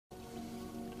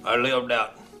I lived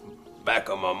out back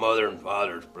of my mother and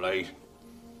father's place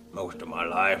most of my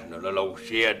life in a little old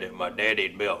shed that my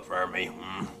daddy'd built for me.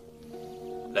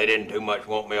 They didn't too much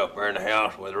want me up there in the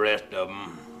house with the rest of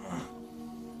them.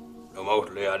 So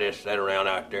mostly I just sat around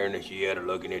out there in the shed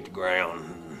looking at the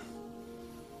ground.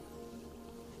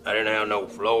 I didn't have no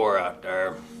floor out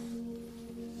there,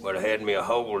 but I had me a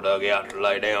hole dug out to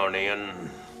lay down in, and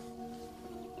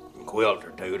a quilt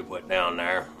or two to put down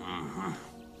there.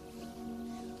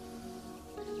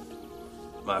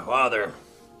 My father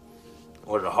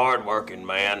was a hard-working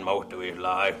man most of his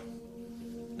life.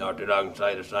 Not that I can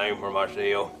say the same for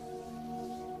myself.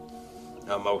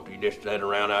 I mostly just sat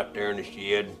around out there in the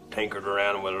shed, tinkered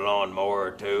around with a lawnmower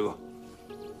or two.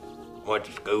 Went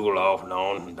to school off and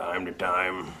on from time to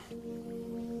time.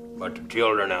 But the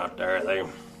children out there, they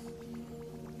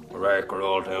were very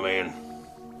cruel to me and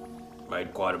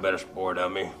made quite a bit of sport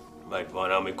of me. Made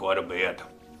fun of me quite a bit.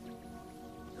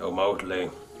 So mostly,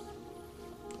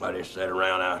 I just sat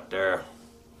around out there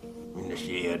in the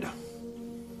shed.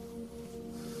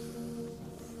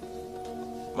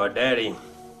 My daddy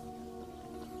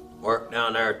worked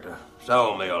down there at the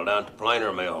sawmill, down at the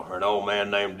planer mill, for an old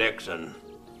man named Dixon.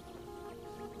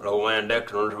 But old man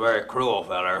Dixon was a very cruel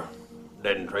feller.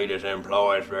 Didn't treat his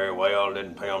employees very well,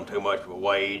 didn't pay them too much of a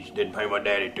wage, didn't pay my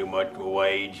daddy too much of a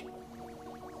wage.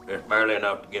 Just barely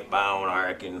enough to get by on, I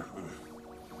reckon.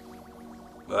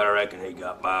 But I reckon he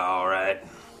got by all right.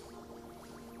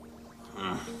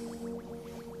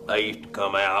 They used to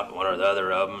come out, one or the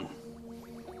other of them,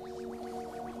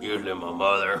 usually my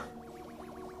mother,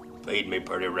 feed me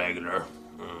pretty regular.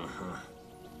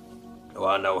 So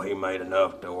I know he made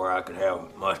enough to where I could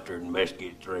have mustard and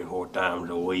biscuits 3 or 4 times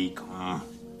a week.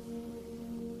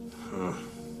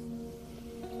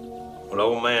 Well,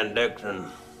 old man Dixon,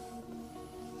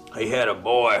 he had a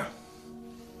boy.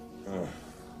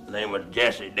 His name was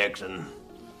Jesse Dixon.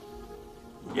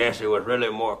 Jesse was really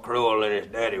more cruel than his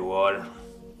daddy was.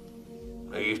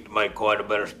 He used to make quite a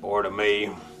bit of sport of me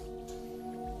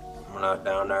when I was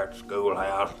down there at the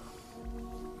schoolhouse.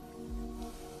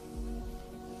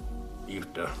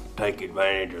 Used to take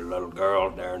advantage of little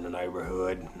girls there in the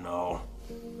neighborhood and all.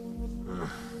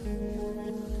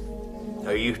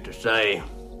 They used to say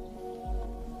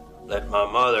that my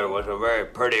mother was a very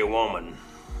pretty woman.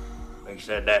 They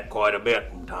said that quite a bit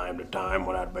from time to time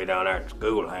when I'd be down there at the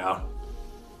schoolhouse.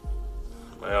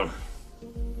 Well,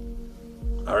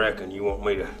 I reckon you want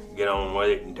me to get on with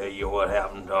it and tell you what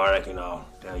happened, so I reckon I'll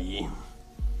tell you.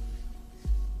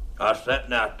 I was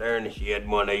sitting out there in the shed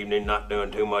one evening, not doing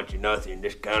too much of nothing,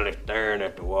 just kind of staring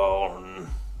at the wall and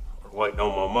waiting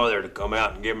on my mother to come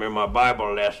out and give me my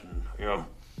Bible lesson, you know.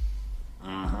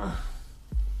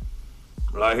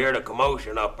 Well, I heard a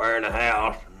commotion up there in the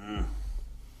house, and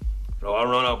so I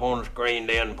run up on the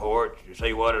screened-in porch to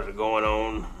see what is going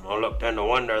on. I looked in the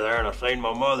window there, and I seen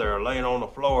my mother laying on the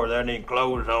floor there, need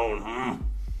clothes on.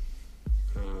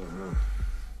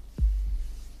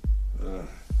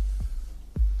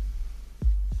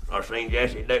 I seen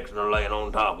Jesse Dixon laying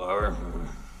on top of her.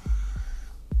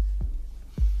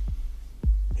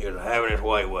 He was having his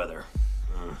way with her.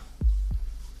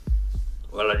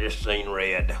 Well, I just seen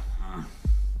red.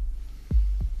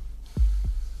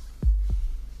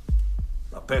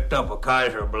 I picked up a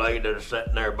Kaiser blade that was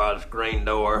sitting there by the screen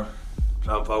door.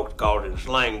 Some folks called it a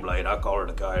sling blade. I call it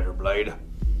a Kaiser blade.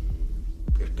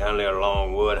 Just kind of a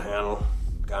long wood handle,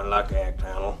 kind of like an axe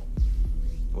handle,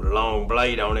 with a long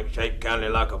blade on it, shaped kind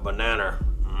of like a banana.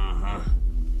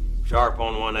 Sharp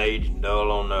on one edge and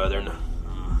dull on the other.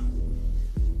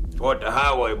 It's what the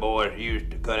highway boys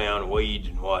used to cut down weeds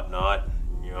and whatnot,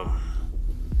 you know.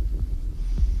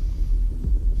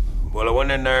 Well, I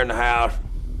went in there in the house,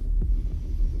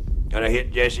 and I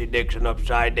hit Jesse Dixon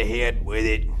upside the head with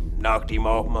it, knocked him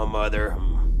off my mother.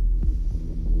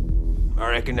 I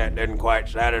reckon that didn't quite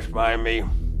satisfy me.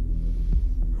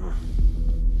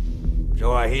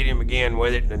 So I hit him again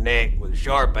with it in the neck with a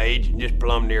sharp edge and just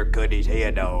plumb near cut his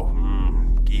head off.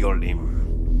 Killed him.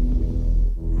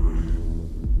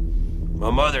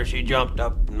 My mother, she jumped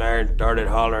up in there and started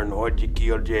hollering, "What'd you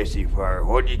kill Jesse for?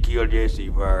 What'd you kill Jesse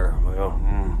for?" Well,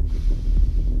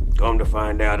 come to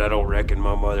find out, I don't reckon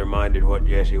my mother minded what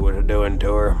Jesse was doing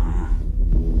to her.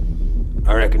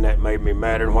 I reckon that made me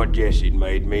madder than what Jesse'd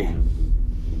made me.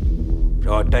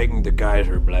 So I taken the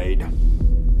Kaiser blade.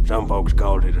 Some folks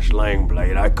called it a sling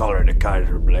blade. I call it a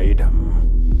Kaiser blade.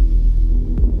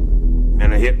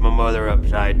 And I hit my mother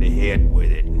upside the head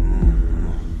with it.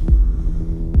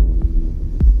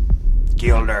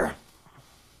 Killed her.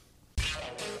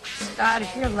 Scott,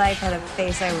 if your life had a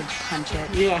face, I would punch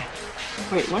it. Yeah.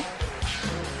 Wait, what?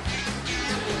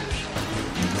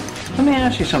 Let me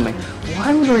ask you something.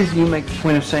 Why would a review make the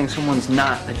point of saying someone's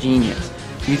not a genius?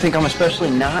 Do you think I'm especially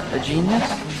not a genius?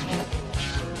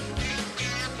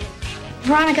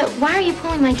 Veronica, why are you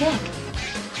pulling my dick?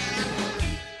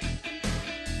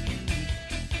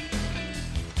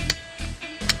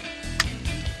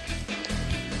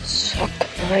 Suck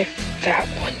my fat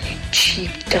one, you cheap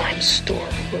dime store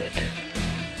hood.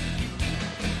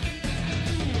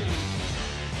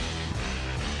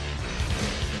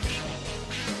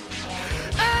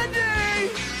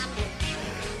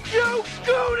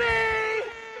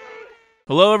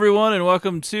 Hello, everyone, and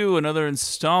welcome to another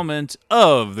installment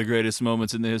of the greatest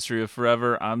moments in the history of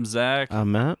forever. I'm Zach.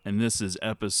 I'm Matt. And this is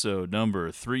episode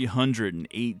number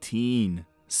 318,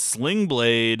 Sling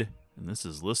Blade. And this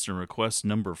is listener request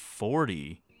number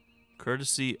 40,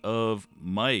 courtesy of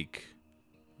Mike.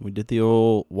 We did the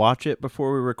old watch it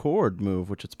before we record move,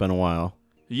 which it's been a while.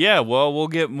 Yeah, well, we'll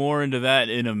get more into that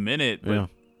in a minute, but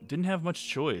didn't have much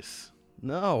choice.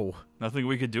 No. Nothing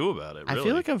we could do about it, really. I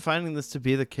feel like I'm finding this to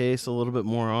be the case a little bit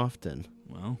more often.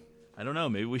 Well, I don't know.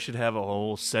 Maybe we should have a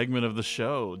whole segment of the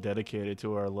show dedicated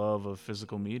to our love of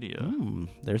physical media.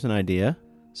 There's an idea.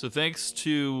 So thanks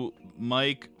to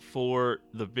Mike for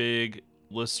the big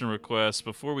listener request.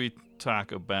 Before we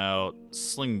talk about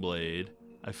Sling Blade,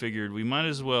 I figured we might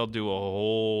as well do a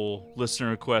whole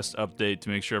listener request update to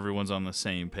make sure everyone's on the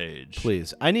same page.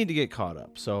 Please. I need to get caught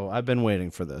up, so I've been waiting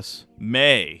for this.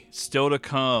 May, still to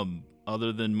come,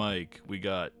 other than Mike, we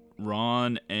got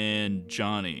Ron and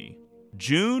Johnny.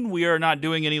 June, we are not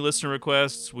doing any listener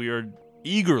requests. We are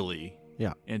eagerly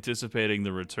anticipating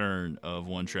the return of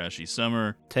One Trashy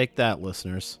Summer. Take that,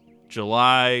 listeners.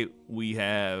 July, we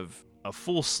have a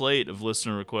full slate of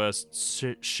listener requests.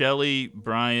 Shelly,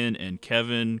 Brian, and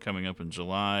Kevin coming up in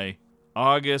July.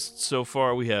 August, so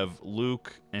far, we have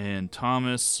Luke and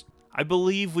Thomas. I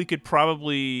believe we could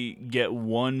probably get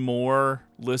one more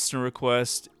listener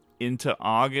request into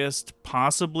August,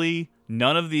 possibly.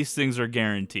 None of these things are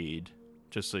guaranteed,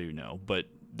 just so you know, but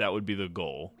that would be the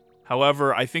goal.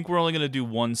 However, I think we're only going to do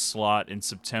one slot in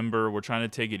September. We're trying to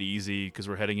take it easy because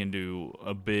we're heading into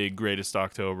a big Greatest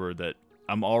October that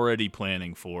I'm already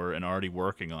planning for and already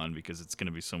working on because it's going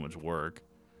to be so much work.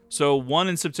 So 1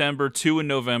 in September, 2 in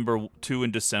November, 2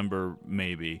 in December,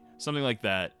 maybe. Something like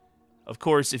that. Of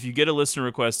course, if you get a listener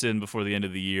request in before the end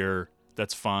of the year,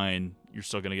 that's fine. You're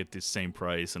still going to get the same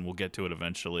price, and we'll get to it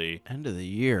eventually. End of the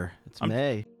year. It's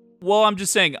May. Well, I'm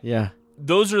just saying. Yeah.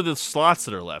 Those are the slots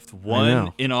that are left.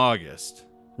 1 in August.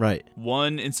 Right.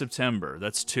 1 in September.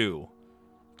 That's 2.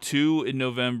 2 in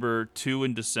November, 2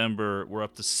 in December. We're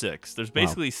up to 6. There's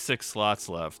basically 6 slots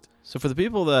left. So for the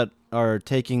people that are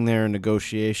taking their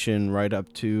negotiation right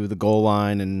up to the goal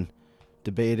line and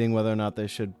debating whether or not they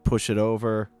should push it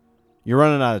over, you're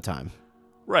running out of time.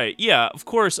 Right. Yeah. Of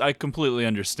course, I completely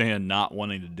understand not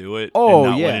wanting to do it and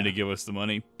not wanting to give us the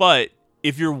money. But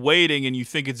if you're waiting and you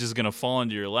think it's just going to fall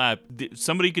into your lap,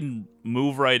 somebody can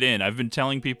move right in. I've been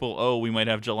telling people, we might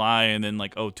have July, and then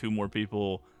 2 more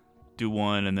people do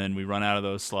one, and then we run out of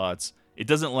those slots. It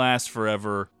doesn't last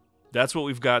forever. That's what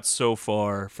we've got so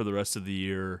far for the rest of the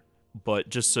year. But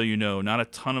just so you know, not a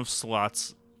ton of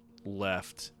slots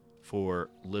left for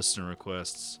listener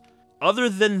requests. Other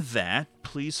than that,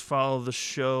 please follow the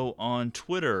show on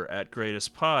Twitter at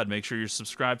GreatestPod. Make sure you're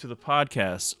subscribed to the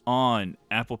podcast on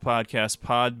Apple Podcasts,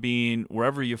 Podbean,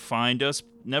 wherever you find us.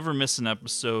 Never miss an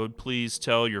episode. Please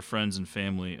tell your friends and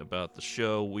family about the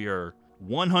show. We are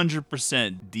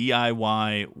 100%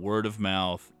 DIY, word of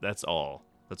mouth. That's all.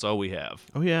 That's all we have.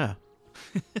 Oh, yeah.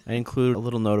 I include a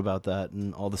little note about that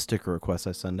in all the sticker requests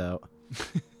I send out.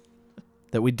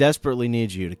 That we desperately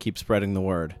need you to keep spreading the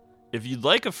word. If you'd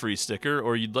like a free sticker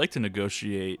or you'd like to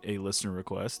negotiate a listener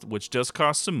request, which does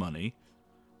cost some money,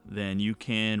 then you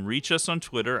can reach us on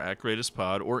Twitter at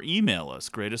GreatestPod or email us,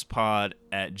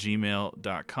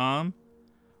 greatestpod@gmail.com.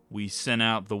 We sent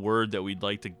out the word that we'd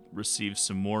like to receive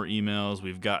some more emails.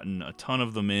 We've gotten a ton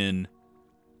of them in,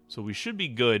 so we should be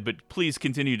good, but please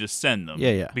continue to send them.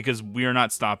 Yeah. Because we are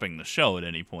not stopping the show at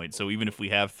any point, so even if we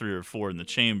have 3 or 4 in the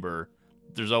chamber,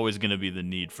 there's always going to be the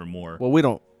need for more. Well, we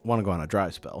don't want to go on a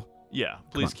dry spell. Yeah,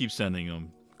 please keep sending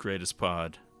them.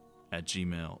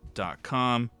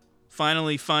 greatestpod@gmail.com.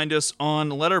 Finally, find us on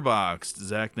Letterboxd,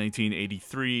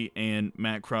 Zach1983 and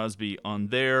Matt Crosby on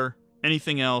there.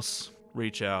 Anything else,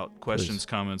 reach out. Questions,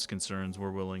 comments, concerns,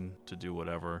 we're willing to do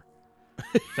whatever.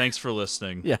 Thanks for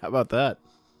listening. Yeah, how about that?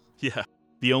 Yeah,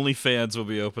 the OnlyFans will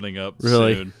be opening up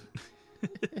Really? soon.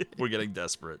 We're getting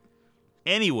desperate.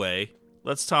 Anyway,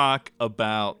 let's talk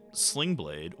about Sling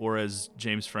Blade, or as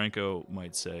James Franco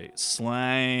might say,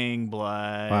 Slang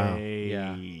Blade. Wow.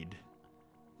 Yeah.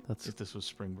 If this was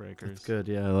Spring Breakers. That's good.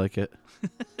 Yeah, I like it.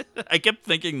 I kept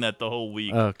thinking that the whole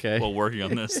week while working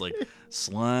on this, like,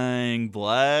 Sling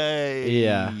Blade.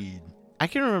 Yeah. I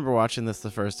can remember watching this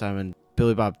the first time and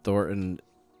Billy Bob Thornton,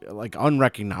 like,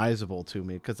 unrecognizable to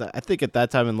me. Because I think at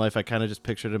that time in life, I kind of just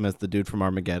pictured him as the dude from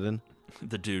Armageddon.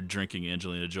 The dude drinking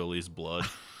Angelina Jolie's blood.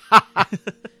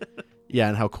 Yeah,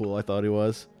 and how cool I thought he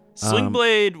was. Sling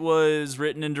Blade was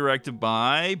written and directed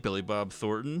by Billy Bob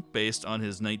Thornton, based on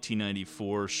his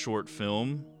 1994 short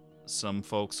film. Some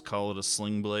folks call it a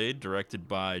Sling Blade, directed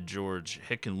by George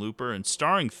Hickenlooper and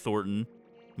starring Thornton,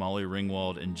 Molly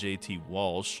Ringwald, and J.T.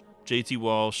 Walsh. J.T.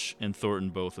 Walsh and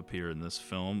Thornton both appear in this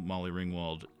film. Molly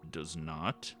Ringwald does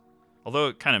not. Although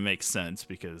it kind of makes sense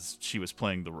because she was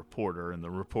playing the reporter, and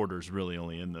the reporter's really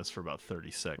only in this for about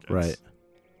 30 seconds. Right.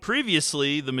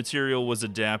 Previously, the material was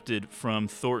adapted from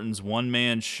Thornton's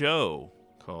one-man show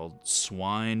called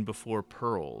Swine Before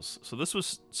Pearls. So this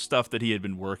was stuff that he had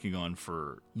been working on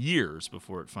for years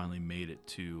before it finally made it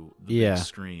to the big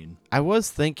screen. I was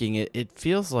thinking it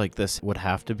feels like this would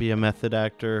have to be a method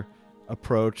actor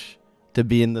approach to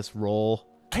be in this role.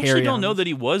 I actually don't know that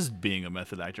he was being a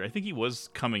method actor. I think he was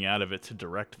coming out of it to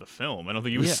direct the film. I don't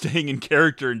think he was staying in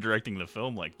character and directing the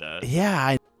film like that.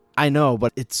 Yeah, I know,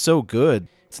 but it's so good.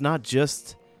 It's not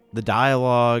just the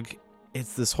dialogue.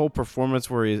 It's this whole performance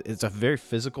where it's a very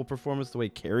physical performance, the way he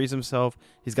carries himself.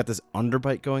 He's got this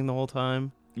underbite going the whole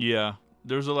time. Yeah,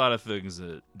 there's a lot of things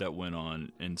that went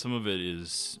on, and some of it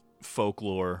is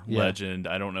folklore, legend.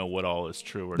 I don't know what all is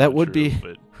true or that not would true, be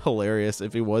but hilarious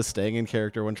if he was staying in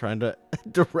character when trying to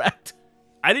direct.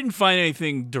 I didn't find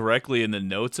anything directly in the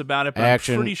notes about it, but I'm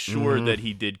pretty sure that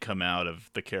he did come out of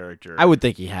the character. I would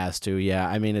think he has to, yeah.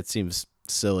 I mean, it seems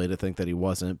silly to think that he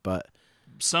wasn't, but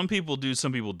some people do,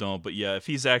 some people don't. But yeah, if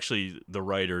he's actually the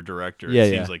writer, director,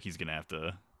 it seems like he's going to have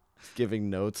to... Giving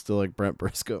notes to, like, Brent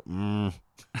Briscoe.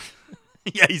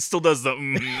 Yeah, he still does the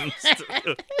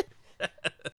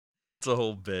It's a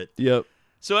whole bit. Yep.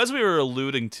 So as we were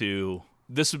alluding to,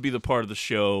 this would be the part of the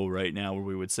show right now where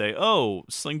we would say, oh,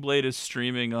 Sling Blade is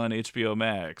streaming on HBO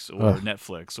Max or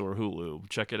Netflix or Hulu.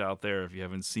 Check it out there if you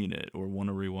haven't seen it or want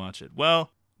to rewatch it.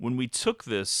 Well, when we took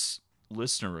this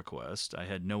listener request, I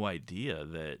had no idea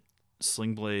that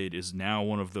Sling Blade is now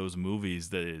one of those movies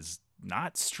that is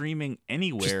not streaming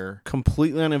anywhere. Just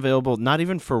completely unavailable, not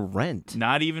even for rent.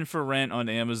 Not even for rent on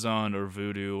Amazon or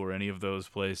Vudu or any of those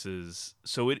places.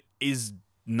 So it is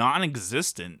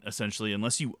non-existent, essentially,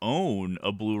 unless you own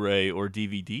a Blu-ray or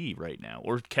DVD right now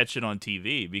or catch it on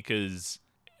TV, because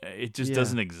it just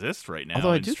doesn't exist right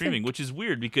now in streaming, which is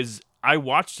weird because I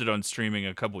watched it on streaming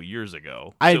a couple years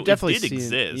ago. I so definitely it did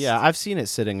exist. Yeah, I've seen it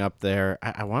sitting up there.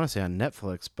 I want to say on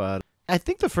Netflix, but I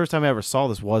think the first time I ever saw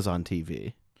this was on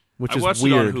TV, which is watched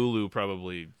weird. it on Hulu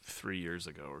probably 3 years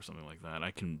ago or something like that.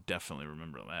 I can definitely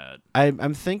remember that.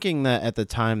 I'm thinking that at the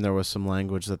time there was some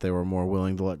language that they were more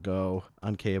willing to let go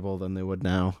on cable than they would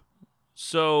now.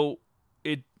 So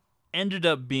it ended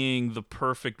up being the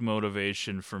perfect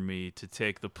motivation for me to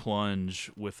take the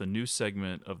plunge with a new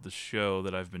segment of the show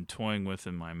that I've been toying with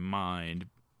in my mind,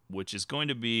 which is going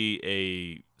to be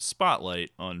a spotlight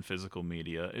on physical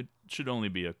media. It should only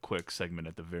be a quick segment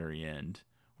at the very end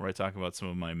where I talk about some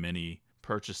of my many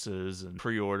purchases and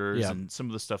pre-orders and some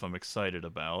of the stuff I'm excited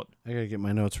about. I gotta get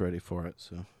my notes ready for it.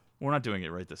 So we're not doing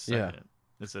it right this second.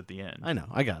 It's at the end. I know.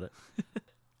 I got it.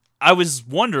 I was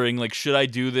wondering, like, should I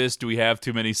do this? Do we have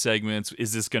too many segments?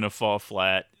 Is this going to fall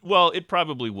flat? Well, it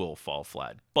probably will fall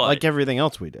flat. But like everything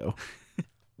else we do.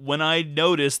 When I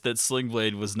noticed that Sling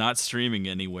Blade was not streaming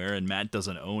anywhere and Matt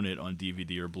doesn't own it on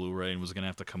DVD or Blu-ray and was going to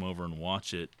have to come over and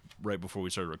watch it right before we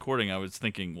started recording, I was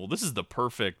thinking, well, this is the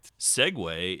perfect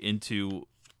segue into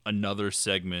another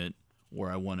segment where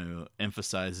I want to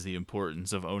emphasize the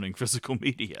importance of owning physical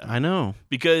media. I know.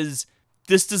 Because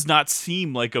this does not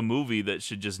seem like a movie that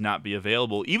should just not be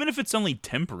available, even if it's only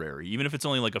temporary, even if it's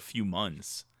only like a few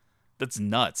months. That's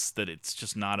nuts that it's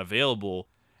just not available.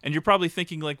 And you're probably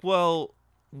thinking like, well,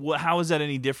 how is that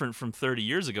any different from 30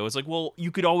 years ago? It's like, well,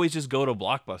 you could always just go to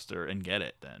Blockbuster and get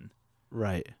it then.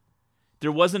 Right.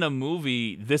 There wasn't a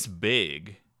movie this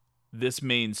big, this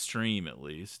mainstream at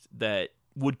least, that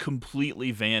would completely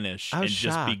vanish and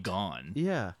just be gone.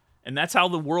 Yeah. And that's how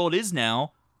the world is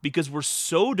now because we're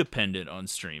so dependent on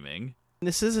streaming.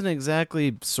 This isn't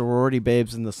exactly Sorority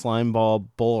Babes in the Slime Ball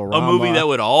Bowl-orama. A movie that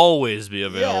would always be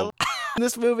available. Yeah.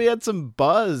 This movie had some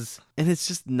buzz, and it's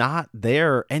just not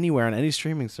there anywhere on any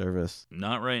streaming service.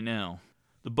 Not right now.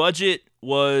 The budget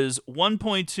was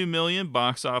 $1.2 million,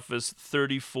 box office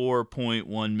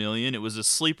 $34.1 million. It was a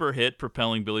sleeper hit,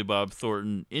 propelling Billy Bob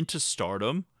Thornton into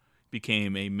stardom.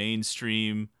 Became a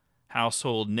mainstream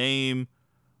household name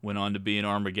Went on to be in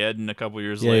Armageddon a couple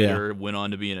years Yeah, later. Went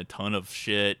on to be in a ton of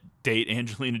shit. Date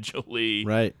Angelina Jolie.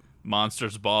 Right.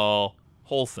 Monsters Ball.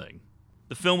 Whole thing.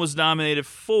 The film was nominated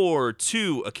for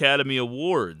 2 Academy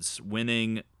Awards,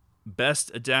 winning Best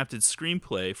Adapted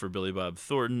Screenplay for Billy Bob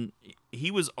Thornton.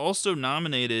 He was also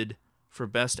nominated for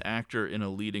Best Actor in a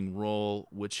Leading Role,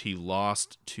 which he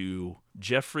lost to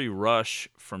Jeffrey Rush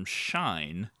from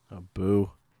Shine. Oh,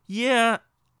 boo. Yeah,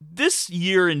 this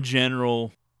year in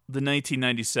general, the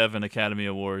 1997 Academy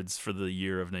Awards for the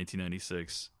year of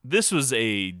 1996, this was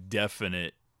a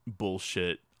definite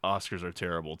bullshit Oscars are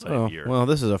terrible type year. Well,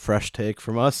 this is a fresh take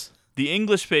from us. The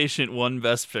English Patient won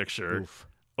Best Picture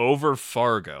over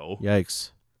Fargo. Yikes.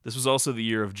 This was also the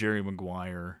year of Jerry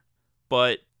Maguire.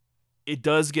 But it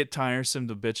does get tiresome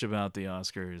to bitch about the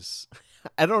Oscars.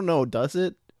 I don't know, does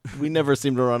it? We never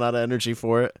seem to run out of energy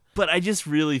for it. But I just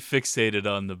really fixated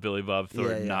on the Billy Bob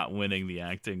Thornton not winning the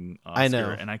acting Oscar. I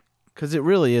know. Because it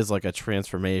really is like a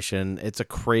transformation. It's a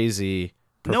crazy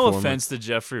No offense to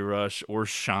Jeffrey Rush or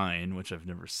Shine, which I've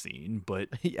never seen, but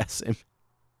yes,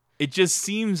 it just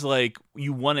seems like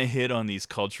you want to hit on these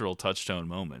cultural touchstone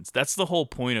moments. That's the whole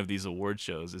point of these award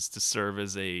shows, is to serve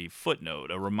as a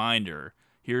footnote, a reminder.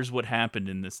 Here's what happened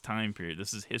in this time period.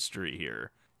 This is history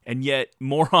here. And yet,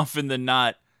 more often than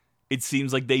not, it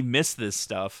seems like they miss this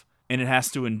stuff, and it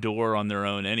has to endure on their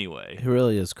own anyway. It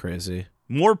really is crazy.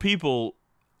 More people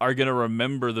are going to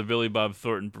remember the Billy Bob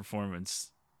Thornton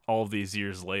performance all these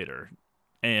years later.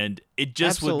 And it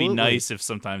just would be nice if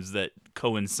sometimes that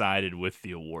coincided with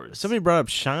the awards. If somebody brought up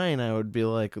Shine, I would be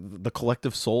like, the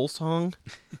Collective Soul song?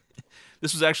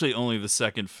 This was actually only the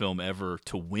second film ever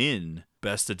to win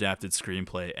Best Adapted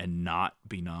Screenplay and not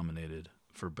be nominated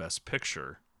for Best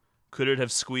Picture. Could it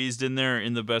have squeezed in there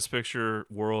in the Best Picture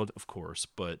world? Of course,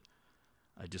 but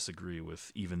I disagree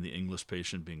with even the English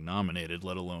Patient being nominated,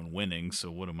 let alone winning, so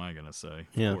what am I going to say?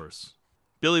 Of course.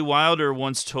 Billy Wilder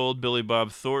once told Billy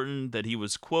Bob Thornton that he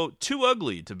was, quote, too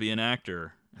ugly to be an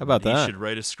actor. How about that? He should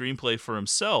write a screenplay for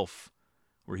himself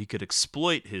where he could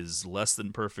exploit his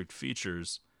less-than-perfect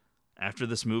features. After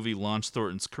this movie launched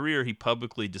Thornton's career, he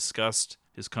publicly discussed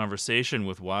his conversation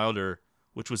with Wilder,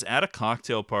 which was at a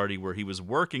cocktail party where he was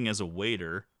working as a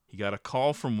waiter. He got a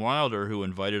call from Wilder, who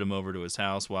invited him over to his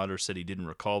house. Wilder said he didn't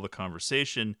recall the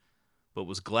conversation, but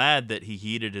was glad that he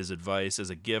heeded his advice.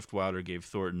 As a gift, Wilder gave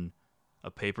Thornton a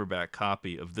paperback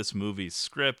copy of this movie's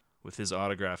script with his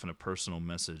autograph and a personal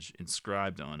message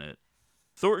inscribed on it.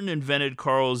 Thornton invented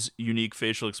Carl's unique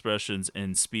facial expressions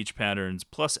and speech patterns,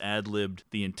 plus ad-libbed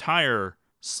the entire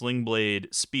Sling Blade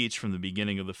speech from the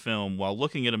beginning of the film while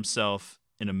looking at himself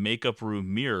in a makeup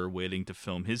room mirror waiting to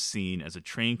film his scene as a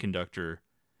train conductor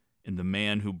in The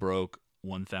Man Who Broke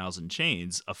 1,000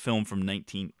 Chains, a film from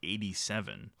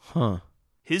 1987. Huh.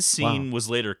 His scene was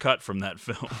later cut from that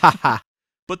film.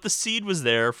 But the seed was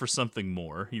there for something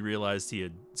more. He realized he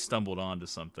had stumbled onto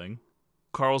something.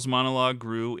 Carl's monologue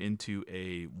grew into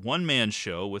a one-man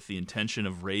show with the intention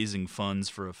of raising funds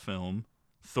for a film.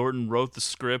 Thornton wrote the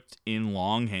script in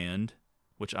longhand,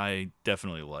 which I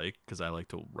definitely like, because I like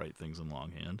to write things in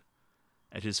longhand,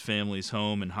 at his family's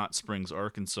home in Hot Springs,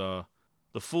 Arkansas.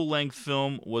 The full-length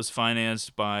film was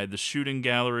financed by the Shooting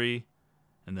Gallery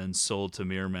and then sold to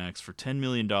Miramax for $10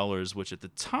 million, which at the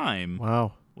time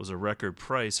was a record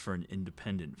price for an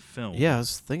independent film. Yeah, I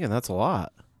was thinking that's a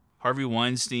lot. Harvey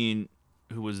Weinstein,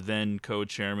 who was then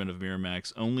co-chairman of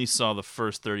Miramax, only saw the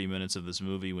first 30 minutes of this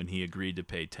movie when he agreed to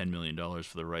pay $10 million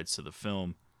for the rights to the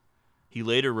film. He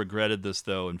later regretted this,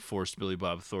 though, and forced Billy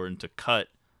Bob Thornton to cut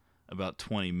about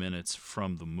 20 minutes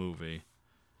from the movie.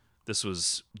 This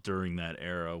was during that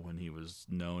era when he was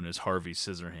known as Harvey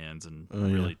Scissorhands and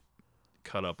really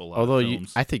cut up a lot of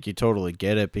films. I think you totally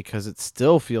get it, because it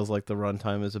still feels like the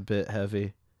runtime is a bit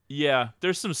heavy. Yeah,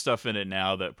 there's some stuff in it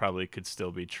now that probably could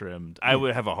still be trimmed. I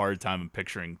would have a hard time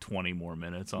picturing 20 more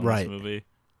minutes on this movie.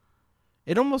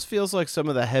 It almost feels like some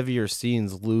of the heavier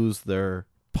scenes lose their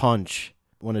punch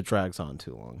when it drags on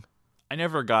too long. I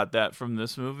never got that from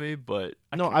this movie, but...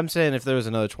 I'm saying if there was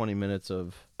another 20 minutes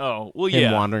of him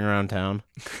wandering around town.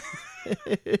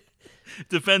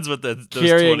 Depends what those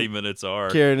 20 minutes are.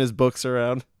 Carrying his books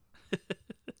around.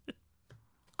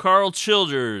 Carl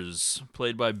Childers,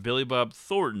 played by Billy Bob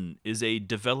Thornton, is a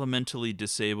developmentally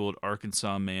disabled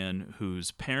Arkansas man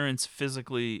whose parents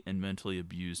physically and mentally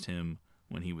abused him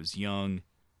when he was young.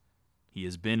 He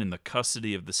has been in the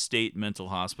custody of the state mental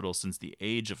hospital since the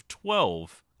age of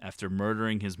 12 after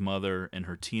murdering his mother and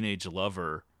her teenage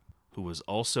lover, who was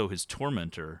also his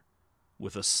tormentor,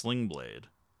 with a sling blade.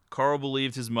 Carl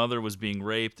believed his mother was being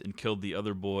raped and killed the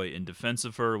other boy in defense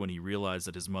of her. When he realized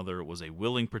that his mother was a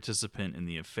willing participant in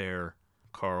the affair,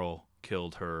 Carl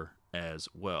killed her as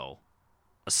well.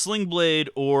 A sling blade,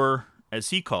 or as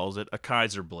he calls it, a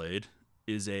Kaiser blade,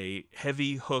 is a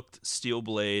heavy hooked steel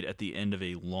blade at the end of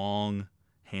a long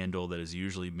handle that is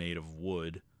usually made of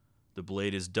wood. The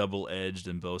blade is double-edged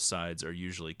and both sides are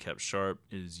usually kept sharp.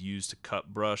 It is used to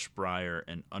cut brush, briar,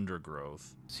 and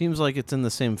undergrowth. Seems like it's in the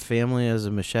same family as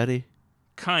a machete.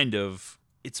 Kind of.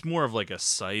 It's more of like a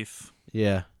scythe,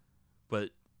 Yeah. but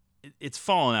it's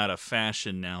fallen out of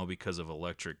fashion now because of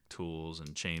electric tools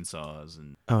and chainsaws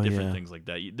and different things like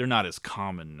that. They're not as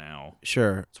common now.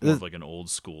 Sure. It's more of like an old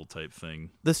school type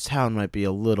thing. This town might be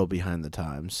a little behind the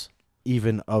times,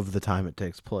 even of the time it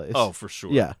takes place. Oh, for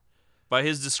sure. Yeah. By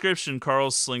his description,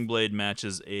 Carl's sling blade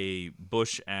matches a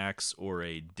bush axe or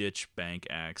a ditch bank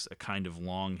axe, a kind of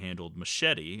long-handled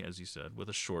machete, as you said, with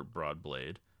a short, broad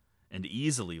blade, and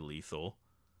easily lethal.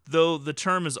 Though the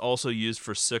term is also used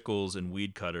for sickles and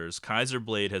weed cutters, Kaiser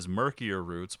blade has murkier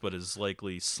roots, but is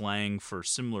likely slang for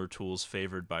similar tools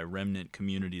favored by remnant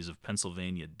communities of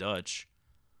Pennsylvania Dutch,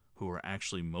 who are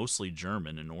actually mostly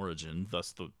German in origin,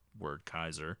 thus the word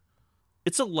Kaiser.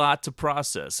 It's a lot to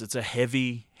process. It's a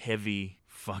heavy, heavy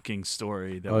fucking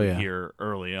story that we hear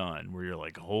early on, where you're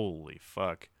like, holy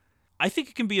fuck. I think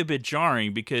it can be a bit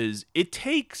jarring because it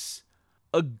takes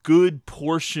a good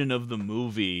portion of the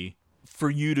movie for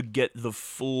you to get the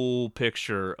full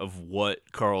picture of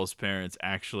what Carl's parents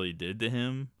actually did to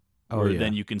him.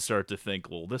 Then you can start to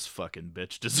think, well, this fucking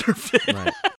bitch deserved it.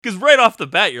 Right. Because right off the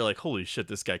bat, you're like, holy shit,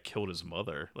 this guy killed his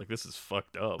mother. Like, this is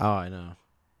fucked up. Oh, I know.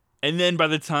 And then by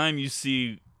the time you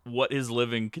see what his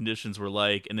living conditions were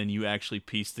like, and then you actually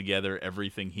piece together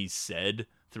everything he said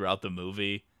throughout the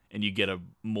movie, and you get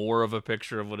more of a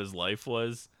picture of what his life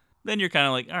was, then you're kind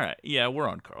of like, all right, yeah, we're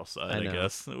on Carl's side, I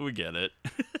guess. We get it.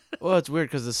 Well, it's weird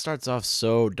because it starts off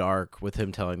so dark with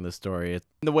him telling the story.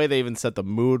 The way they even set the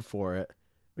mood for it.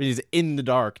 He's in the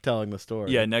dark telling the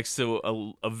story. Yeah, next to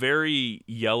a very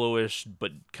yellowish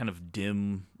but kind of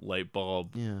dim light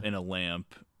bulb and a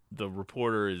lamp. The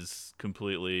reporter is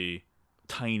completely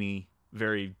tiny,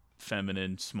 very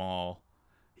feminine, small.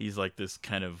 He's like this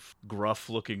kind of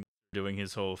gruff-looking, doing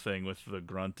his whole thing with the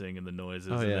grunting and the noises.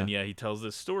 And then, he tells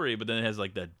this story, but then it has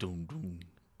like that doom, doom,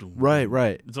 doom.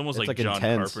 Right. It's almost like John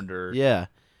intense. Carpenter. Yeah.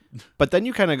 But then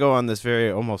you kind of go on this very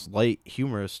almost light,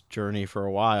 humorous journey for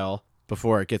a while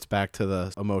before it gets back to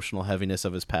the emotional heaviness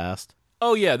of his past.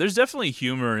 Oh, yeah, there's definitely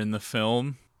humor in the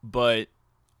film, but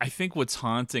I think what's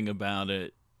haunting about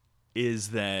it is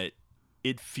that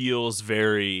it feels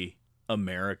very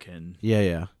American.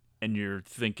 Yeah. And you're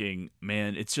thinking,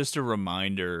 man, it's just a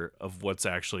reminder of what's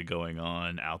actually going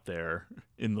on out there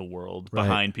in the world,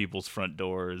 behind people's front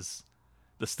doors,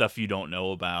 the stuff you don't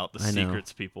know about, the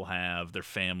secrets people have, their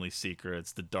family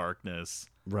secrets, the darkness.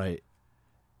 Right.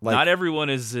 Not everyone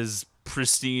is as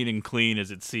pristine and clean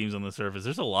as it seems on the surface.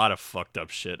 There's a lot of fucked up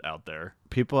shit out there.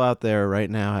 People out there right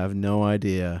now have no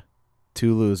idea.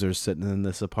 Two losers sitting in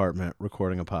this apartment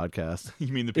recording a podcast.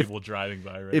 You mean the people driving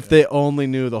by right If now? they only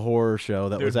knew the horror show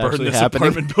that was actually this happening.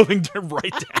 Apartment building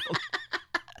right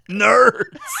down.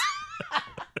 Nerds!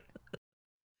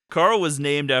 Carl was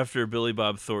named after Billy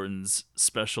Bob Thornton's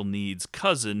special needs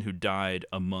cousin who died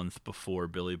a month before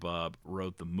Billy Bob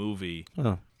wrote the movie.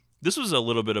 Oh. This was a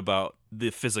little bit about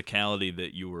the physicality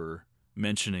that you were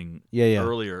mentioning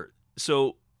earlier.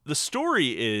 So the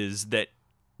story is that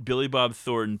Billy Bob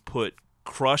Thornton put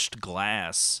crushed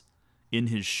glass in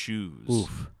his shoes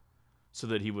so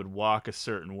that he would walk a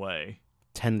certain way.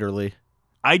 Tenderly.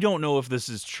 I don't know if this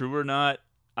is true or not.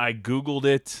 I Googled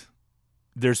it.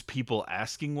 There's people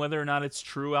asking whether or not it's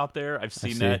true out there. I've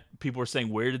seen that. People are saying,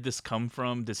 where did this come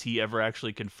from? Does he ever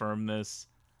actually confirm this?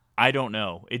 I don't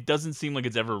know. It doesn't seem like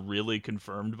it's ever really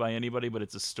confirmed by anybody, but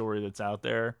it's a story that's out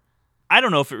there. I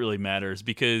don't know if it really matters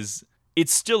because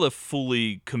it's still a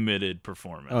fully committed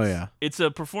performance. Oh, yeah. It's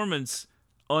a performance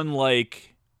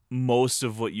unlike most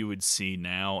of what you would see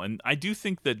now. And I do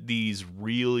think that these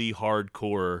really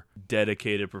hardcore,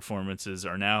 dedicated performances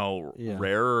are now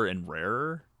rarer and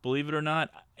rarer, believe it or not.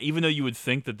 Even though you would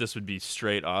think that this would be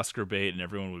straight Oscar bait and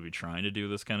everyone would be trying to do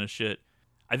this kind of shit,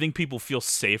 I think people feel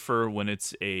safer when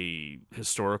it's a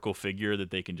historical figure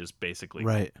that they can just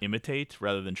basically imitate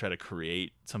rather than try to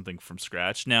create something from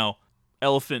scratch. Now,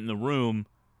 elephant in the room,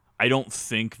 I don't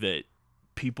think that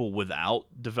people without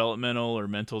developmental or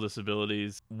mental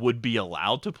disabilities would be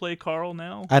allowed to play Carl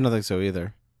now. I don't think so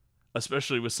either.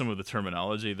 Especially with some of the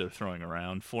terminology they're throwing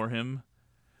around for him,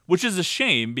 which is a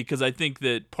shame because I think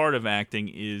that part of acting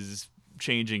is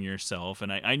changing yourself.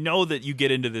 And I know that you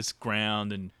get into this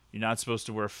ground and you're not supposed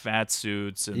to wear fat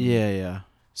suits and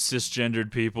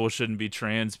cisgendered people shouldn't be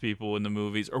trans people in the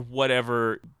movies or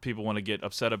whatever people want to get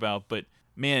upset about. But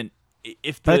man,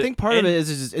 But I think part of it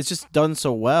is it's just done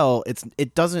so well.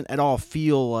 It doesn't at all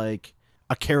feel like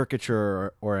a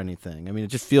caricature or anything. I mean, it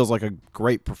just feels like a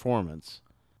great performance.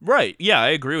 Right. Yeah, I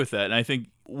agree with that. And I think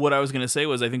what I was going to say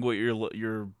was I think what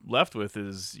you're left with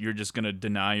is you're just going to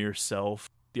deny yourself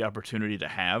the opportunity to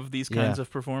have these kinds of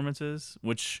performances,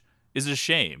 which is a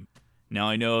shame. Now,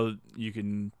 I know you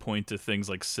can point to things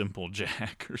like Simple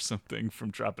Jack or something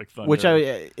from Tropic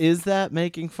Thunder. Is that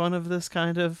making fun of this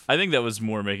kind of? I think that was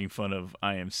more making fun of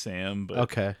I Am Sam. But,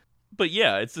 okay. But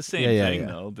yeah, it's the same thing,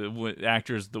 though. The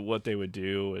actors, what they would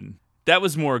do. And that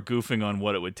was more goofing on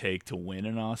what it would take to win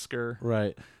an Oscar.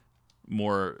 Right.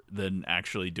 More than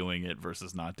actually doing it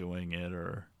versus not doing it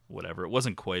or whatever. It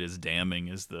wasn't quite as damning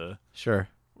as the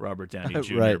Robert Downey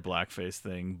Jr. blackface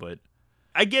thing, but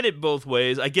I get it both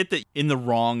ways. I get that in the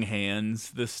wrong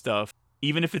hands, this stuff,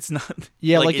 even if it's not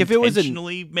like if it was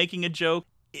intentionally making a joke,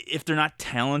 if they're not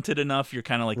talented enough, you're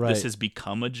kind of like, this has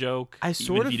become a joke. I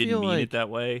sort of you didn't mean it that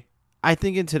way. I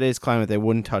think in today's climate, they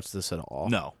wouldn't touch this at all.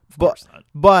 No, of course not.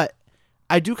 But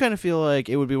I do kind of feel like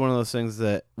it would be one of those things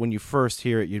that when you first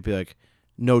hear it, you'd be like,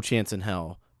 no chance in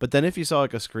hell. But then if you saw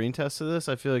like a screen test of this,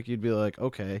 I feel like you'd be like,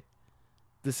 okay,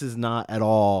 this is not at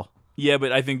all. Yeah,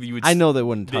 but I think that you would. I know they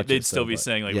wouldn't touch it. They'd still be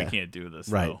saying like, we can't do this.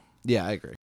 Right. Though. Yeah, I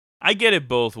agree. I get it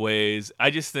both ways. I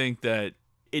just think that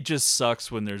it just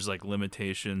sucks when there's like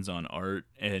limitations on art,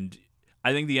 and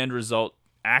I think the end result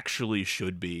actually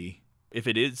should be, if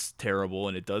it is terrible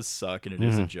and it does suck and it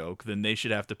is a joke, then they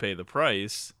should have to pay the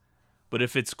price. But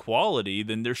if it's quality,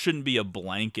 then there shouldn't be a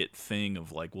blanket thing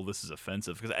of like, well, this is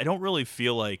offensive, because I don't really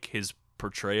feel like his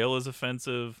portrayal is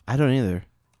offensive. I don't either.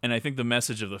 And I think the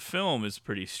message of the film is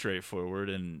pretty straightforward,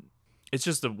 and it's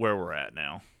just where we're at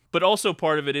now. But also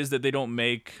part of it is that they don't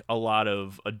make a lot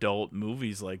of adult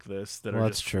movies like this that are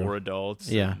just for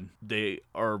adults. Yeah. And they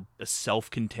are a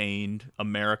self-contained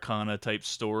Americana type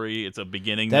story. It's a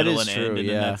beginning, that middle, and true, end, and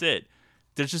then that's it.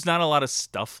 There's just not a lot of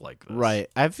stuff like this. Right.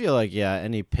 I feel like,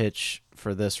 any pitch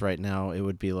for this right now, it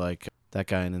would be like that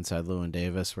guy in Inside Llewyn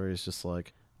Davis, where he's just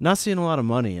like, not seeing a lot of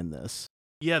money in this.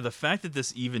 Yeah, the fact that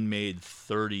this even made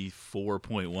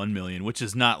 $34.1 million, which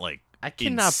is not like I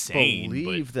cannot insane,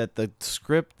 believe that the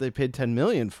script, they paid $10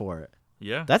 million for it.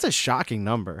 Yeah. That's a shocking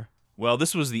number. Well,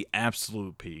 this was the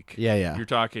absolute peak. Yeah. You're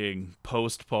talking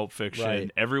post-Pulp Fiction.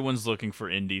 Right. Everyone's looking for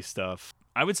indie stuff.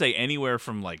 I would say anywhere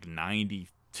from like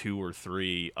 92 or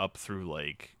 3 up through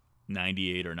like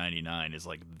 98 or 99 is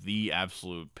like the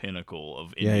absolute pinnacle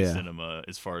of indie cinema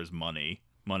as far as money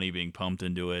being pumped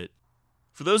into it.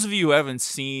 For those of you who haven't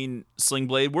seen Sling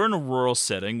Blade, we're in a rural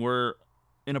setting. We're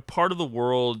in a part of the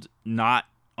world not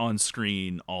on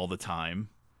screen all the time.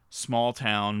 Small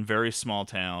town, very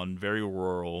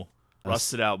rural,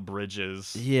 rusted out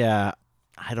bridges. Yeah,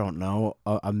 I don't know.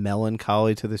 A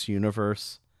melancholy to this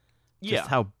universe. Yeah.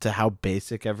 Just how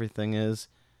basic everything is.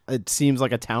 It seems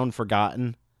like a town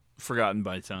forgotten. Forgotten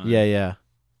by time. Yeah.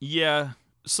 Yeah.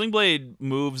 Sling Blade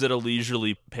moves at a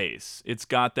leisurely pace. It's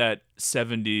got that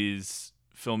 70s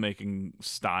filmmaking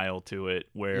style to it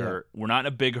where we're not in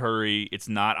a big hurry. It's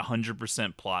not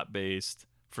 100% plot based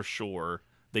for sure.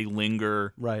 They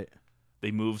linger. Right. They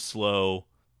move slow.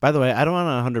 By the way, I don't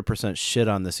want to 100% shit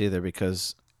on this either,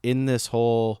 because in this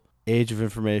whole age of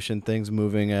information, things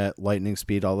moving at lightning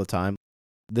speed all the time,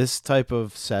 this type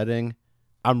of setting,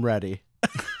 I'm ready.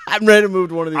 I'm ready to move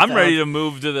to one of these towns. Ready to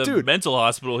move to the mental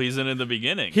hospital he's in the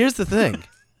beginning. Here's the thing.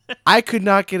 I could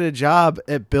not get a job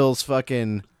at Bill's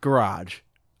fucking garage.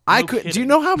 No kidding. Do you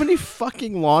know how many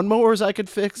fucking lawnmowers I could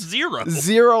fix? 0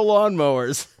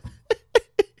 lawnmowers.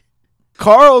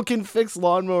 Carl can fix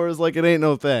lawnmowers like it ain't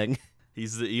no thing.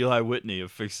 He's the Eli Whitney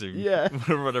of fixing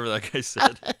whatever that guy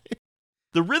said.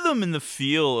 The rhythm and the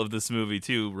feel of this movie,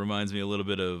 too, reminds me a little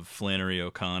bit of Flannery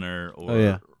O'Connor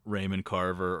or Raymond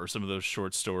Carver or some of those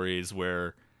short stories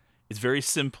where it's very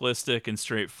simplistic and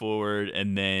straightforward,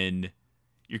 and then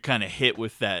you're kind of hit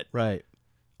with that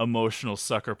emotional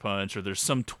sucker punch, or there's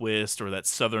some twist or that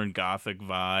Southern Gothic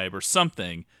vibe or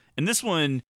something. And this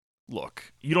one,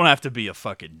 look, you don't have to be a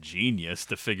fucking genius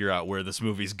to figure out where this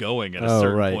movie's going at a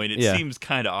certain point. It seems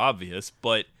kind of obvious,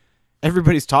 but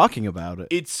everybody's talking about it.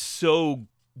 It's so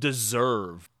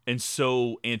deserved and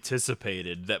so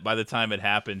anticipated that by the time it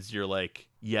happens, you're like,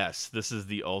 yes, this is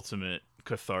the ultimate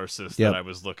catharsis that I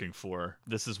was looking for.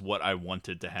 This is what I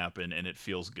wanted to happen, and it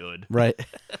feels good. Right.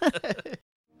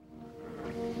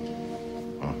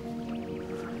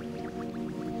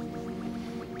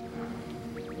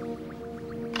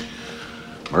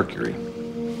 Mercury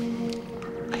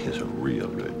is a real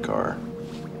good car.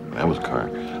 That was a car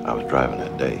I was driving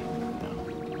that day.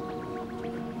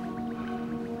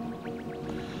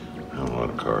 I own a lot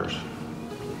of cars.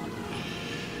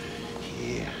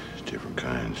 different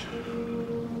kinds.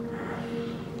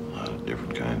 A lot of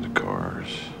different kinds of cars.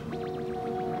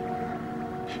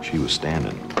 She was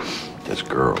standing, this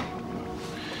girl,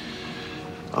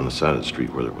 on the side of the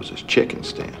street where there was this chicken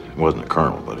stand. It wasn't a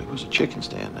Colonel, but it was a chicken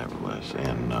stand nevertheless.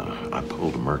 And I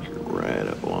pulled a Mercury right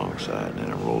up alongside,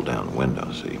 and I rolled down the window,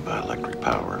 see, by electric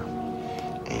power.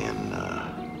 And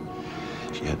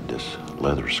she had this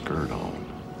leather skirt on,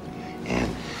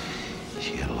 and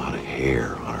she had a lot of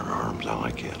hair on her arms. I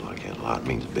like it. A lot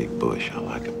means a big bush. I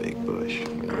like a big bush.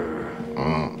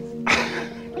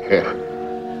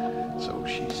 So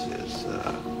she says,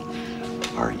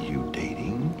 are you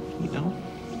dating, you know?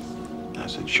 I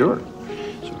said, sure.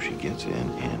 So she gets in,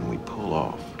 and we pull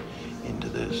off into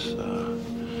this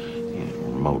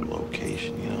remote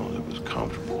location, that was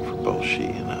comfortable for both she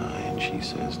and I. And she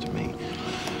says to me,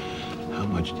 how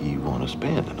much do you want to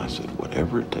spend? And I said,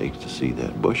 whatever it takes to see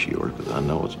that bush of yours, because I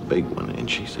know it's a big one. And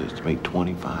she says to me,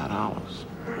 $25.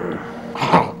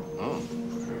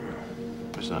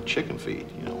 It's not chicken feed,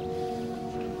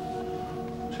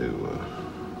 to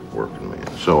working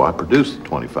man. So I produced the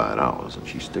 $25, and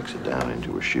she sticks it down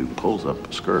into her shoe, pulls up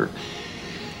the skirt,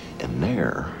 and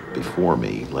there, before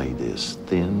me, lay this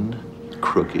thin,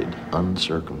 crooked,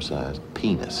 uncircumcised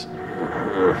penis.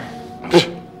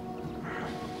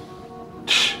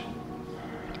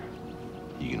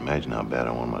 You can imagine how bad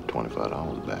I want my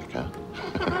 $25 back, huh?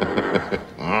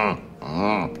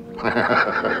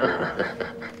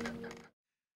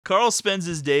 Carl spends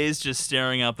his days just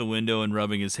staring out the window and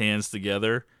rubbing his hands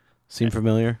together. Seem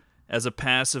familiar? As a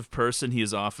passive person, he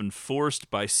is often forced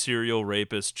by serial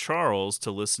rapist Charles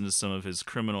to listen to some of his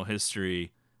criminal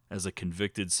history as a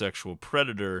convicted sexual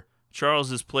predator. Charles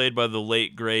is played by the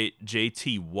late, great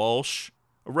J.T. Walsh,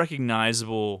 a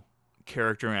recognizable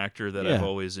character actor that I've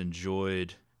always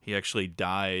enjoyed. He actually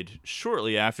died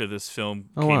shortly after this film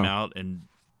came out, and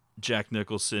Jack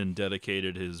Nicholson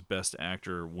dedicated his Best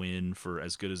Actor win for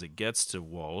As Good as It Gets to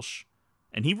Walsh.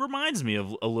 And he reminds me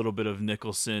of a little bit of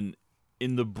Nicholson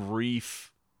in the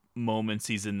brief moments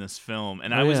he's in this film.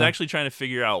 And I was actually trying to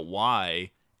figure out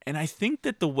why. And I think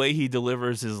that the way he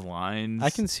delivers his lines I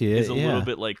can see it, is a little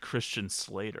bit like Christian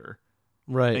Slater.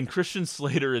 Right. And Christian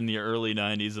Slater in the early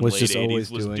 90s and Was late just 80s always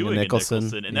was doing doing a a Nicholson.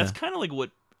 Nicholson. And that's kind of like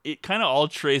what it kind of all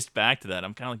traced back to that.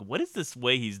 I'm kind of like, what is this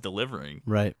way he's delivering?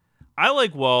 Right. I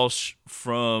like Walsh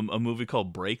from a movie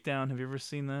called Breakdown. Have you ever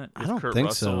seen that? I don't Kurt think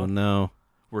Russell, so, no.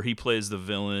 Where he plays the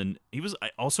villain. He was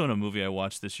also in a movie I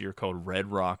watched this year called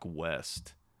Red Rock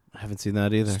West. I haven't seen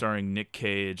that either. Starring Nick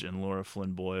Cage and Laura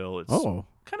Flynn Boyle. It's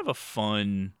kind of a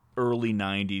fun early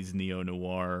 90s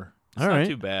neo-noir. It's not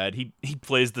too bad. He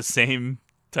plays the same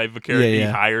type of character. He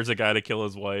hires a guy to kill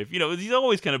his wife. He's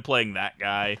always kind of playing that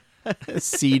guy.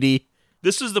 Seedy.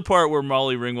 This is the part where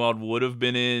Molly Ringwald would have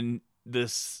been in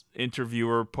this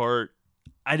interviewer part.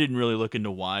 I didn't really look into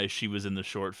why she was in the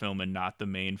short film and not the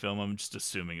main film. I'm just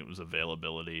assuming it was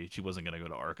availability. She wasn't going to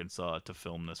go to Arkansas to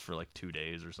film this for like 2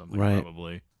 days or something,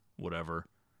 probably. Whatever.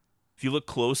 If you look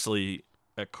closely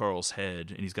at Carl's head,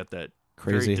 and he's got that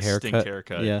crazy very distinct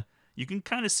haircut, yeah, you can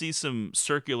kind of see some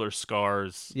circular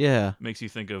scars. Yeah. Makes you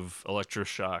think of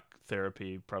electroshock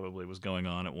therapy probably was going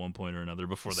on at one point or another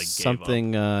before they gave up.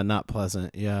 Something not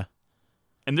pleasant, yeah.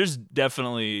 And there's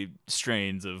definitely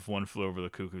strains of One Flew Over the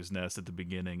Cuckoo's Nest at the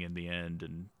beginning and the end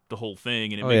and the whole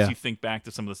thing. And it makes you think back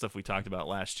to some of the stuff we talked about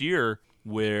last year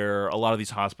where a lot of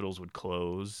these hospitals would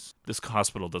close. This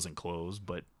hospital doesn't close,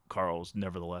 but Carl's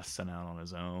nevertheless sent out on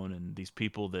his own. And these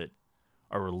people that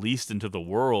are released into the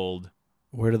world.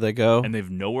 Where do they go? And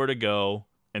they've nowhere to go.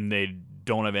 And they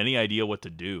don't have any idea what to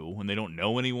do. And they don't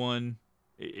know anyone.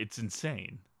 It's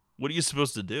insane. What are you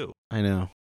supposed to do? I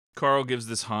know. Carl gives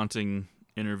this haunting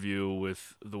interview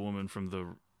with the woman from the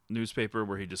newspaper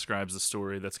where he describes the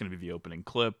story. That's going to be the opening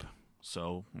clip,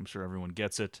 so I'm sure everyone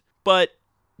gets it. But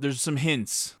there's some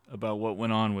hints about what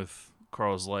went on with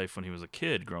Carl's life when he was a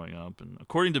kid growing up. And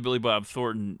according to Billy Bob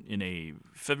Thornton in a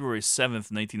February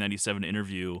 7th, 1997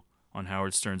 interview on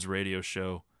Howard Stern's radio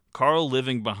show, Carl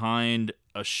living behind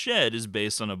a shed is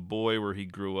based on a boy where he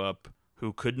grew up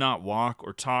who could not walk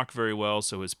or talk very well,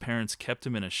 so his parents kept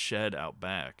him in a shed out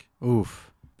back. Oof.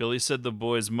 Billy said the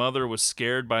boy's mother was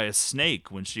scared by a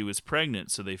snake when she was pregnant,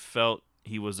 so they felt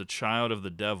he was a child of the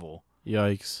devil.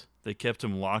 Yikes. They kept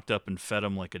him locked up and fed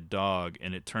him like a dog,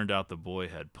 and it turned out the boy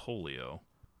had polio.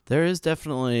 There is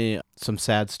definitely some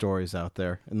sad stories out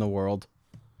there in the world.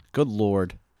 Good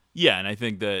Lord. Yeah, and I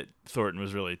think that Thornton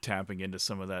was really tapping into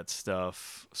some of that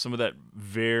stuff, some of that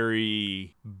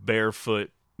very barefoot,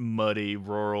 muddy,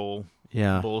 rural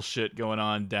bullshit going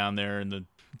on down there in the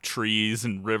trees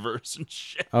and rivers and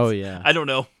shit. Oh, yeah. I don't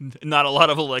know. Not a lot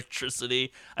of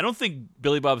electricity. I don't think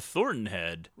Billy Bob Thornton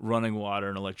had running water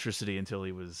and electricity until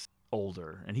he was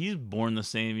older. And he's born the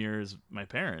same year as my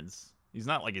parents. He's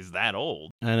not like he's that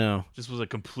old. I know. Just was a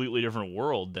completely different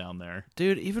world down there.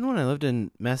 Dude, even when I lived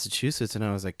in Massachusetts and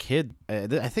I was a kid, I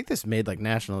think this made like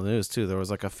national news too. There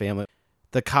was like a family.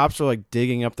 The cops were like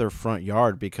digging up their front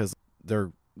yard because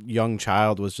their young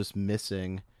child was just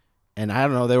missing. And I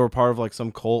don't know, they were part of like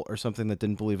some cult or something that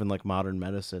didn't believe in like modern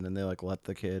medicine, and they like let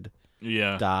the kid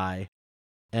die.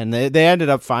 And they ended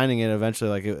up finding it eventually,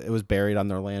 like it was buried on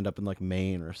their land up in like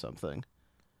Maine or something.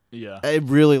 Yeah. It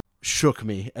really shook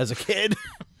me as a kid.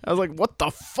 I was like, what the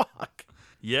fuck?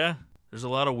 Yeah, there's a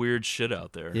lot of weird shit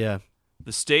out there. Yeah.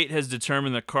 The state has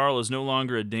determined that Carl is no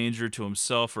longer a danger to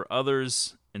himself or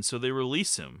others, and so they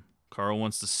release him. Carl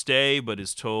wants to stay, but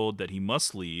is told that he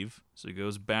must leave, so he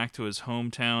goes back to his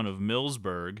hometown of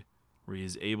Millsburg, where he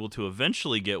is able to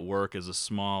eventually get work as a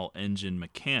small engine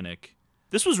mechanic.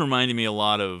 This was reminding me a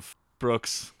lot of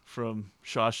Brooks from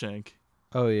Shawshank.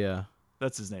 Oh, yeah.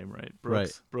 That's his name, right?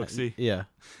 Brooks. Right. Brooksy. Yeah.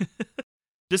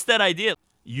 Just that idea.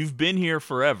 You've been here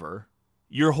forever.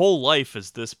 Your whole life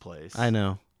is this place. I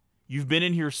know. You've been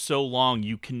in here so long,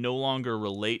 you can no longer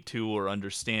relate to or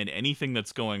understand anything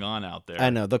that's going on out there. I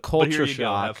know. The But here culture you go,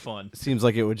 shock have fun. seems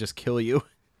like it would just kill you.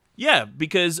 Yeah,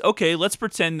 because, okay, let's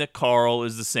pretend that Carl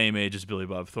is the same age as Billy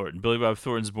Bob Thornton. Billy Bob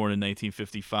Thornton's born in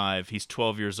 1955. He's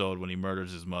 12 years old when he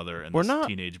murders his mother and this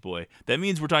teenage boy. That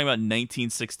means we're talking about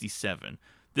 1967.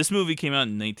 This movie came out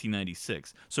in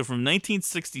 1996. So from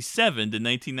 1967 to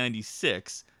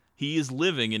 1996, he is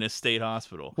living in a state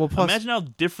hospital. Well, plus, imagine how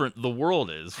different the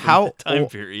world is from that time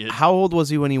period. How old was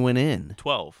he when he went in?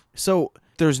 12. So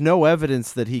there's no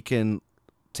evidence that he can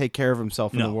take care of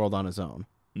himself in the world on his own.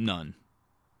 None.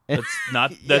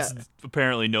 That's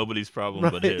apparently nobody's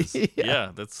problem but his.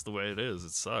 Yeah, that's the way it is.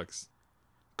 It sucks.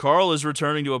 Carl is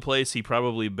returning to a place he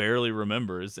probably barely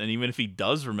remembers, and even if he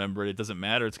does remember it, it doesn't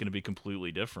matter. It's going to be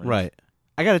completely different. Right.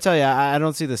 I got to tell you, I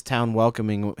don't see this town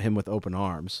welcoming him with open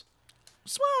arms.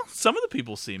 Well, some of the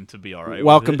people seem to be all right.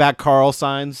 Welcome back, Carl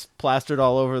signs plastered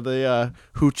all over the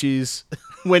Hoochie's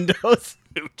windows.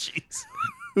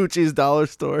 Hoochie's dollar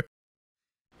store.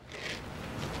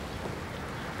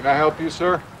 Can I help you,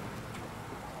 sir?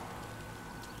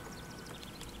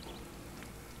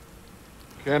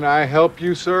 Can I help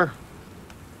you, sir?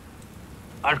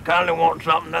 I kind of want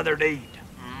something other to eat.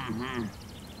 Mm-hmm.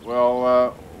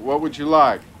 Well, what would you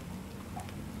like?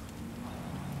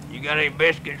 You got any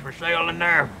biscuits for sale in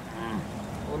there?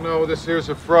 Well, no, this here's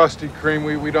a Frosty Cream.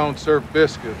 We don't serve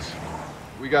biscuits.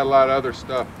 We got a lot of other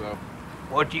stuff, though.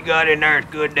 What you got in there is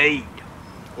good to eat.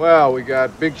 Well, we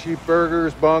got Big Cheap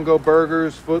Burgers, Bongo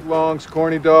Burgers, Footlongs,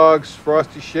 Corny Dogs,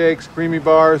 Frosty Shakes, Creamy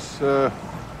Bars.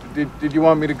 Did you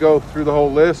want me to go through the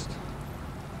whole list?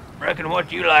 Reckon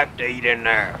what you like to eat in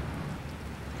there?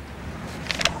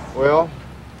 Well,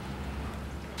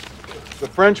 the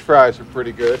French fries are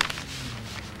pretty good.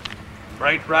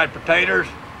 French fried potatoes?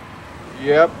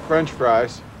 Yep, French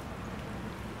fries.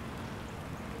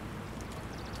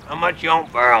 How much you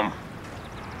want for 'em?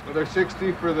 Well, they're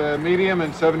 60 for the medium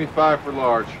and 75 for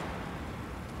large.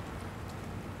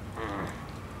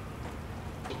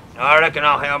 I reckon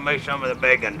I'll have me some of the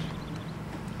big ones.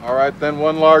 All right, then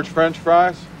one large French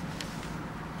fries.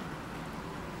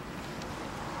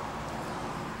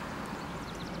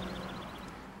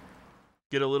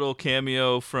 Get a little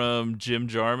cameo from Jim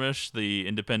Jarmusch, the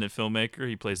independent filmmaker.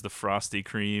 He plays the Frosty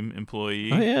Cream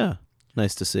employee. Oh, yeah.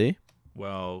 Nice to see.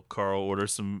 Well, Carl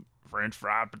orders some French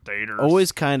fried potatoes.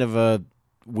 Always kind of a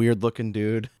weird-looking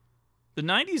dude. The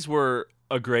 90s were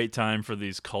a great time for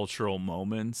these cultural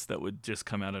moments that would just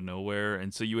come out of nowhere.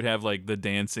 And so you would have, like, the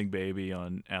dancing baby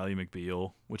on Ally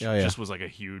McBeal, which just was, like, a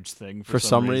huge thing for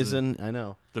some reason. I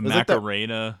know. The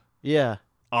Macarena. Yeah.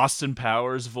 Austin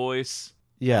Powers voice.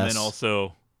 Yes. And then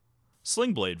also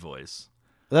Sling Blade voice.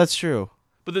 That's true.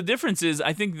 But the difference is,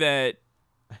 I think that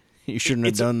you shouldn't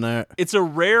have done that. It's a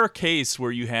rare case where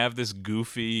you have this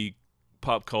goofy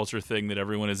pop culture thing that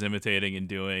everyone is imitating and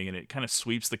doing, and it kind of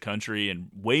sweeps the country, and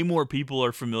way more people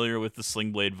are familiar with the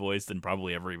Sling Blade voice than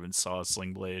probably ever even saw a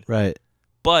Sling Blade. Right.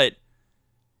 But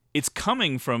it's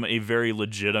coming from a very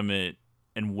legitimate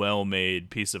and well-made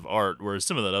piece of art, whereas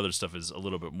some of that other stuff is a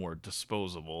little bit more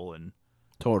disposable and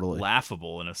totally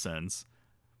laughable in a sense.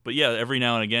 But yeah, every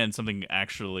now and again, something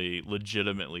actually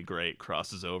legitimately great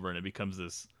crosses over, and it becomes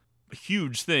this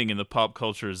huge thing in the pop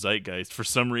culture zeitgeist for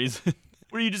some reason,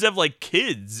 where you just have like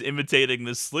kids imitating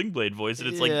this Sling Blade voice, and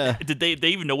it's like, did they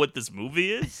even know what this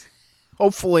movie is?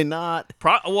 Hopefully not.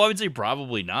 Well, I would say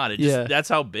probably not. That's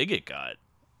how big it got.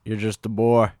 You're just a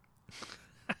boy.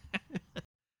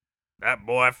 That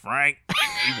boy Frank,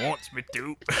 he wants me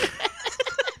to.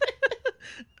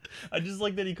 I just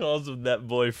like that he calls him that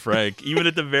boy Frank. Even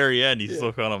at the very end, he's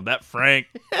still calling him that Frank.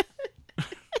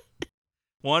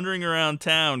 Wandering around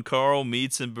town, Carl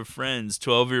meets and befriends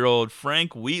 12-year-old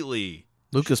Frank Wheatley.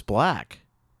 Lucas Black.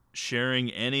 Sharing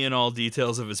any and all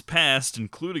details of his past,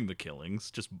 including the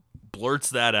killings, just blurts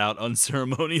that out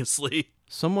unceremoniously.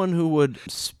 Someone who would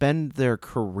spend their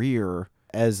career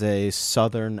as a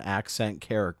Southern accent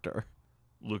character.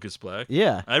 Lucas Black?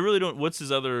 Yeah. I really don't... What's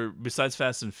his other... Besides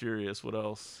Fast and Furious, what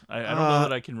else? I don't know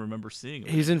that I can remember seeing him.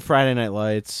 He's in Friday Night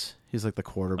Lights. He's like the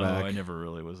quarterback. Oh, I never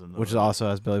really was in those. Which also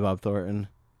has Billy Bob Thornton.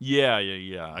 Yeah.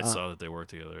 I saw that they worked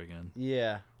together again.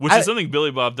 Yeah. Which is something Billy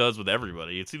Bob does with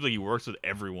everybody. It seems like he works with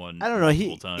everyone. I don't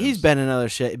know. He's been in other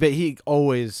shit, but he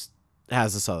always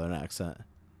has a Southern accent.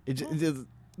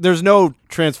 There's no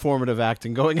transformative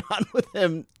acting going on with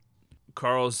him.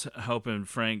 Carl's helping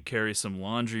Frank carry some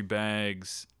laundry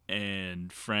bags,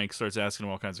 and Frank starts asking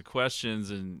him all kinds of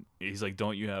questions, and he's like,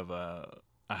 don't you have a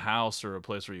house or a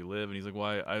place where you live? And he's like,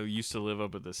 well, I used to live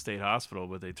up at the state hospital,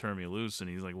 but they turned me loose. And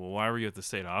he's like, well, why were you at the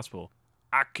state hospital?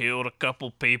 I killed a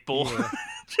couple people. Yeah.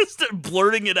 Just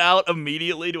blurting it out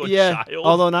immediately to a child.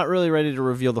 Although not really ready to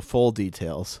reveal the full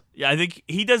details. Yeah, I think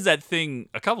he does that thing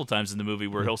a couple times in the movie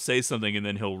where he'll say something and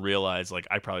then he'll realize, like,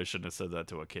 I probably shouldn't have said that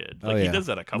to a kid. Like, he does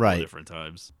that a couple of different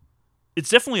times. It's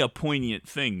definitely a poignant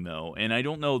thing, though, and I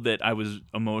don't know that I was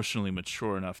emotionally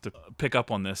mature enough to pick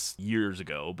up on this years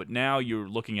ago, but now you're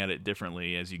looking at it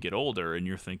differently as you get older, and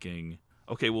you're thinking,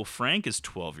 okay, well, Frank is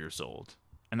 12 years old,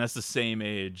 and that's the same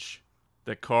age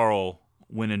that Carl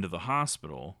went into the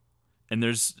hospital, and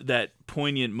there's that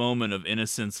poignant moment of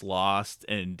innocence lost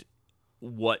and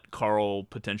what Carl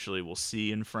potentially will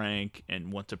see in Frank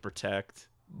and want to protect,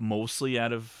 mostly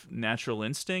out of natural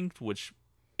instinct, which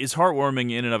is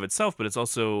heartwarming in and of itself, but it's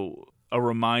also a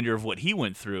reminder of what he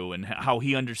went through and how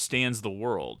he understands the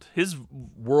world. His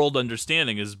world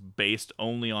understanding is based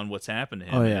only on what's happened to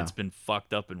him, and it's been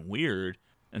fucked up and weird,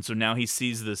 and so now he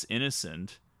sees this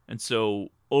innocent, and so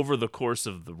over the course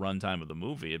of the runtime of the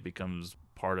movie, it becomes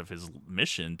part of his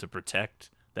mission to protect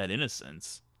that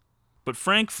innocence. But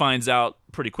Frank finds out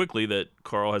pretty quickly that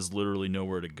Carl has literally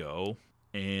nowhere to go,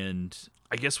 and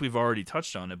I guess we've already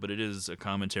touched on it, but it is a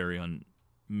commentary on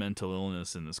mental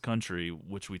illness in this country,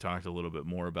 which we talked a little bit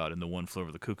more about in the One Flew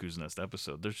Over the Cuckoo's Nest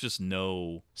episode. There's just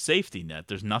no safety net.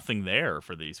 There's nothing there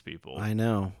for these people. I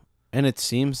know. And it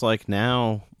seems like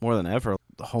now, more than ever,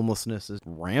 the homelessness is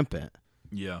rampant.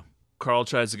 Yeah. Carl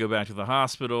tries to go back to the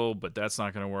hospital, but that's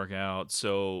not going to work out.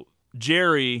 So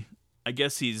Jerry, I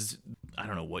guess he's, I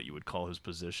don't know what you would call his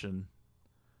position.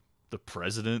 The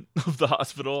president of the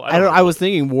hospital? I was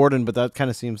thinking warden, but that kind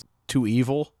of seems too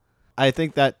evil. I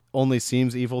think that only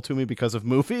seems evil to me because of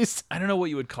movies. I don't know what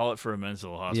you would call it for a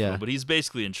mental hospital, but he's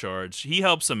basically in charge. He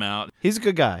helps him out. He's a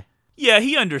good guy. Yeah,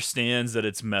 he understands that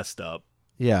it's messed up.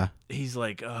 Yeah. He's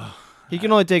like, oh, he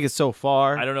can only take it so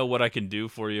far. I don't know what I can do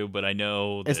for you, but I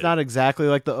know that it's not exactly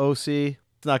like the OC.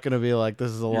 It's not going to be like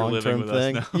this is a long-term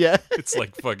thing. Yeah. It's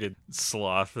like fucking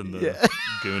Sloth and the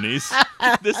Goonies.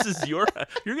 This is you're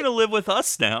going to live with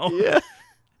us now. Yeah.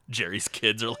 Jerry's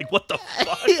kids are like, what the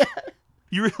fuck? Yeah.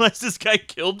 You realize this guy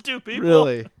killed 2 people?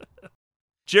 Really?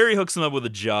 Jerry hooks him up with a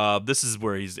job. This is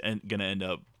where he's going to end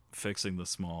up fixing the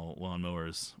small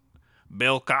lawnmowers.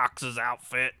 Bill Cox's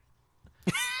outfit.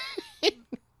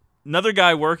 Another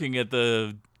guy working at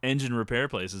the engine repair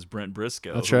place is Brent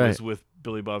Briscoe. That's who right. was with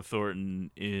Billy Bob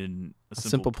Thornton in A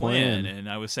Simple Plan. And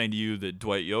I was saying to you that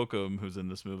Dwight Yoakam, who's in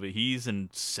this movie, he's in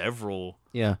several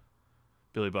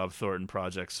Billy Bob Thornton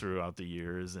projects throughout the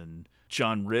years, and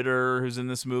John Ritter, who's in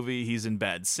this movie, he's in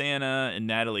Bad Santa, and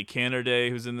Natalie Cannerday,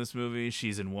 who's in this movie,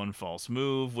 she's in One False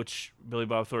Move, which Billy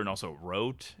Bob Thornton also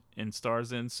wrote and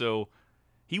stars in. So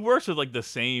he works with like the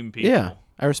same people. Yeah,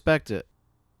 I respect it.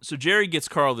 So Jerry gets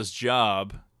Carl this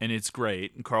job, and it's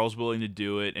great, and Carl's willing to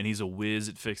do it, and he's a whiz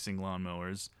at fixing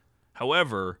lawnmowers.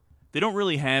 However, they don't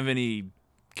really have any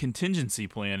contingency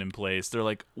plan in place. They're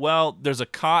like, well, there's a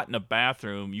cot in a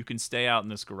bathroom. You can stay out in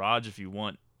this garage if you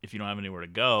want, if you don't have anywhere to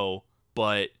go.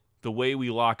 But the way we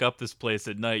lock up this place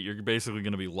at night, you're basically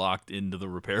going to be locked into the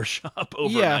repair shop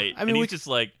overnight. I mean, and he's just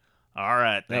like, all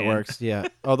right, that man. works, yeah.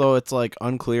 Although it's like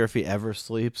unclear if he ever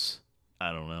sleeps.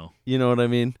 I don't know. You know what I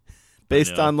mean?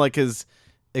 Based on like his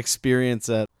experience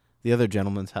at the other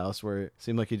gentleman's house where it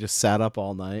seemed like he just sat up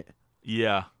all night.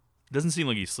 Yeah. Doesn't seem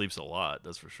like he sleeps a lot,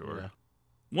 that's for sure. Yeah.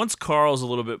 Once Carl's a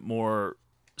little bit more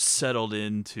settled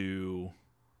into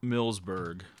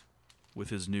Millsburg with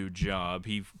his new job,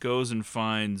 he goes and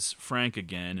finds Frank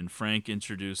again, and Frank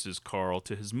introduces Carl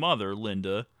to his mother,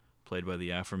 Linda, played by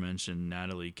the aforementioned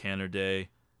Natalie Cannerday.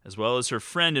 as well as her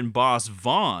friend and boss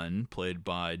Vaughn, played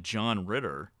by John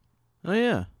Ritter. Oh,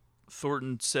 yeah.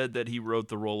 Thornton said that he wrote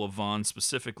the role of Vaughn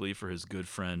specifically for his good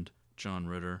friend, John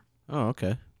Ritter. Oh,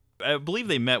 okay. I believe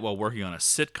they met while working on a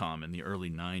sitcom in the early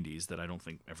 90s that I don't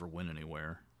think ever went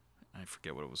anywhere. I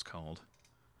forget what it was called.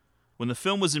 When the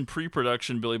film was in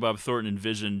pre-production, Billy Bob Thornton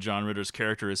envisioned John Ritter's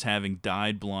character as having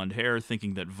dyed blonde hair,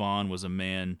 thinking that Vaughn was a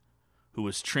man who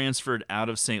was transferred out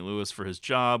of St. Louis for his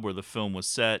job where the film was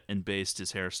set and based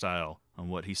his hairstyle on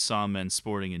what he saw men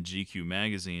sporting in GQ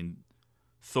magazine.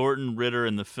 Thornton, Ritter,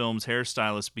 and the film's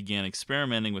hairstylist began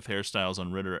experimenting with hairstyles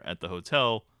on Ritter at the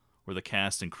hotel where the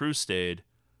cast and crew stayed.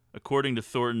 According to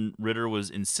Thornton, Ritter was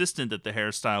insistent that the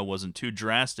hairstyle wasn't too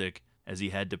drastic as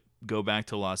he had to go back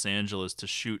to Los Angeles to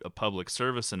shoot a public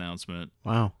service announcement.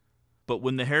 Wow. But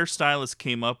when the hairstylist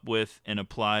came up with and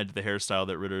applied the hairstyle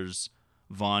that Ritter's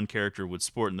Vaughn character would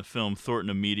sport in the film, Thornton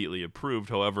immediately approved.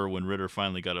 However, when Ritter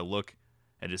finally got a look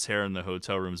at his hair in the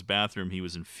hotel room's bathroom, he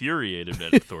was infuriated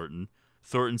at Thornton.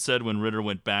 Thornton said when Ritter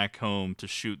went back home to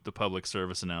shoot the public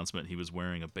service announcement, he was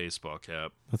wearing a baseball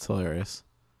cap. That's hilarious.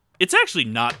 It's actually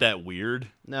not that weird.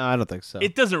 No, I don't think so.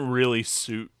 It doesn't really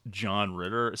suit John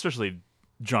Ritter, especially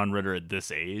John Ritter at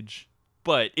this age.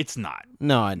 But it's not.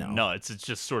 No, I know. No, it's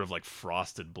just sort of like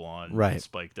frosted blonde, Right.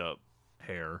 spiked up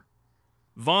hair.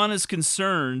 Vaughn is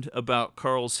concerned about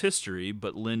Carl's history,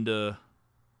 but Linda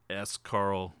asks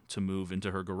Carl to move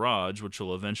into her garage, which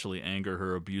will eventually anger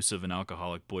her abusive and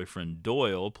alcoholic boyfriend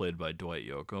Doyle, played by Dwight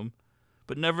Yoakam.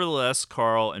 But nevertheless,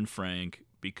 Carl and Frank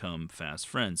become fast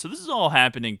friends. So this is all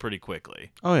happening pretty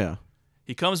quickly. Oh, yeah.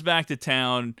 He comes back to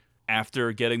town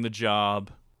after getting the job,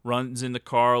 runs into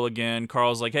Carl again.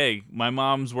 Carl's like, hey, my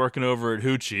mom's working over at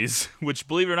Hoochie's, which,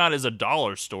 believe it or not, is a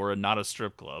dollar store and not a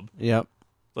strip club. Yep.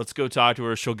 Let's go talk to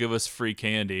her. She'll give us free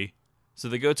candy. So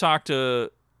they go talk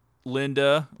to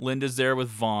Linda. Linda's there with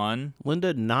Vaughn.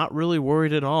 Linda not really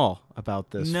worried at all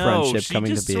about this friendship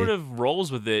coming to be. No, she just sort of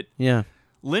rolls with it. Yeah.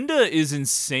 Linda is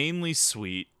insanely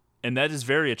sweet, and that is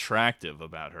very attractive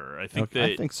about her. I think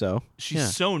I think so.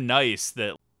 She's so nice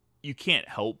that you can't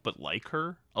help but like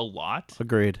her a lot.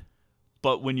 Agreed.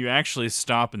 But when you actually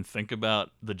stop and think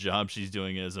about the job she's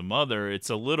doing as a mother, it's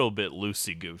a little bit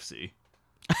loosey-goosey.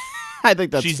 I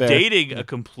think that's She's fair. dating a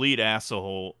complete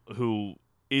asshole who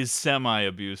is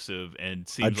semi-abusive and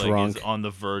seems like he's on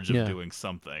the verge of doing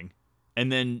something.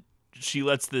 And then she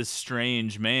lets this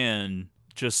strange man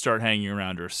just start hanging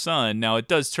around her son. Now, it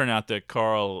does turn out that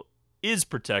Carl is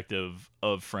protective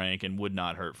of Frank and would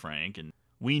not hurt Frank. And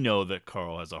we know that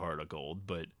Carl has a heart of gold,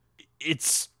 but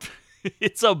it's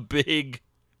a big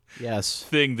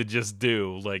thing to just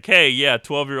do. Like, hey, yeah,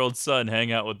 12-year-old son,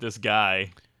 hang out with this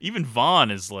guy. Even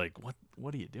Vaughn is like,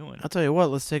 what are you doing? I'll tell you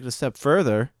what, let's take it a step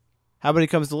further. How about he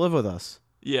comes to live with us?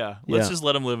 Yeah, let's just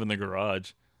let him live in the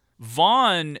garage.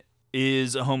 Vaughn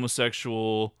is a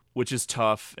homosexual, which is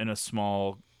tough in a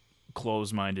small,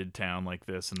 close-minded town like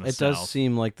this in the South. It does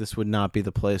seem like this would not be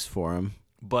the place for him.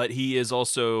 But he is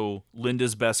also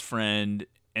Linda's best friend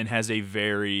and has a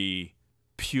very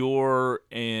pure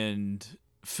and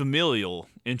familial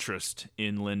interest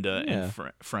in Linda and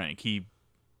Frank. He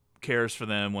cares for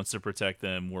them, wants to protect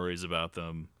them, worries about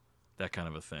them, that kind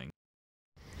of a thing.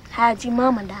 How'd your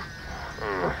mama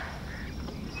die?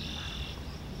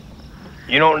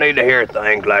 You don't need to hear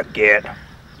things like that.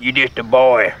 You just a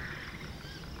boy.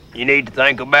 You need to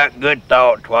think about good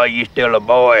thoughts while you still a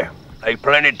boy. There's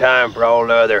plenty of time for all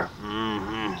the other.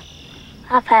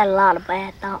 I've had a lot of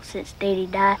bad thoughts since Daddy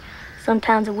died.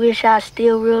 Sometimes I wish I was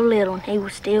still real little and he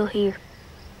was still here.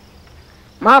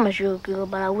 Mama's real good,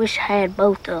 but I wish I had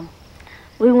both of them.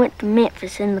 We went to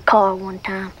Memphis in the car one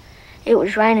time. It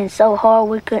was raining so hard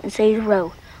we couldn't see the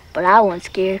road. But I wasn't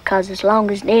scared, because as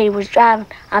long as Daddy was driving,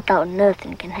 I thought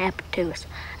nothing can happen to us.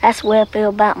 That's the way I feel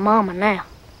about Mama now.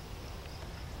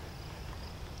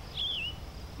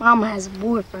 Mama has a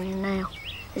boyfriend now.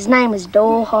 His name is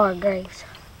Doyle Hargraves.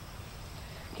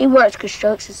 He works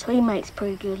construction, so he makes a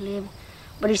pretty good living.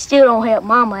 But he still don't help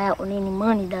Mama out with any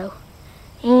money, though.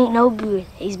 He ain't no good.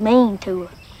 He's mean to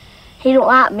her. He don't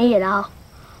like me at all.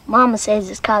 Mama says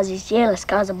it's 'cause he's jealous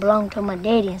 'cause I belong to my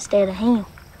daddy instead of him.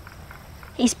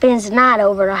 He spends the night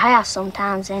over at our house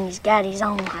sometimes, and he's got his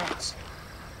own house.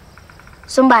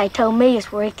 Somebody told me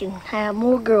it's where he can have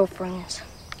more girlfriends.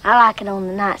 I like it on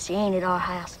the nights he ain't at our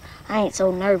house. I ain't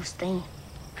so nervous then.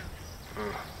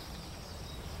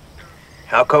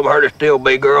 How come her to still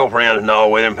be girlfriends and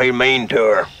all with him if he's mean to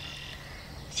her?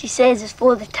 She says it's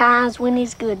for the times when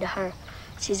he's good to her.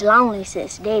 She's lonely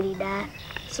since Daddy died.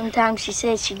 Sometimes she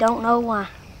says she don't know why.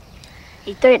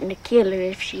 He threatened to kill her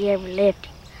if she ever left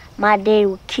him. My daddy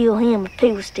would kill him if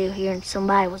he was still here and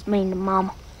somebody was mean to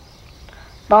Mama.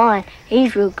 Vaughn,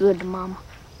 he's real good to Mama.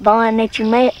 Vaughn that you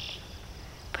met.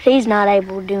 But he's not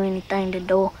able to do anything to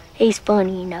Doyle. He's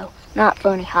funny, you know. Not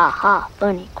funny ha-ha,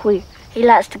 funny queer. He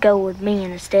likes to go with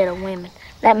men instead of women.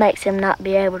 That makes him not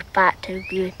be able to fight too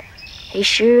good. He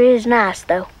sure is nice,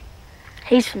 though.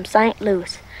 He's from St.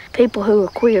 Louis. People who are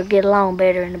queer get along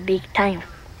better in a big town.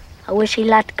 I wish he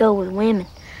liked to go with women.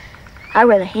 I'd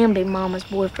rather him be Mama's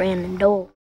boyfriend than Doyle.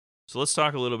 So let's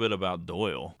talk a little bit about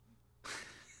Doyle.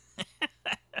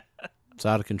 It's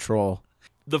out of control.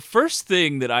 The first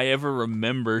thing that I ever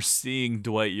remember seeing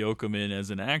Dwight Yoakam in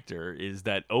as an actor is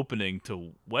that opening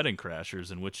to Wedding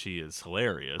Crashers, in which he is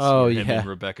hilarious. Oh, Him yeah. and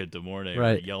Rebecca De Mornay are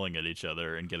Right. yelling at each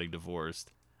other and getting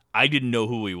divorced. I didn't know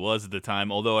who he was at the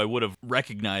time, although I would have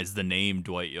recognized the name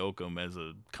Dwight Yoakam as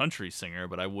a country singer,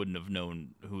 but I wouldn't have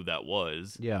known who that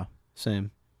was. Yeah, same.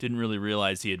 Didn't really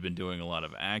realize he had been doing a lot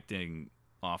of acting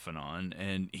off and on,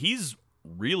 and he's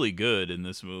really good in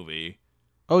this movie.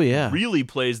 Oh, yeah. Really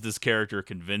plays this character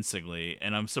convincingly,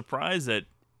 and I'm surprised that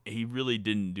he really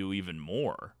didn't do even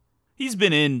more. He's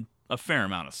been in a fair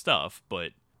amount of stuff,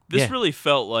 but this really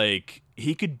felt like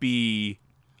he could be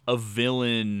a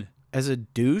villain. As a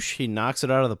douche, he knocks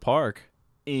it out of the park.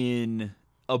 In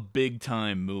a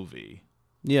big-time movie.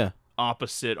 Yeah.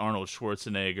 Opposite Arnold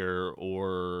Schwarzenegger,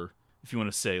 or if you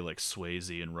want to say like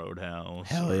Swayze in Roadhouse.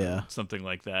 Hell yeah. Something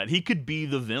like that. He could be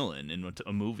the villain in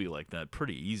a movie like that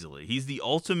pretty easily. He's the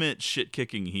ultimate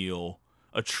shit-kicking heel,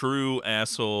 a true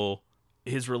asshole.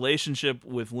 His relationship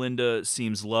with Linda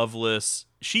seems loveless.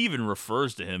 She even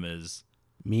refers to him as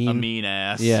mean. A mean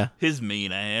ass. Yeah. His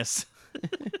mean ass.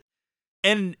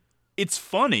 And it's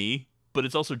funny, but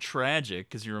it's also tragic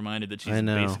because you're reminded that she's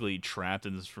basically trapped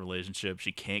in this relationship.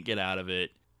 She can't get out of it.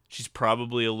 She's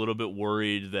probably a little bit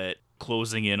worried that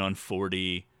closing in on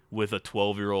 40 with a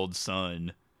 12-year-old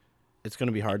son, it's going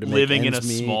to be hard to make living in a ends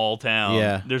meet. small town.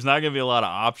 Yeah. There's not going to be a lot of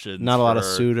options. Not a lot of her.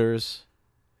 suitors.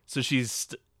 So she's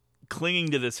clinging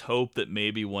to this hope that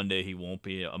maybe one day he won't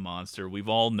be a monster. We've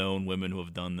all known women who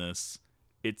have done this.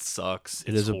 It sucks.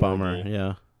 It is a bummer,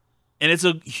 yeah. And it's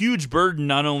a huge burden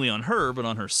not only on her, but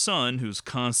on her son, who's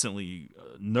constantly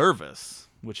nervous,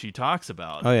 which he talks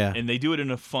about. Oh, yeah. And they do it in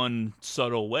a fun,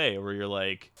 subtle way where you're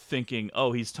like thinking,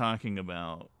 oh, he's talking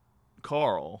about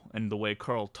Carl and the way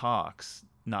Carl talks,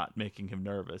 not making him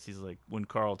nervous. He's like, when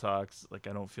Carl talks, like,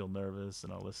 I don't feel nervous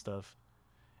and all this stuff.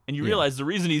 And you realize the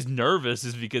reason he's nervous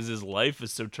is because his life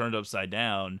is so turned upside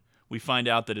down. We find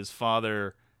out that his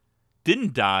father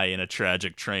didn't die in a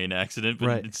tragic train accident,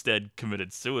 but instead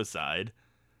committed suicide.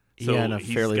 So in a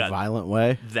fairly violent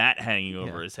way. That hanging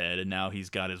over his head, and now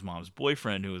he's got his mom's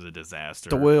boyfriend who was a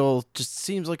disaster. Doyle just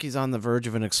seems like he's on the verge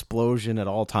of an explosion at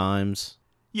all times.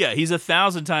 Yeah, he's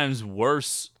 1,000 times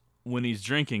worse when he's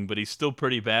drinking, but he's still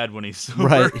pretty bad when he's sober.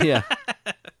 Right, yeah.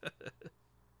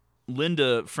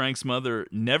 Linda, Frank's mother,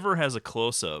 never has a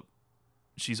close-up.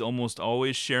 She's almost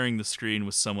always sharing the screen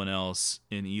with someone else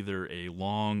in either a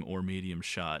long or medium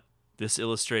shot. This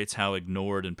illustrates how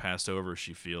ignored and passed over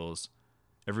she feels.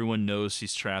 Everyone knows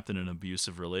she's trapped in an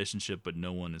abusive relationship, but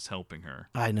no one is helping her.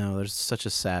 I know, there's such a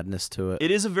sadness to it.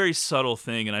 It is a very subtle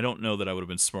thing, and I don't know that I would have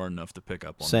been smart enough to pick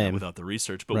up on that without the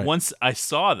research. But once I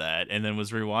saw that and then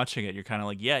was rewatching it, you're kind of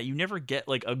like, yeah, you never get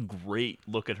like a great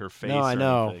look at her face. No, I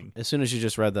know. Anything. As soon as you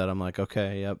just read that, I'm like,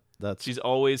 okay, yep, that's she's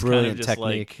always brilliant kind of just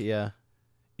technique, like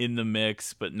in the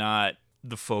mix, but not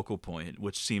the focal point,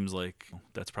 which seems like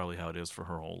that's probably how it is for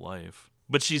her whole life.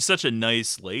 But she's such a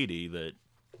nice lady that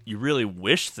you really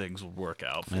wish things would work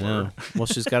out for her. Well,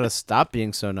 she's got to stop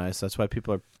being so nice. That's why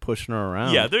people are pushing her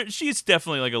around. Yeah, she's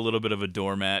definitely like a little bit of a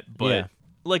doormat. But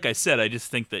like I said, I just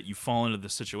think that you fall into the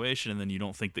situation and then you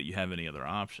don't think that you have any other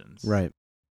options. Right.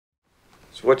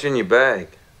 So what's in your bag?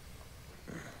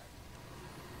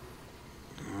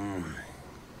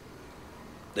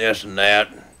 This and that.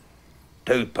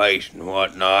 Toothpaste and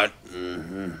whatnot.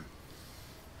 Mm-hmm.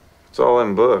 It's all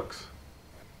in books.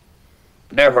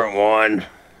 Different ones.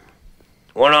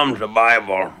 One of them's the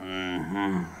Bible.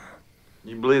 Mm-hmm.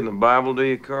 You believe in the Bible, do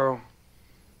you, Carl?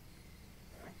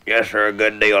 Yes, sir, a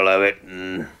good deal of it.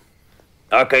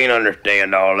 I can't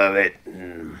understand all of it.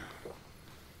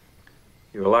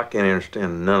 Well, I can't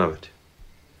understand none of it.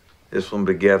 This one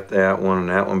begat that one, and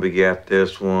that one begat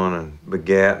this one, and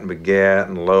begat,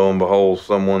 and lo and behold,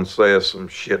 someone says some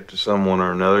shit to someone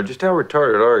or another. Just how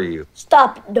retarded are you?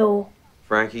 Stop it, Doyle.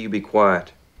 Frankie, you be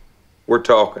quiet. We're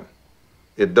talking.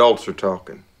 The adults are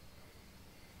talking.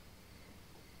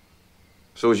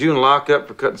 So was you in lockup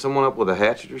for cutting someone up with a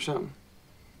hatchet or something?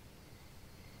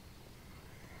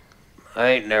 I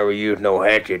ain't never used no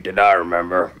hatchet that I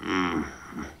remember.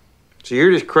 So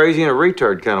you're just crazy in a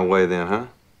retard kind of way then, huh?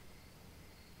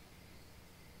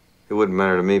 It wouldn't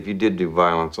matter to me if you did do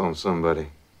violence on somebody.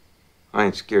 I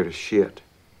ain't scared of shit.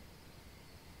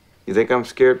 You think I'm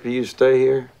scared for you to stay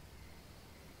here?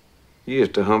 You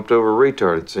just a humped over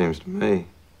retard, it seems to me.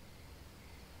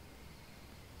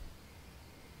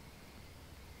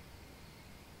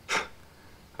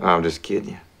 I'm just kidding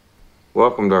you.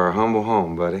 Welcome to our humble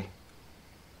home, buddy.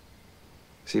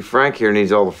 See, Frank here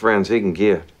needs all the friends he can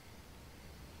get.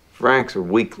 Frank's a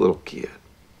weak little kid.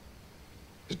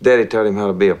 His daddy taught him how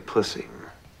to be a pussy.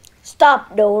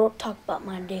 Stop, Doyle. Don't talk about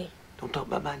my daddy. Don't talk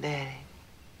about my daddy.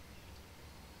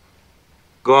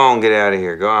 Go on, get out of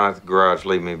here. Go on out the garage,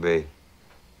 leave me be.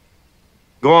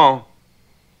 Go on.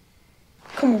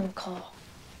 Come on, Carl.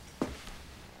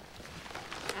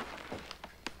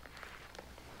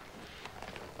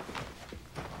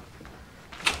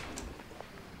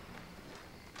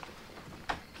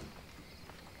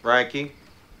 Frankie.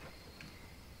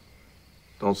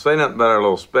 Don't say nothing about our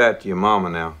little spat to your mama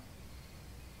now.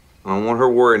 I don't want her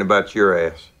worrying about your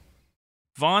ass.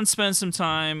 Vaughn spends some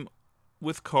time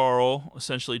with Carl,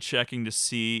 essentially checking to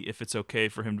see if it's okay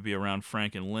for him to be around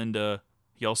Frank and Linda.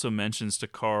 He also mentions to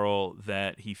Carl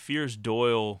that he fears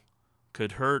Doyle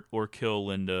could hurt or kill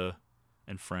Linda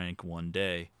and Frank one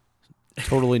day.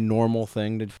 Totally normal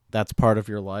thing. That's part of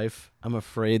your life. I'm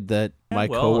afraid that my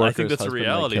coworker's I think that's a husband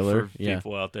reality might kill her. for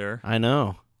people out there. I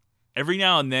know. Every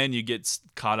now and then you get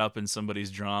caught up in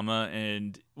somebody's drama,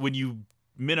 and when you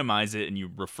minimize it and you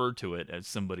refer to it as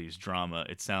somebody's drama,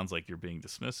 it sounds like you're being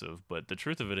dismissive. But the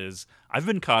truth of it is, I've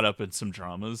been caught up in some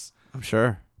dramas. I'm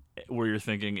sure. Where you're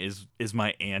thinking, is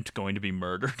my aunt going to be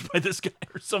murdered by this guy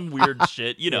or some weird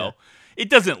shit? You know, it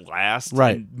doesn't last.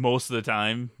 Right. And most of the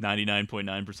time,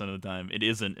 99.9% of the time, it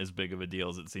isn't as big of a deal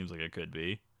as it seems like it could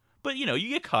be. But, you know, you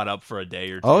get caught up for a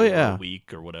day or two or a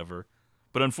week or whatever.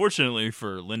 But unfortunately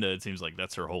for Linda, it seems like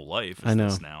that's her whole life. I know.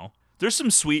 This now. There's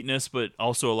some sweetness, but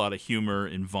also a lot of humor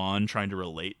in Vaughn trying to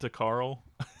relate to Carl.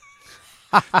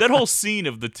 That whole scene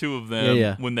of the two of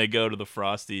them when they go to the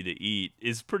Frosty to eat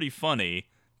is pretty funny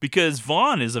because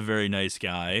Vaughn is a very nice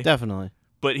guy. Definitely.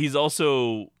 But he's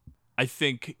also, I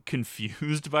think,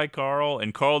 confused by Carl.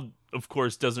 And Carl, of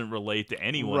course, doesn't relate to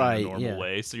anyone in a normal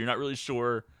way. So you're not really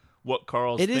sure what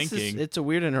Carl's thinking. It's a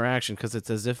weird interaction because it's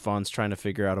as if Vaughn's trying to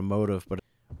figure out a motive, but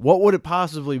what would it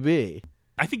possibly be?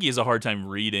 I think he has a hard time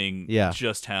reading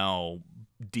just how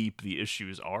deep the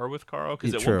issues are with Carl.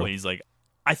 Because at one point he's like,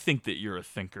 I think that you're a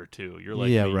thinker too. You're like,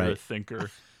 you're a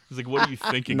thinker. He's like, what are you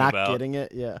thinking not about? Not getting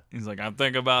it, yeah. He's like, I'm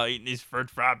thinking about eating these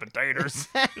French fried potatoes.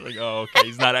 You're like, oh, okay.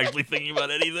 He's not actually thinking about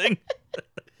anything.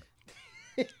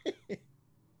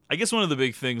 I guess one of the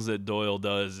big things that Doyle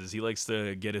does is he likes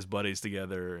to get his buddies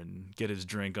together and get his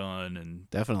drink on, and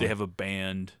definitely they have a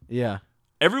band. Yeah.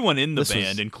 Everyone in the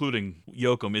band, including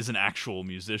Yoakum, is an actual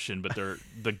musician, but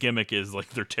the gimmick is like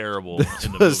they're terrible in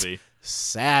the movie.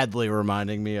 Sadly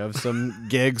reminding me of some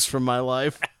gigs from my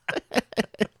life.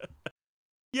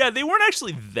 Yeah, they weren't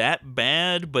actually that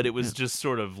bad, but it was just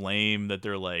sort of lame that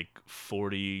they're like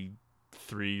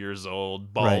 43 years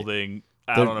old, balding,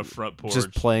 out on a front porch.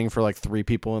 Just playing for like 3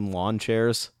 people in lawn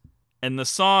chairs. And the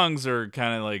songs are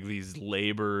kind of like these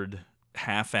labored,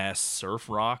 half-ass surf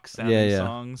rock sounding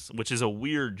songs, which is a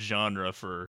weird genre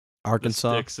for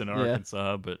Arkansas. The sticks in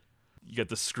Arkansas, but you got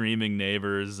the screaming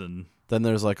neighbors, and then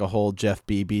there's like a whole Jeff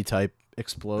Beebe type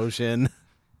explosion.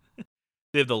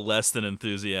 They have the less than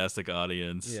enthusiastic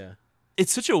audience. Yeah.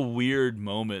 It's such a weird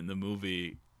moment in the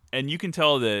movie, and you can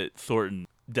tell that Thornton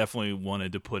definitely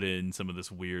wanted to put in some of this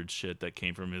weird shit that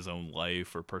came from his own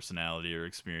life or personality or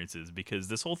experiences, because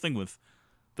this whole thing with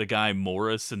the guy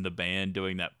Morris and the band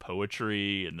doing that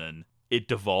poetry and then it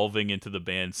devolving into the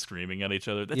band screaming at each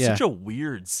other, that's such a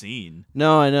weird scene.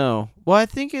 No, I know. Well, I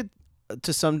think it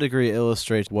to some degree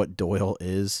illustrates what Doyle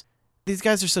is. These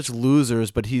guys are such losers,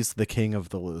 but he's the king of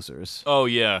the losers. Oh,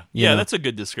 yeah. Yeah, that's a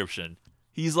good description.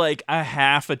 He's like a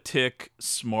half a tick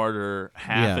smarter,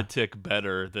 half a tick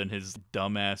better than his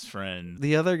dumbass friend.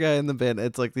 The other guy in the band,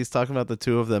 it's like he's talking about the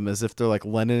two of them as if they're like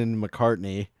Lennon and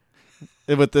McCartney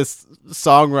with this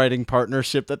songwriting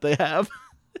partnership that they have.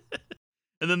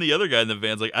 And then the other guy in the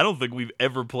band's like, I don't think we've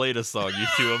ever played a song you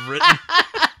two have written.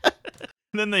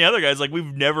 And then the other guy's like,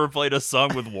 we've never played a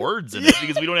song with words in it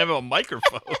because we don't have a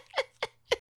microphone.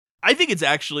 I think it's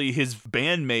actually his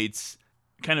bandmates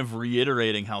kind of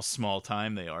reiterating how small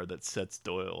time they are that sets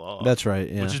Doyle off. That's right,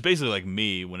 yeah. Which is basically like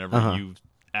me whenever you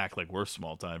act like we're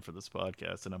small time for this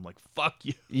podcast, and I'm like, fuck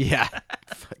you. Yeah.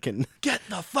 Fucking get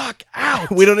the fuck out.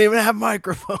 We don't even have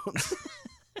microphones.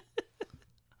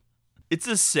 It's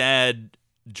a sad,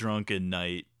 drunken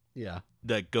night. Yeah.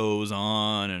 that goes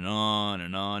on and on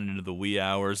and on into the wee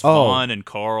hours. Oh, Vaughn and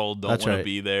Carl don't want to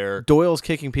be there. Doyle's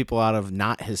kicking people out of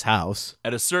not his house.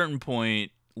 At a certain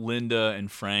point, Linda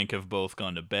and Frank have both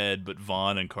gone to bed, but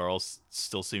Vaughn and Carl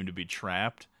still seem to be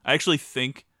trapped. I actually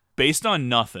think, based on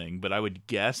nothing, but I would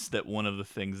guess that one of the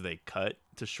things they cut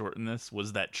to shorten this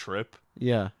was that trip.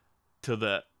 Yeah. To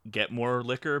the get more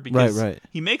liquor, because right.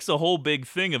 He makes a whole big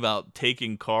thing about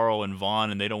taking Carl and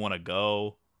Vaughn and they don't want to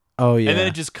go. Oh, yeah. And then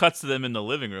it just cuts to them in the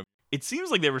living room. It seems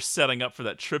like they were setting up for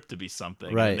that trip to be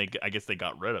something. Right. And I guess they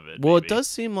got rid of it. Well, maybe. It does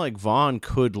seem like Vaughn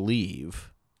could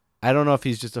leave. I don't know if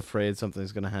he's just afraid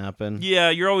something's going to happen. Yeah,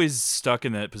 you're always stuck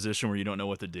in that position where you don't know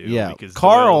what to do. Yeah, because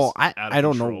Carl, I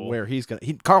don't know where he's going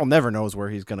to... Carl never knows where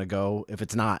he's going to go if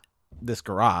it's not this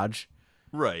garage.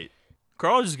 Right.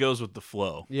 Carl just goes with the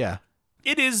flow. Yeah.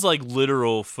 It is like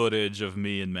literal footage of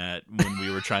me and Matt when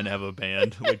we were trying to have a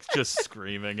band, like just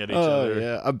screaming at each other.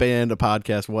 Yeah, a band, a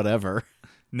podcast, whatever.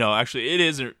 No, actually, it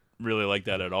isn't really like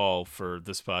that at all for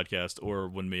this podcast or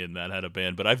when me and Matt had a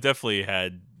band, but I've definitely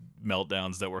had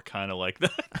meltdowns that were kind of like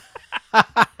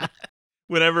that.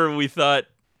 Whenever we thought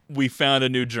we found a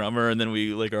new drummer and then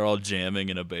we like are all jamming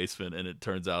in a basement and it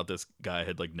turns out this guy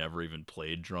had like never even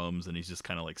played drums and he's just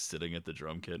kind of like sitting at the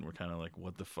drum kit and we're kind of like,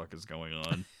 what the fuck is going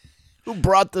on? Who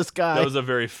brought this guy? That was a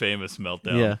very famous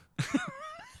meltdown. Yeah.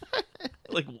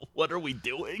 Like, what are we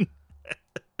doing?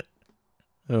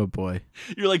 Oh, boy.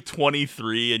 You're like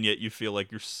 23, and yet you feel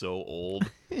like you're so old.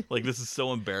 Like, this is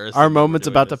so embarrassing. Our moment's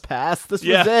about to pass. This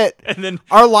was it. And then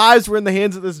our lives were in the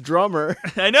hands of this drummer.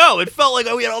 I know. It felt like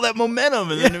we had all that momentum,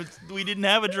 and then we didn't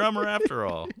have a drummer after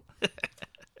all.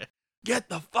 Get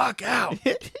the fuck out.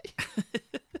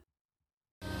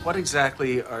 What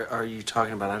exactly are you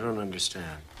talking about? I don't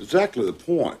understand. Exactly the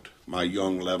point, my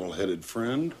young level-headed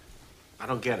friend. I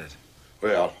don't get it.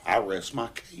 Well, I rest my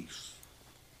case.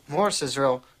 Morris is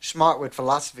real smart with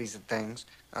philosophies and things.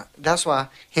 That's why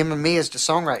him and me is the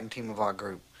songwriting team of our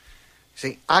group.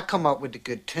 See, I come up with the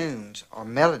good tunes, or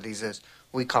melodies as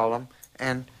we call them,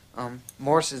 and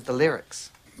Morris is the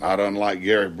lyrics. Not unlike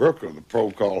Gary Brooker, the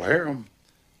Procol Harum.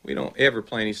 We don't ever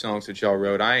play any songs that y'all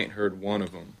wrote. I ain't heard one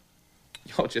of them.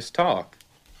 Y'all just talk.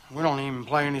 We don't even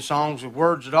play any songs with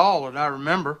words at all that I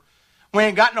remember. We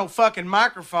ain't got no fucking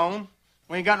microphone.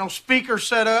 We ain't got no speaker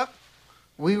set up.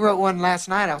 We wrote one last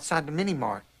night outside the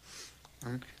mini-mart.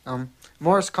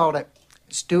 Morris called it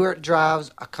Stuart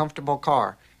Drives a Comfortable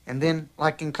Car. And then,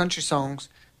 like in country songs,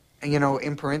 you know,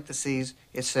 in parentheses,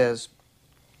 it says,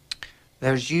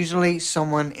 there's usually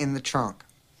someone in the trunk.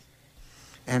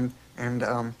 And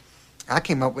I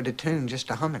came up with a tune just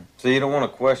a humming. So you don't want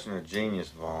to question your genius,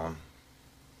 Vaughn.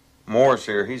 Morris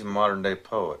here, he's a modern-day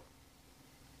poet.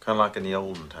 Kind of like in the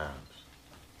olden times.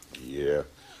 Yeah,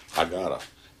 I got a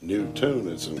new tune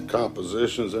and some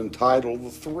compositions entitled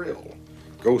The Thrill.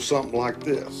 Goes something like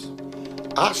this.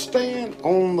 I stand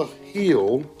on the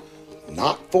hill,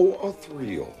 not for a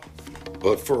thrill,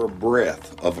 but for a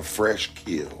breath of a fresh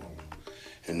kill.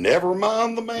 And never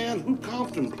mind the man who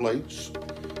contemplates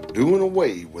doing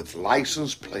away with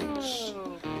license plates.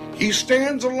 He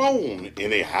stands alone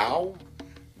anyhow,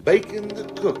 baking the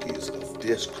cookies of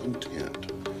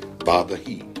discontent by the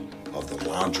heat of the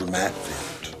laundromat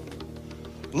vent.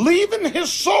 Leaving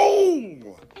his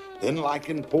soul. Then like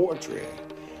in poetry,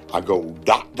 I go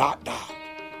dot, dot, dot.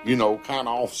 You know, kind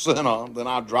of off center. Then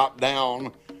I drop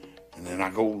down, and then I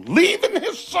go leaving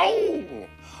his soul.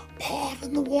 Part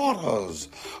in the waters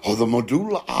of the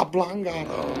medulla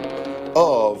oblongata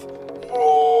of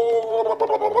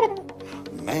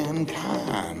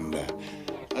mankind.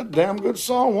 A damn good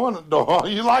song, wasn't it, Dora?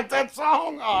 You like that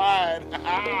song? All right.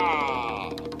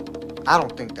 I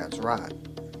don't think that's right.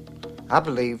 I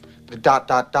believe the dot,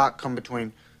 dot, dot come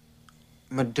between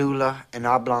medulla and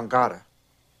oblongata.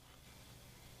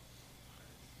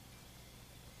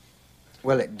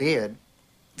 Well, it did.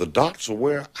 The dots are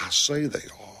where I say they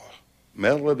are.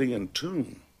 Melody and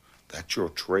tune. That's your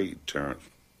trade, Terrence.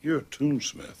 You're a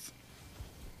tunesmith.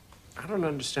 I don't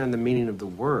understand the meaning of the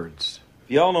words.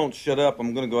 If y'all don't shut up,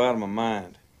 I'm going to go out of my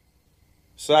mind.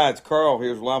 Besides, Carl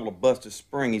here's liable to bust his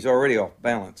spring. He's already off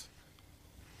balance.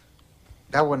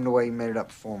 That wasn't the way you made it up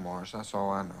before, Morris. That's all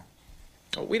I know.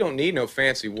 Oh, we don't need no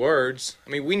fancy words. I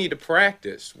mean, we need to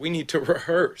practice. We need to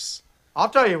rehearse. I'll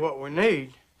tell you what we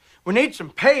need. We need some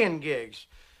paying gigs.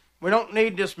 We don't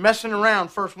need this messing around,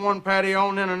 first one patio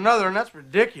and then another, and that's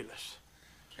ridiculous.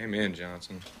 Amen,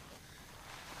 Johnson.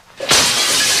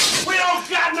 We don't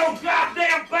got no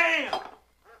goddamn band!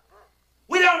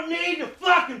 We don't need to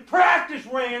fucking practice,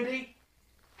 Randy!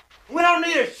 We don't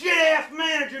need a shit-ass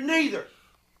manager neither!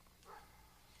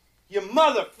 You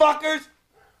motherfuckers!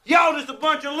 Y'all just a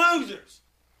bunch of losers!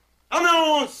 I'm the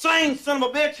only one sane son of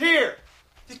a bitch here.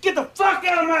 Just get the fuck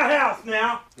out of my house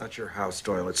now. Not your house,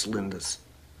 Doyle. It's Linda's.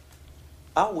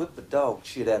 I'll whip the dog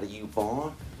shit out of you,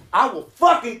 Vaughn. I will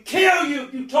fucking kill you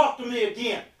if you talk to me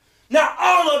again. Now,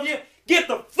 all of you, get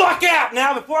the fuck out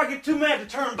now before I get too mad to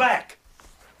turn back.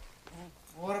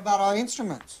 What about our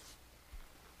instruments?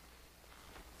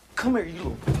 Come here, you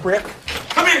little prick.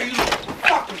 Come here, you little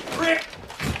fucking prick.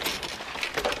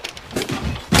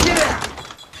 Get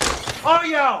out. All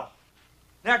y'all.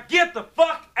 Now get the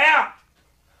fuck out.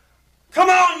 Come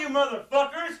on, you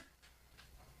motherfuckers.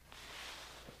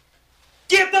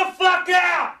 Get the fuck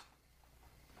out.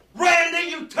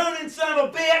 Randy, you tuning son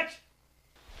of a bitch.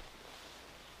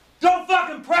 Don't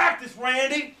fucking practice,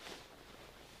 Randy.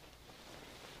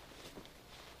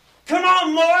 Come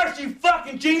on, Morris, you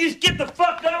fucking genius. Get the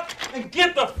fuck up and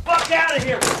get the fuck out of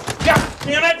here. God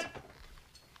damn it.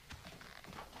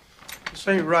 This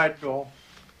ain't right, Doyle.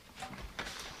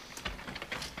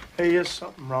 Hey, there's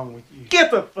something wrong with you.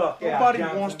 Get the fuck out, Nobody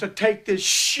Johnson. wants to take this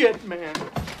shit, man.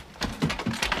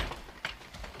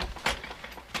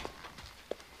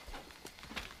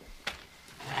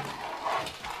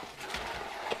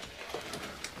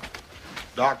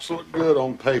 Docs look good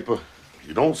on paper.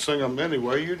 You don't sing them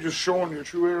anyway. You're just showing your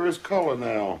true area's color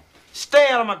now. Stay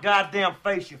out of my goddamn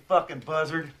face, you fucking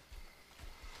buzzard.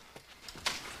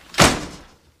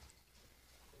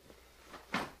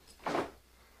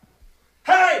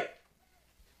 Hey!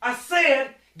 I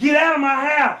said, get out of my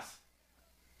house.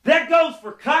 That goes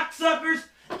for cocksuckers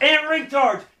and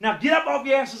retards. Now get up off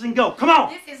your asses and go. Come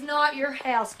on. This is not your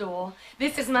house, Doyle.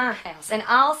 This is my house, and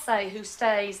I'll say who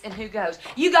stays and who goes.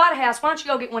 You got a house. Why don't you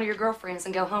go get one of your girlfriends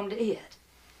and go home to it?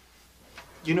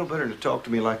 You know better to talk to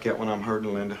me like that when I'm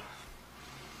hurting, Linda.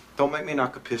 Don't make me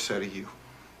knock the piss out of you.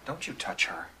 Don't you touch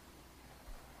her.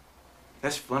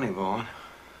 That's funny, Vaughn.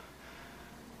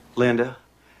 Linda,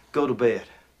 go to bed.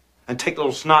 And take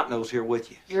little snot-nose here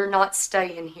with you. You're not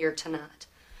staying here tonight.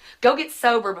 Go get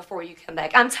sober before you come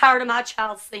back. I'm tired of my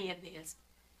child seeing this.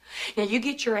 Now, you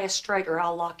get your ass straight or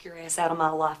I'll lock your ass out of my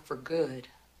life for good.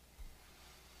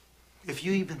 If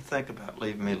you even think about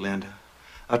leaving me, Linda,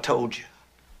 I told you.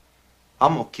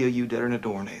 I'm gonna kill you deader than a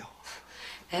doornail.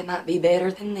 That might be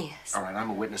better than this. All right, I'm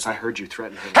a witness. I heard you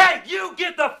threaten her. Hey, you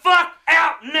get the fuck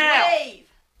out now! Leave!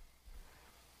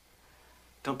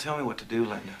 Don't tell me what to do,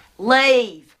 Linda.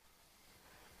 Leave!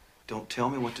 Don't tell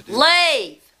me what to do.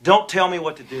 Leave! Don't tell me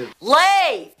what to do.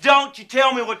 Leave! Don't you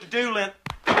tell me what to do, Linda.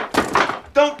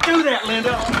 Don't do that,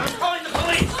 Linda. I'm calling the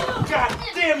police. God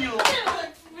damn you, little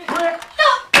prick.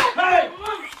 Hey!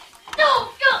 No,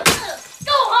 go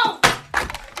home.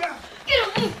 Get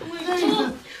away from me.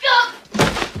 Go.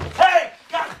 Hey!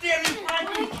 God damn you,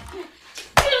 Frankie.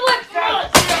 Get away from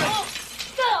us.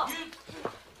 Go.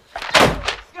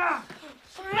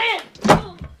 Man,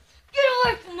 get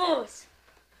away from us.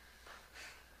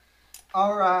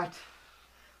 All right.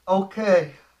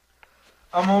 Okay.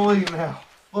 I'm gonna leave now.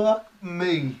 Fuck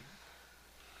me.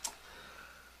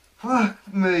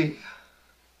 Fuck me.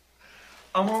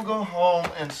 I'm gonna go home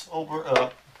and sober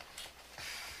up.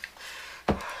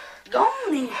 Go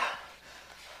on then.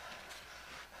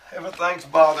 Everything's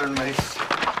bothering me.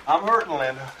 I'm hurting,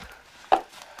 Linda.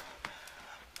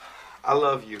 I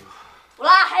love you. Well,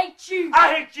 I hate you.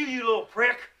 I hate you, you little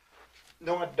prick.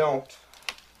 No, I don't.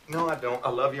 No, I don't. I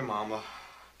love your mama.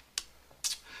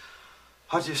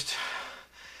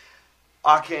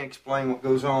 I can't explain what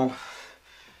goes on.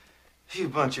 You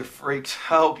bunch of freaks.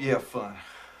 I hope you have fun.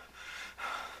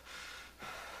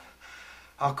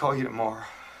 I'll call you tomorrow.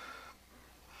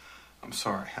 I'm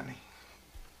sorry, honey.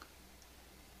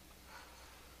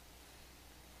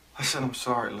 I said I'm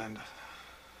sorry, Linda.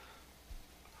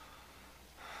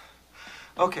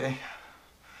 Okay.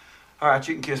 All right,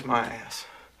 you can kiss my ass.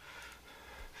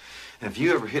 And if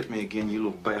you ever hit me again, you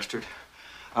little bastard,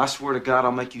 I swear to God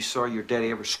I'll make you sorry your daddy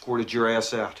ever squirted your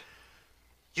ass out.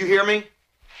 You hear me?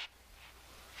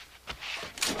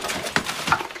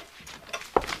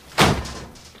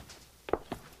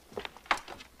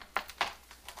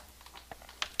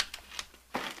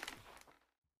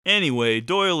 Anyway,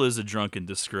 Doyle is a drunken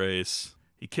disgrace.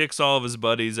 He kicks all of his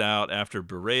buddies out after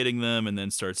berating them and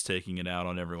then starts taking it out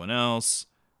on everyone else.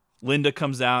 Linda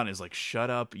comes out and is like, shut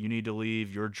up, you need to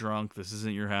leave, you're drunk, this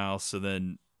isn't your house. So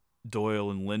then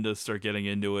Doyle and Linda start getting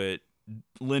into it.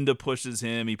 Linda pushes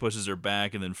him, he pushes her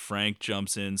back, and then Frank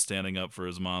jumps in, standing up for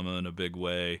his mama in a big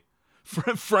way.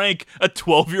 Frank, a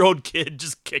 12-year-old kid,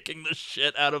 just kicking the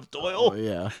shit out of Doyle. Oh,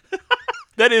 yeah.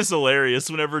 That is hilarious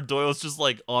whenever Doyle's just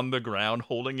like on the ground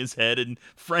holding his head and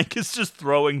Frank is just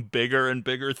throwing bigger and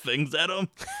bigger things at him.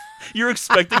 You're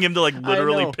expecting him to like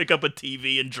literally know. pick up a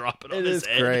TV and drop it on It his is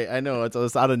head. great. I know.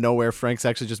 It's out of nowhere. Frank's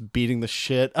actually just beating the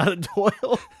shit out of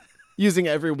Doyle, using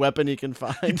every weapon he can He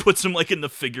find. puts him like in the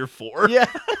figure 4. Yeah.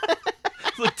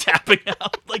 Like tapping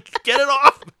out. Like, get it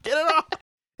off. Get it off.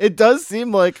 It does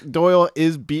seem like Doyle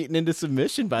is beaten into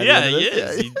submission by the Yeah, end of he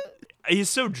this. is. He's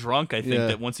so drunk, I think, Yeah.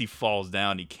 that once he falls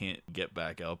down, he can't get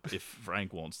back up if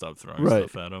Frank won't stop throwing Right.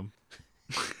 stuff at him.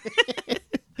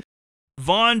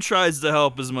 Vaughn tries to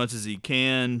help as much as he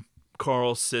can.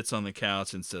 Carl sits on the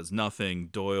couch and says nothing.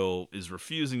 Doyle is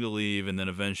refusing to leave, and then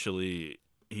eventually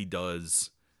he does.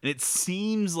 And it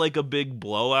seems like a big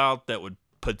blowout that would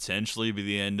potentially be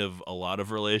the end of a lot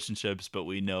of relationships, but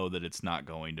we know that it's not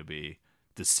going to be.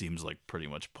 This seems like pretty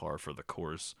much par for the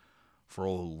course for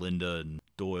old Linda and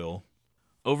Doyle.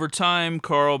 Over time,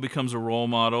 Carl becomes a role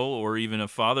model or even a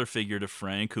father figure to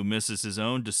Frank, who misses his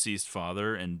own deceased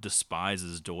father and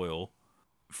despises Doyle.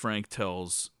 Frank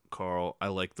tells Carl, "I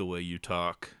like the way you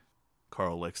talk."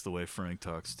 Carl likes the way Frank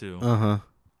talks too. Uh-huh.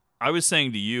 I was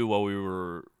saying to you while we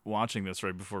were watching this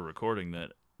right before recording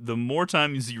that the more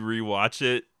times you rewatch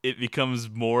it, it becomes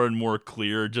more and more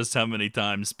clear just how many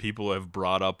times people have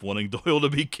brought up wanting Doyle to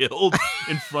be killed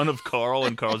in front of Carl,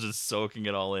 and Carl's just soaking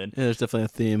it all in. Yeah, there's definitely a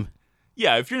theme.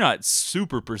 Yeah, if you're not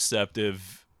super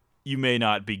perceptive, you may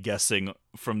not be guessing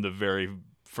from the very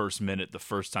first minute the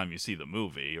first time you see the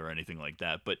movie or anything like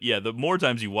that. But yeah, the more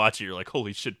times you watch it, you're like,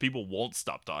 holy shit, people won't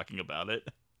stop talking about it.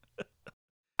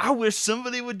 I wish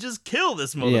somebody would just kill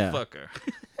this motherfucker.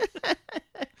 Yeah.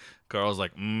 Carl's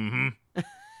like,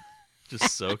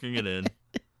 just soaking it in.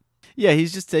 Yeah,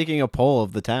 he's just taking a poll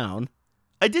of the town.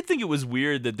 I did think it was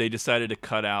weird that they decided to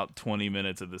cut out 20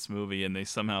 minutes of this movie and they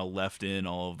somehow left in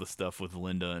all of the stuff with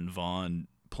Linda and Vaughn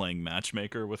playing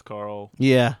matchmaker with Carl.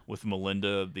 Yeah. With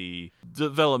Melinda, the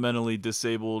developmentally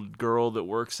disabled girl that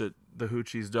works at the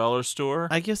Hoochie's Dollar Store.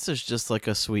 I guess there's just like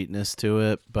a sweetness to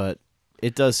it, but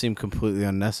it does seem completely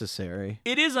unnecessary.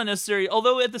 It is unnecessary,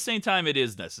 although at the same time it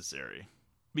is necessary.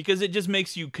 Because it just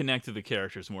makes you connect to the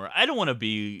characters more. I don't want to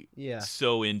be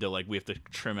so into, like, we have to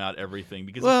trim out everything.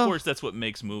 Because, of course, that's what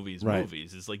makes movies right.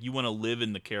 movies. It's like you want to live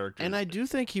in the characters. And I do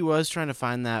think he was trying to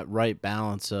find that right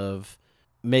balance of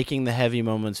making the heavy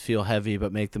moments feel heavy,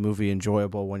 but make the movie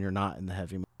enjoyable when you're not in the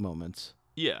heavy moments.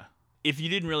 Yeah. If you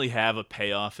didn't really have a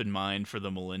payoff in mind for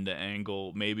the Melinda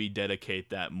angle, maybe dedicate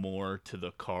that more to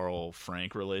the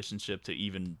Carl-Frank relationship to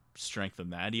even strengthen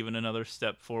that even another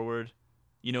step forward.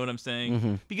 You know what I'm saying?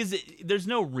 Mm-hmm. Because there's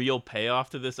no real payoff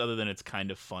to this other than it's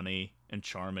kind of funny and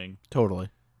charming. Totally.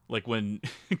 Like when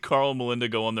Carl and Melinda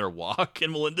go on their walk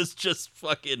and Melinda's just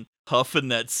fucking huffing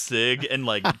that cig and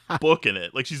like booking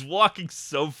it. Like she's walking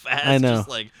so fast, I know. just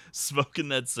like smoking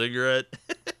that cigarette.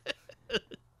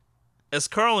 As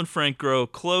Carl and Frank grow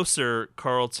closer,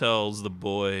 Carl tells the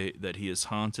boy that he is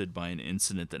haunted by an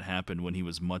incident that happened when he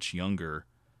was much younger,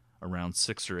 around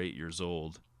 6 or 8 years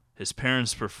old. His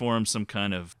parents performed some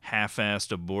kind of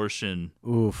half-assed abortion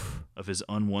of his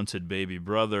unwanted baby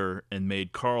brother and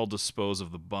made Carl dispose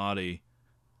of the body,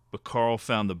 but Carl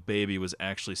found the baby was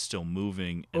actually still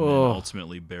moving and then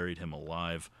ultimately buried him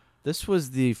alive. This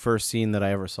was the first scene that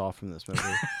I ever saw from this movie.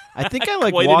 I think I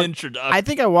like Quite an introduction. I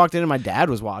think I walked in and my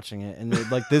dad was watching it, and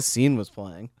like this scene was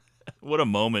playing. What a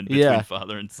moment between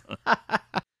father and son.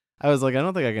 I was like, I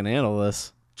don't think I can handle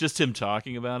this. Just him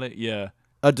talking about it, yeah.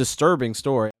 A disturbing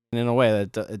story. In a way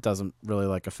that it doesn't really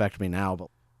like affect me now, but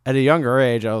at a younger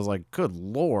age, I was like, "Good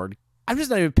Lord!" I'm just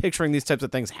not even picturing these types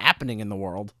of things happening in the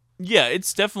world. Yeah,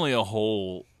 it's definitely a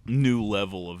whole new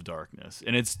level of darkness,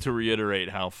 and it's to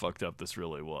reiterate how fucked up this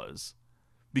really was.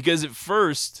 Because at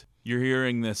first, you're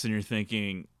hearing this and you're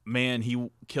thinking, "Man, he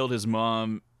killed his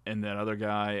mom and that other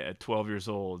guy at 12 years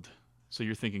old." So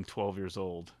you're thinking 12 years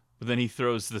old. But then he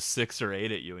throws the 6 or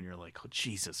 8 at you, and you're like, "Oh,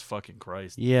 Jesus fucking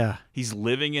Christ!" Yeah, he's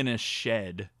living in a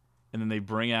shed. And then they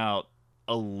bring out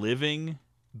a living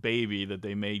baby that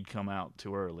they made come out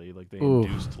too early. Like they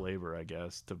induced labor, I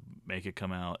guess, to make it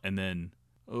come out. And then,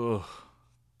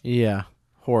 yeah,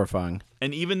 horrifying.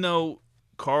 And even though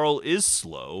Carl is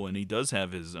slow and he does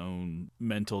have his own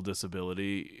mental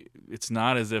disability, it's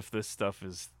not as if this stuff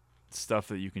is stuff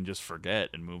that you can just forget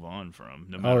and move on from,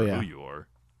 no matter who you are.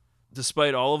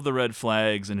 Despite all of the red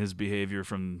flags and his behavior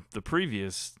from the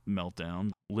previous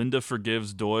meltdown, Linda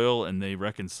forgives Doyle and they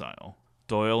reconcile.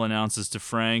 Doyle announces to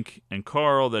Frank and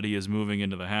Carl that he is moving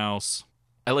into the house.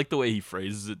 I like the way he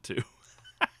phrases it, too.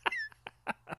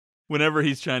 Whenever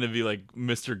he's trying to be like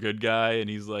Mr. Good Guy and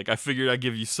he's like, I figured I'd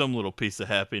give you some little piece of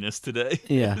happiness today.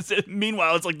 Yeah.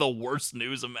 Meanwhile, it's like the worst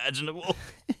news imaginable.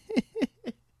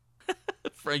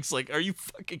 Frank's like, are you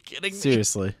fucking kidding me?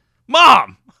 Seriously.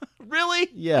 Mom! Really?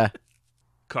 Yeah.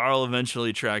 Carl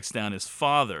eventually tracks down his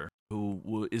father,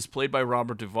 who is played by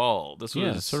Robert Duvall. This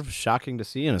was sort of shocking to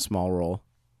see in a small role.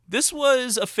 This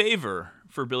was a favor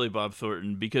for Billy Bob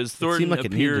Thornton because Thornton like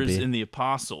it needed to appears be. in The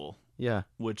Apostle. Yeah.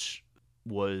 Which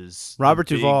was Robert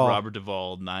the big Duvall. Robert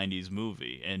Duvall 90s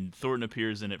movie, and Thornton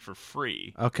appears in it for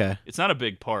free. Okay. It's not a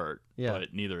big part, Yeah.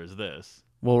 but neither is this.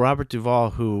 Well, Robert Duvall,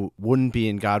 who wouldn't be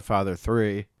in Godfather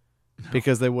 3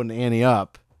 because they wouldn't ante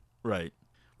up. Right.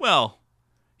 Well,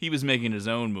 he was making his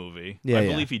own movie. Yeah, I yeah.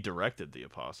 believe he directed The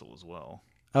Apostle as well.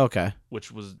 Okay.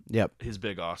 Which was Yep. his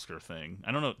big Oscar thing.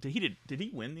 I don't know. Did he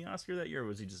win the Oscar that year, or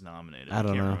was he just nominated? I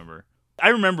don't can't know. remember. I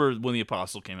remember when The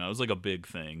Apostle came out. It was like a big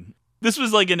thing. This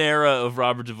was like an era of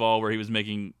Robert Duvall where he was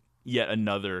making yet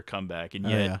another comeback, and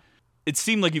yet it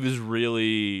seemed like he was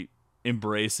really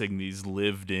embracing these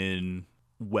lived-in,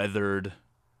 weathered,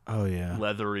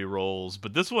 leathery roles.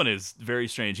 But this one is very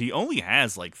strange. He only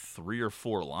has like 3 or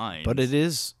 4 lines. But it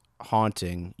is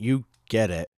haunting. You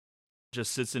get it.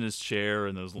 Just sits in his chair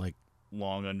in those like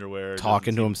long underwear,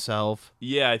 Talking doesn't to seem- himself.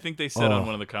 Yeah, I think they said on Oh.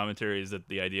 one of the commentaries that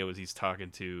the idea was he's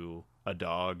talking to a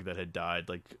dog that had died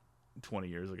like 20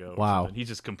 years ago. or Wow. something. He's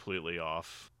just completely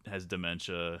off, has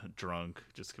dementia, drunk,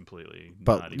 just completely. not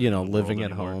But, even you in know, the living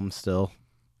world at anymore. home still.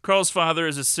 Carl's father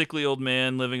is a sickly old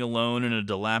man living alone in a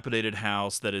dilapidated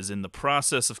house that is in the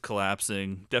process of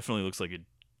collapsing. Definitely looks like it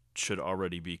should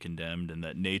already be condemned, and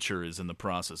that nature is in the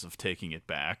process of taking it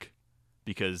back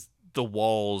because the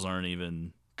walls aren't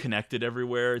even connected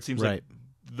everywhere. It seems like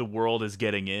the world is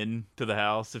getting in to the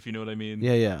house, if you know what I mean.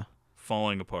 Yeah, yeah.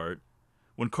 Falling apart.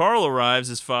 When Carl arrives,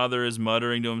 his father is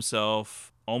muttering to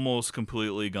himself, almost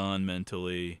completely gone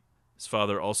mentally. His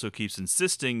father also keeps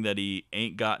insisting that he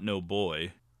ain't got no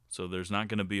boy, so there's not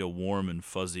going to be a warm and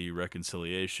fuzzy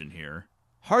reconciliation here.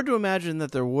 Hard to imagine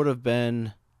that there would have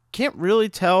been. Can't really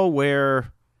tell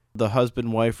where the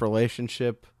husband-wife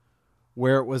relationship,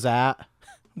 where it was at.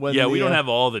 When Yeah, we the, don't have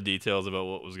all the details about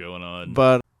what was going on.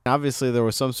 But obviously there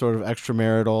was some sort of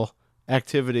extramarital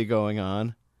activity going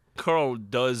on. Carl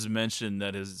does mention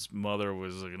that his mother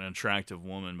was like an attractive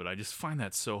woman, but I just find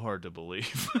that so hard to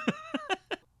believe.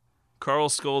 Carl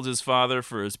scolds his father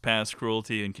for his past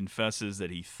cruelty and confesses that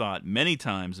he thought many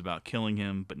times about killing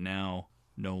him, but now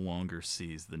no longer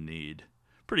sees the need.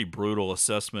 Pretty brutal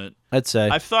assessment. I'd say.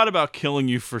 I've thought about killing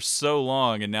you for so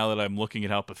long, and now that I'm looking at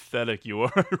how pathetic you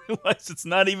are, I realize it's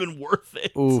not even worth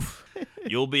it. Oof.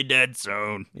 You'll be dead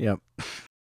soon. Yep.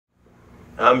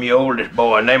 I'm your oldest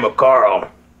boy, name of Carl.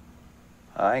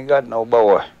 I ain't got no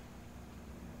boy.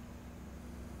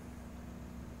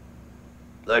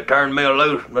 They turned me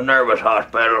loose from the nervous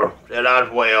hospital, said I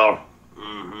was well.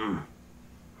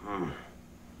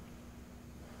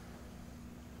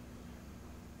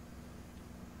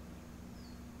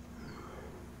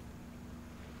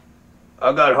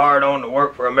 I got hard on to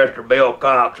work for a Mr. Bill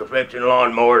Cox, a fixing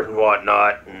lawnmowers and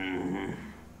whatnot.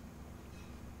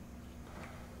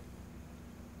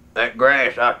 That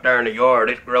grass out there in the yard,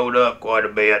 it's growed up quite a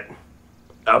bit.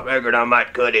 I figured I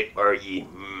might cut it for you.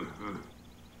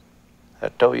 I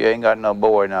told you I ain't got no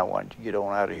boy now. Why don't you get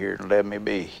on out of here and let me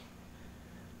be?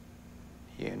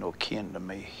 You ain't no kin to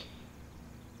me.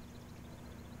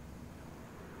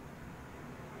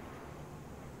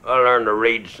 I learned to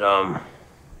read some.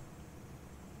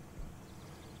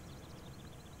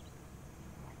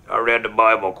 I read the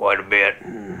Bible quite a bit.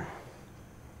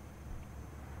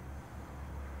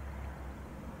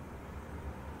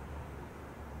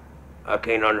 I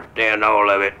can't understand all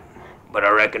of it, but I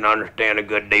reckon I understand a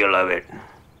good deal of it.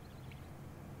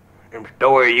 Them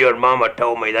stories you and Mama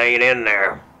told me, they ain't in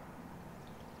there.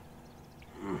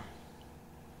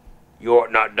 You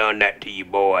ought not done that to you,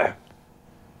 boy.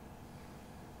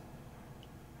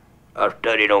 I've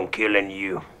studied on killing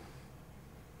you.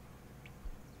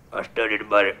 I studied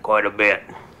about it quite a bit.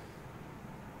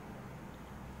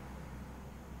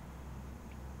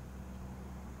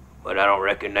 But I don't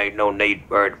reckon there's no need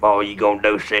for it. All you gonna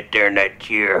do is sit there in that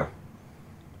chair.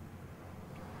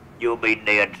 You'll be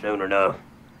dead soon enough.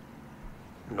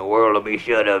 And the world will be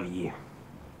shut of you.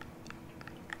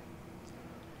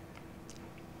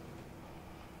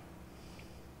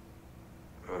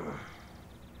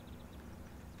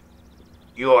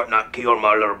 You ought not kill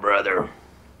my little brother.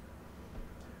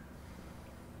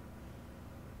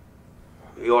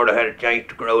 You ought to had a chance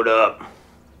to grow up.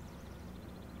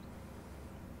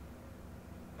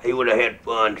 He would have had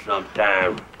fun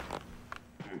sometime.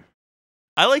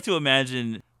 I like to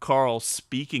imagine Carl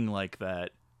speaking like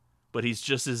that, but he's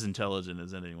just as intelligent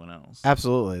as anyone else.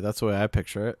 Absolutely. That's the way I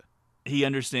picture it. He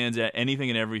understands anything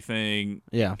and everything.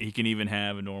 Yeah. He can even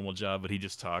have a normal job, but he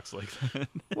just talks like that.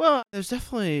 Well, there's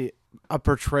definitely a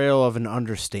portrayal of an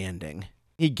understanding.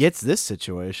 He gets this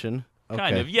situation. Kind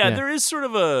Okay, of. Yeah, there is sort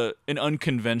of an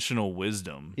unconventional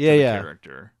wisdom to Yeah, the yeah.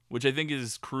 character, which I think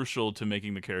is crucial to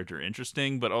making the character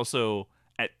interesting, but also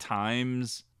at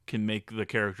times can make the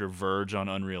character verge on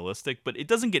unrealistic. But it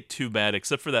doesn't get too bad,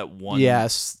 except for that one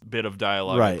bit of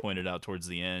dialogue I Right. pointed out towards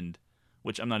the end,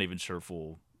 which I'm not even sure if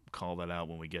we'll call that out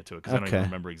when we get to it, because I don't Okay. even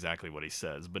remember exactly what he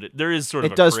says. But there is sort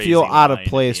of It a does crazy feel out of line at the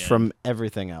place end. from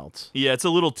everything else. Yeah, it's a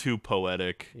little too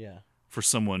poetic. Yeah. For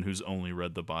someone who's only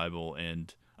read the Bible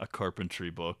and a carpentry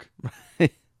book.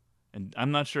 And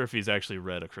I'm not sure if he's actually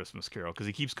read A Christmas Carol, because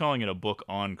he keeps calling it a book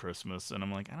on Christmas, and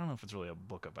I'm like, I don't know if it's really a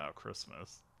book about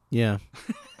Christmas. Yeah.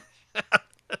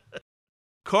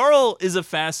 Carl is a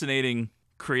fascinating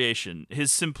creation.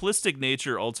 His simplistic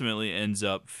nature ultimately ends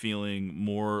up feeling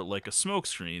more like a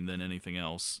smokescreen than anything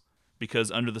else,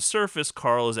 because under the surface,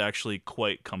 Carl is actually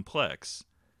quite complex.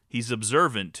 He's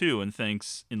observant, too, and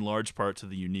thanks in large part to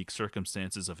the unique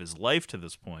circumstances of his life to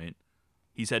this point,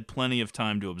 he's had plenty of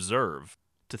time to observe,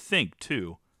 to think,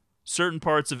 too. Certain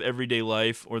parts of everyday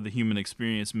life or the human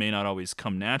experience may not always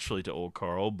come naturally to old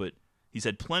Carl, but he's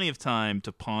had plenty of time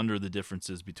to ponder the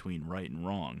differences between right and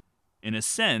wrong. In a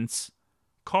sense,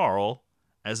 Carl,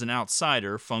 as an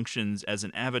outsider, functions as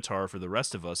an avatar for the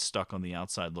rest of us stuck on the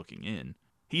outside looking in.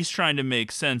 He's trying to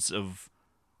make sense of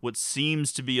what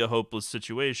seems to be a hopeless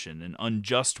situation, an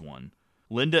unjust one.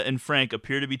 Linda and Frank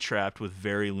appear to be trapped with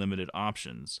very limited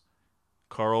options.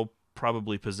 Carl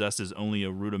probably possesses only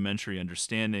a rudimentary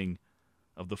understanding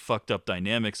of the fucked up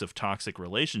dynamics of toxic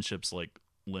relationships like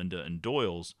Linda and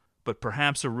Doyle's, but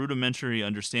perhaps a rudimentary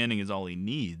understanding is all he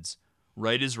needs.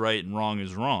 Right is right and wrong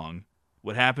is wrong.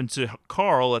 What happened to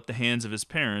Carl at the hands of his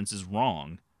parents is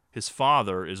wrong. His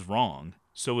father is wrong.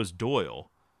 So is Doyle.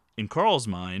 In Carl's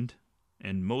mind,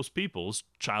 and most people's,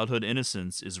 childhood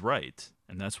innocence is right,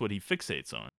 and that's what he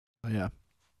fixates on. Yeah.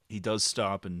 He does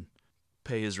stop and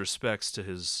pay his respects to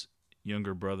his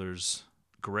younger brother's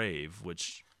grave,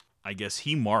 which I guess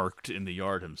he marked in the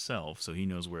yard himself, so he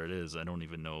knows where it is. I don't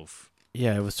even know if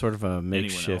Yeah, it was sort of a anyone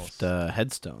makeshift else.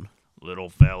 headstone. Little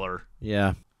feller.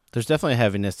 Yeah. There's definitely a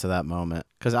heaviness to that moment,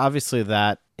 because obviously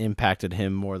that impacted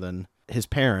him more than his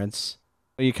parents.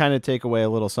 You kind of take away a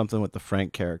little something with the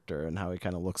Frank character and how he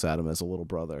kind of looks at him as a little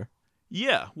brother.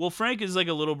 Yeah, well, Frank is like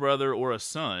a little brother or a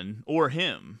son, or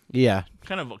him. Yeah.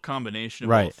 Kind of a combination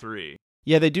of all Right. three.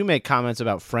 Yeah, they do make comments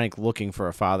about Frank looking for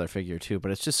a father figure too,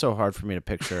 but it's just so hard for me to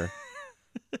picture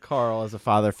Carl as a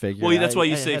father figure. Well, that's why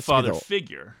you it say has to be father the-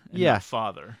 figure, and Yeah. not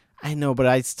father. I know, but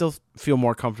I still feel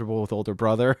more comfortable with older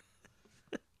brother.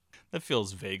 That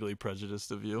feels vaguely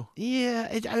prejudiced of you. Yeah,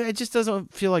 it just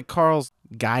doesn't feel like Carl's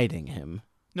guiding him.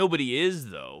 Nobody is,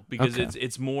 though, because Okay.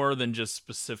 it's more than just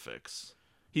specifics.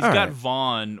 He's All got right.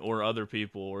 Vaughn or other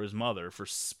people or his mother for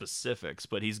specifics,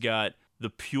 but he's got the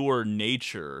pure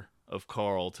nature of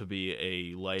Carl to be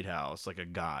a lighthouse, like a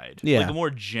guide. Yeah. Like a more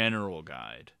general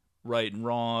guide. Right and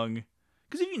wrong.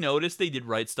 Because if you notice, they did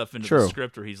write stuff into True. the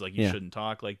script where he's like, you Yeah. shouldn't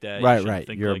talk like that. Right, you shouldn't right.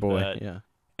 think You're a like boy, that. yeah.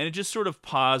 And it's just sort of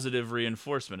positive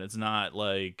reinforcement. It's not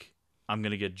like, I'm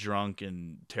going to get drunk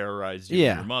and terrorize you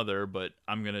Yeah. and your mother, but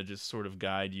I'm going to just sort of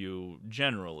guide you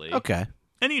generally. Okay.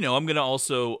 And, I'm going to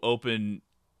also open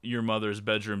your mother's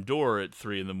bedroom door at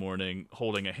 3 a.m,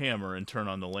 holding a hammer and turn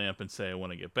on the lamp and say, I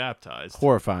want to get baptized.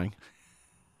 Horrifying.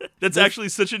 That's actually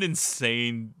such an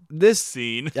insane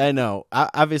scene. I know.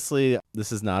 Obviously,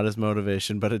 this is not his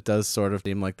motivation, but it does sort of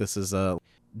seem like this is a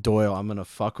Doyle, I'm going to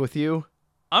fuck with you.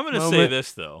 I'm going to say moment.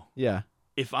 this, though. Yeah.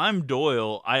 If I'm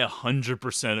Doyle, I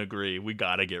 100% agree. We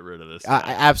got to get rid of this guy.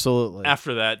 Absolutely.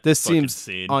 After that This fucking seems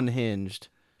scene. unhinged.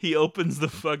 He opens the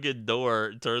fucking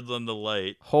door, turns on the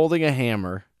light. Holding a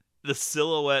hammer. The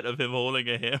silhouette of him holding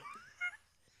a hammer.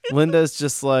 Linda's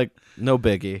just like, no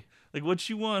biggie. Like, what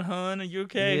you want, hon? Are you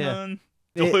okay, Yeah. hon?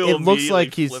 It Doyle looks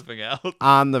like immediately he's flipping out.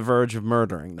 on the verge of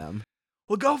murdering them.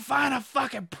 Well, go find a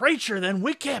fucking preacher, then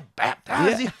we can't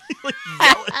baptize Yeah. you. Like,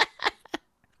 yelling.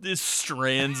 There's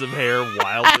strands of hair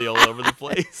wildly all over the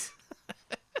place.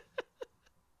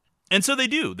 And so they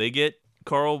do. They get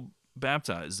Carl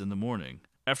baptized in the morning.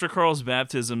 After Carl's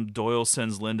baptism, Doyle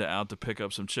sends Linda out to pick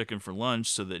up some chicken for lunch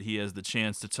so that he has the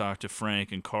chance to talk to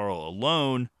Frank and Carl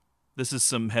alone. This is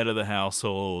some head of the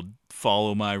household,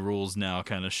 follow my rules now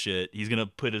kind of shit. He's going to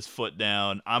put his foot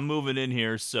down. I'm moving in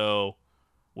here, so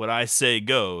what I say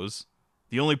goes.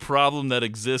 The only problem that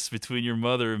exists between your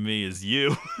mother and me is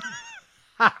you.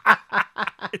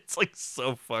 It's like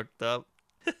so fucked up.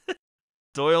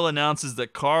 Doyle announces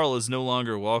that Carl is no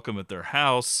longer welcome at their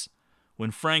house.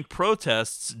 When Frank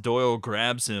protests, Doyle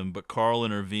grabs him, but Carl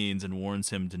intervenes and warns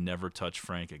him to never touch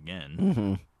Frank again.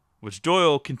 Mm-hmm. which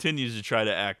Doyle continues to try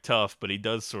to act tough, but he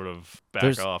does sort of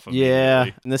back off Yeah,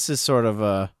 immediately. and this is sort of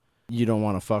a you don't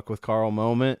want to fuck with Carl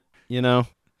moment, you know?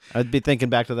 I'd be thinking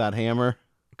back to that hammer.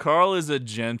 Carl is a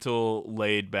gentle,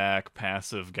 laid-back,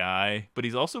 passive guy, but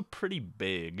he's also pretty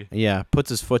big. Yeah, puts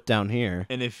his foot down here.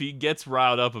 And if he gets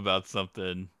riled up about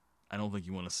something, I don't think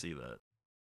you want to see that.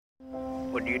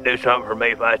 Would you do something for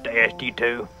me if I was to ask you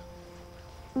to?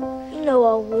 You know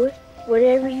I would.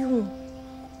 Whatever you want.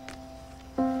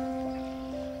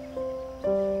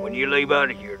 When you leave out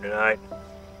of here tonight,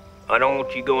 I don't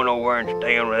want you going over and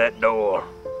staying with that door.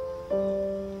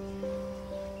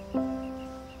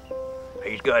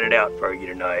 He's got it out for you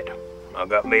tonight. I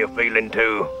got me a feeling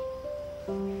too.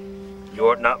 You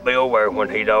ought not be aware when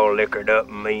he's all liquored up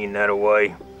and mean that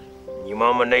away. Your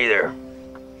mama neither.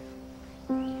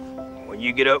 When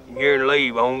you get up from here and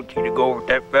leave, I want you to go over to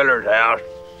that feller's house.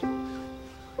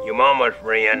 Your mama's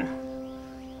friend.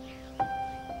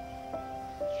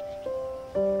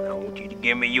 I want you to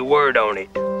give me your word on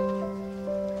it.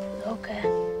 Okay.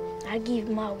 I give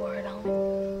you my word on it.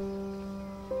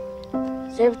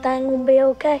 Is everything gonna be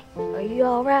okay? Are you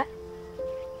all right?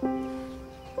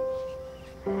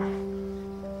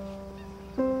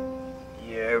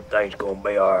 Yeah, everything's gonna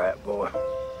be all right, boy.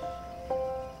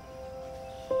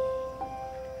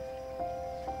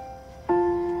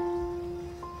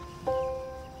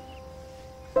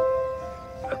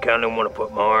 I kinda wanna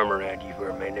put my arm around you for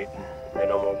a minute, and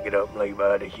then I'm gonna get up and leave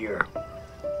out of here.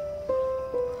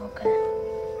 Okay.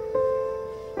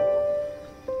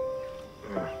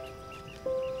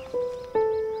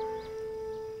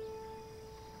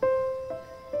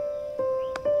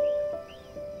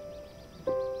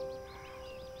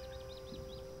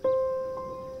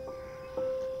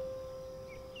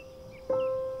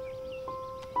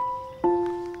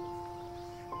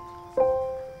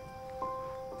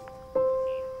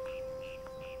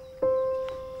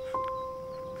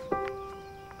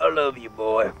 I love you,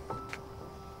 boy.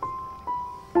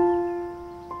 I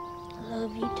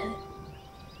love you too.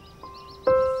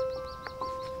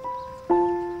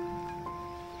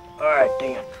 All right,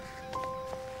 then.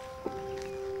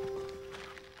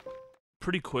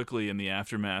 Pretty quickly in the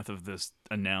aftermath of this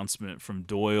announcement from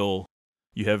Doyle,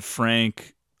 you have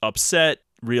Frank upset,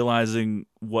 realizing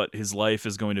what his life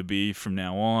is going to be from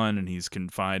now on, and he's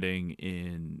confiding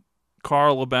in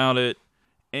Carl about it.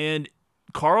 And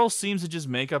Carl seems to just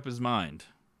make up his mind.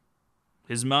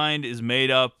 His mind is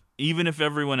made up, even if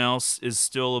everyone else is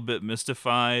still a bit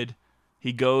mystified.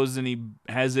 He goes and he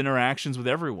has interactions with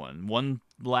everyone. One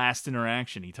last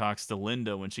interaction, he talks to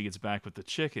Linda when she gets back with the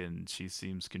chicken. She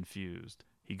seems confused.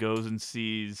 He goes and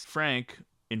sees Frank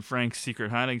in Frank's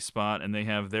secret hiding spot, and they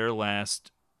have their last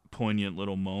poignant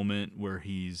little moment where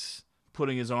he's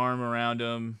putting his arm around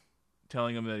him,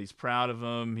 telling him that he's proud of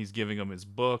him. He's giving him his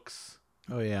books.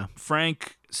 Oh, yeah.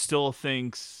 Frank still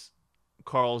thinks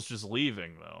Carl's just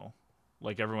leaving, though.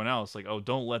 Like everyone else. Like, oh,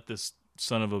 don't let this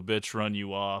son of a bitch run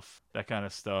you off. That kind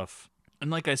of stuff.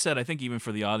 And like I said, I think even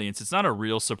for the audience, it's not a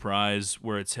real surprise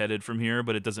where it's headed from here,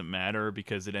 but it doesn't matter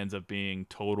because it ends up being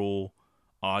total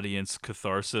audience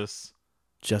catharsis.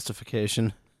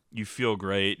 Justification. You feel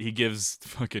great. He gives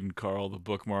fucking Carl the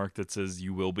bookmark that says,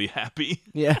 "You will be happy."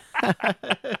 Yeah.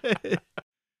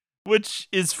 Which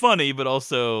is funny, but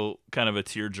also kind of a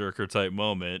tearjerker type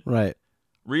moment. Right.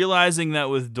 Realizing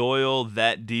that with Doyle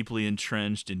that deeply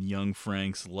entrenched in young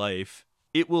Frank's life,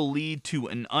 it will lead to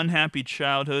an unhappy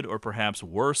childhood or perhaps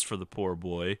worse for the poor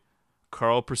boy.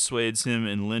 Carl persuades him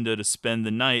and Linda to spend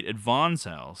the night at Vaughn's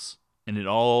house. And it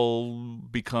all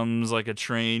becomes like a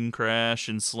train crash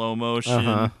in slow motion.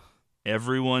 Uh-huh.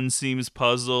 Everyone seems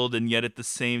puzzled, and yet at the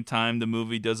same time, the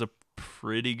movie does a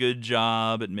pretty good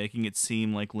job at making it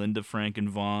seem like Linda, Frank, and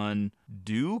Vaughn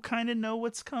do kind of know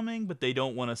what's coming, but they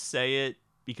don't want to say it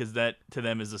because that to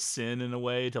them is a sin in a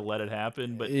way to let it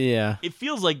happen. But yeah, it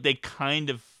feels like they kind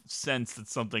of sense that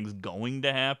something's going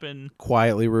to happen.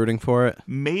 Quietly rooting for it.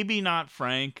 Maybe not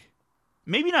Frank.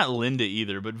 Maybe not Linda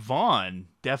either, but Vaughn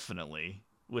definitely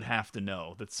would have to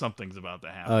know that something's about to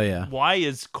happen. Oh, yeah. Why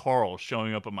is Carl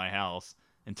showing up at my house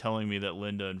and telling me that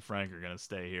Linda and Frank are going to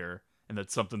stay here and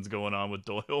that something's going on with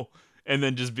Doyle? And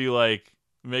then just be like,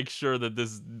 make sure that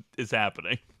this is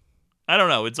happening. I don't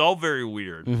know. It's all very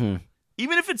weird. Mm-hmm.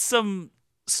 Even if it's some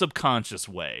subconscious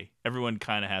way, everyone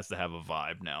kind of has to have a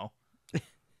vibe now.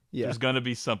 Yeah. There's going to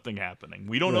be something happening.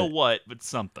 We don't know what, but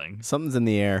something. Something's in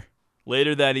the air.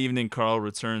 Later that evening, Carl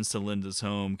returns to Linda's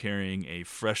home carrying a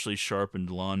freshly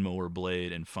sharpened lawnmower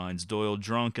blade and finds Doyle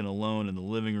drunk and alone in the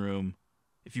living room.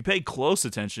 If you pay close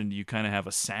attention, you kind of have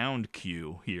a sound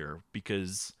cue here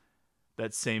because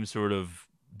that same sort of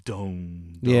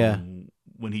dong Yeah.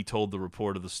 when he told the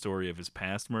reporter the story of his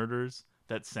past murders,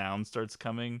 that sound starts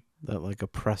coming. That like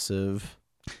oppressive.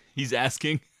 He's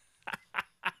asking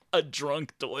a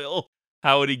drunk Doyle,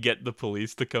 how would he get the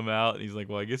police to come out? And he's like,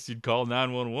 well, I guess you'd call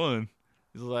 911.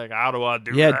 He's like, how do I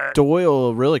do that?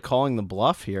 Doyle really calling the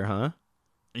bluff here, huh?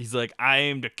 He's like, I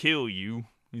aim to kill you.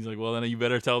 He's like, well, then you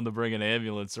better tell him to bring an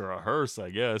ambulance or a hearse, I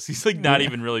guess. He's like not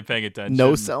even really paying attention.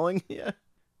 No selling? Yeah.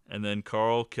 And then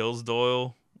Carl kills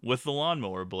Doyle with the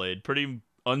lawnmower blade. Pretty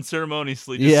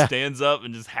unceremoniously just stands up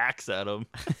and just hacks at him.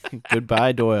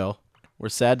 Goodbye, Doyle. We're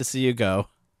sad to see you go.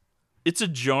 It's a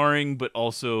jarring but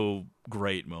also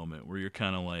great moment where you're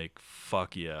kind of like,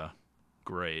 fuck yeah,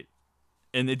 great.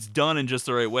 And it's done in just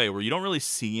the right way where you don't really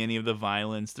see any of the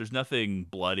violence. There's nothing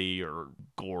bloody or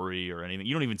gory or anything.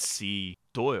 You don't even see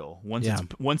Doyle.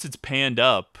 Once it's panned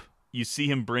up, you see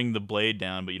him bring the blade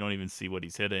down, but you don't even see what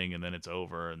he's hitting, and then it's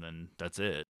over, and then that's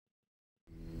it.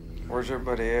 Where's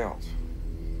everybody else?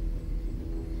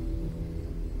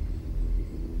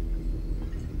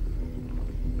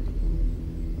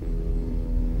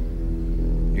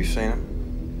 You seen him?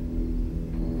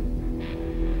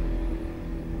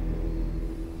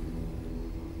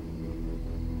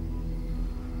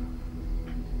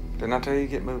 Didn't I tell you to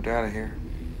get moved out of here?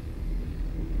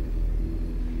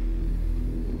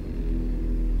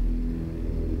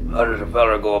 How does a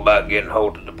fella go about getting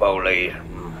hold of the police?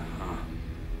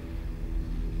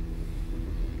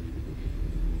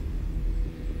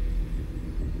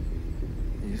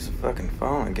 Use the fucking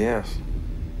phone, I guess.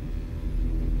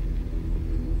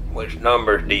 Which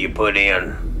numbers do you put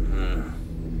in?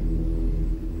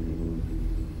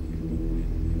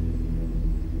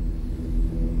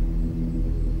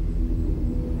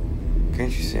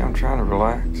 Can't you see I'm trying to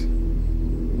relax?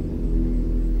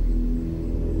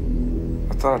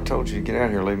 I thought I told you to get out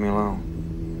of here, leave me alone.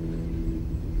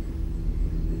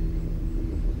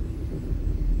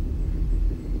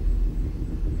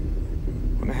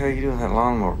 What the hell are you doing with that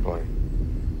lawnmower blade?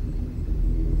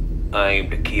 I aim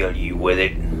to kill you with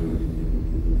it.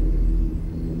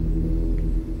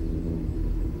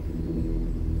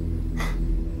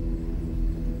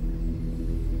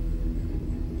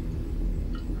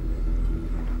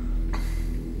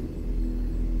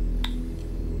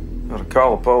 To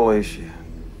call the police, you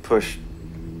push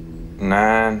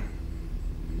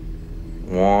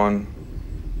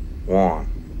 911.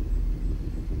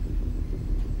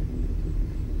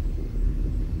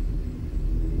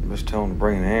 Just tell them to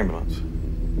bring an ambulance.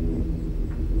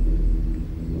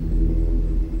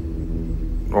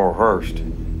 Or a hearse.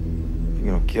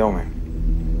 You're gonna kill me.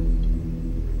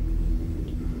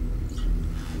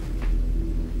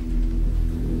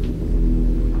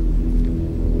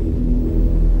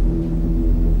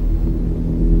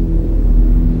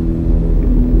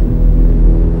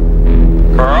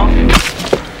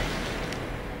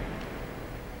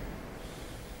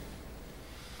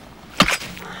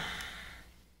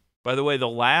 By the way, the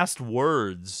last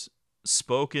words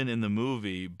spoken in the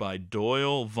movie by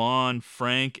Doyle, Vaughn,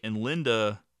 Frank, and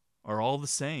Linda are all the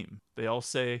same. They all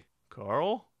say,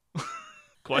 Carl?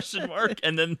 Question mark?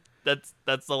 And then that's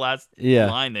the last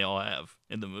line they all have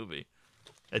in the movie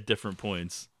at different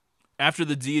points. After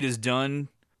the deed is done,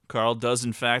 Carl does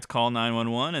in fact call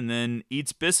 911 and then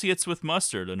eats biscuits with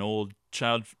mustard, an old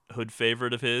childhood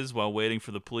favorite of his, while waiting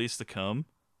for the police to come.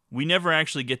 We never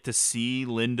actually get to see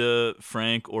Linda,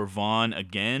 Frank, or Vaughn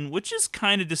again, which is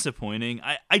kind of disappointing.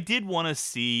 I did want to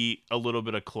see a little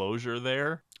bit of closure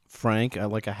there. Frank, I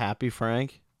like a happy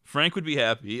Frank. Frank would be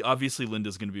happy. Obviously,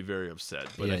 Linda's going to be very upset,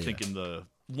 but I think in the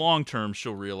long term,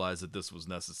 she'll realize that this was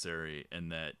necessary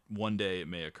and that one day it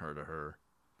may occur to her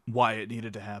why it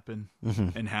needed to happen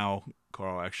and how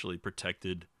Carl actually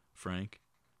protected Frank.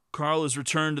 Carl is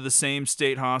returned to the same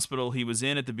state hospital he was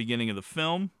in at the beginning of the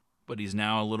film, but he's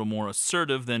now a little more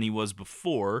assertive than he was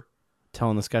before.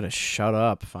 Telling this guy to shut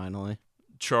up, finally.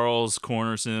 Charles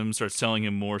corners him, starts telling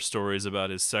him more stories about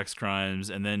his sex crimes,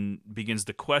 and then begins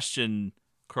to question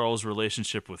Carl's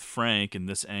relationship with Frank, and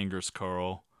this angers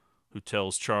Carl, who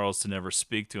tells Charles to never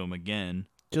speak to him again.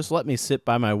 Just let me sit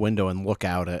by my window and look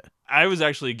out it. I was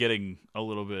actually getting a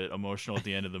little bit emotional at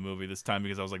the end of the movie this time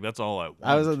because I was like, that's all I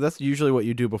want. That's usually what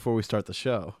you do before we start the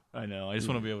show. I know. I just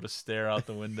want to be able to stare out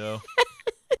the window.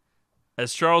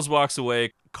 As Charles walks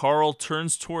away, Carl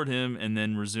turns toward him and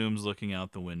then resumes looking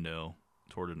out the window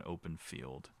toward an open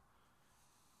field.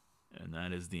 And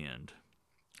that is the end.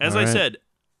 As I said,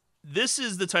 this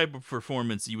is the type of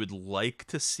performance you would like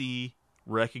to see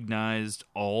recognized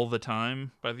all the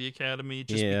time by the Academy,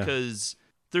 just because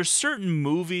there's certain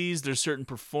movies, there's certain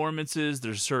performances,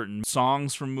 there's certain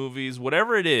songs from movies,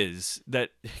 whatever it is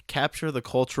that capture the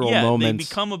cultural moments. They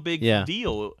become a big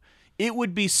deal. It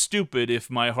would be stupid if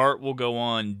My Heart Will Go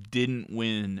On didn't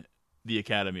win the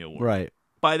Academy Award. Right.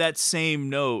 By that same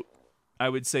note, I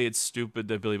would say it's stupid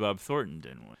that Billy Bob Thornton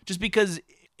didn't win. Just because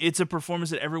it's a performance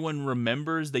that everyone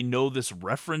remembers. They know this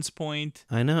reference point.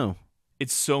 I know.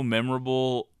 It's so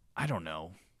memorable. I don't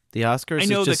know. The Oscars I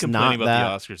know is that just complaining not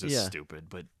about that. the Oscars is Yeah. stupid,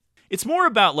 but it's more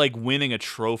about like winning a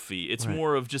trophy. It's Right.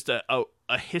 more of just a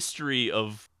history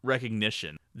of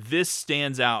recognition. This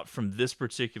stands out from this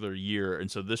particular year, and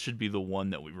so this should be the one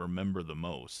that we remember the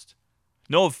most.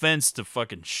 No offense to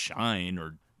fucking Shine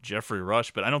or Jeffrey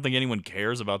Rush, but I don't think anyone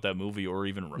cares about that movie or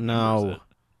even remembers it.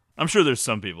 I'm sure there's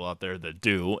some people out there that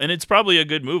do, and it's probably a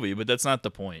good movie, but that's not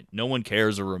the point. No one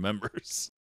cares or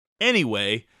remembers.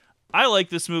 Anyway, I like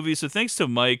this movie, so thanks to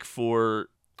Mike for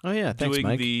Thanks, doing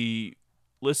Mike. the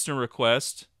listener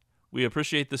request. We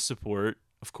appreciate the support,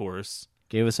 of course.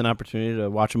 Gave us an opportunity to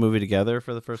watch a movie together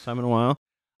for the first time in a while.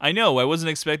 I know, I wasn't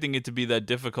expecting it to be that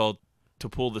difficult to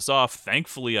pull this off.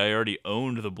 Thankfully, I already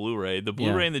owned the Blu-ray. The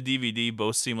Blu-ray and the DVD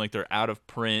both seem like they're out of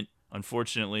print,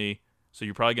 unfortunately, so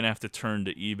you're probably going to have to turn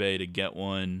to eBay to get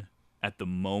one at the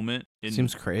moment.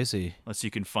 Seems crazy. Unless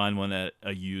you can find one at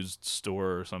a used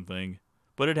store or something.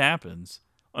 But it happens.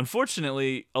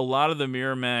 Unfortunately, a lot of the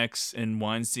Miramax and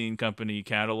Weinstein Company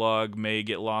catalog may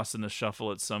get lost in the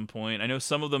shuffle at some point. I know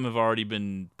some of them have already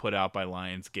been put out by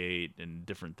Lionsgate and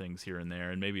different things here and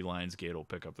there, and maybe Lionsgate will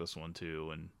pick up this one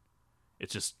too, and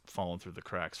it's just fallen through the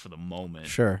cracks for the moment.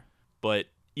 Sure. But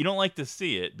you don't like to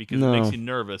see it because it makes you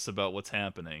nervous about what's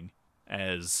happening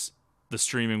as the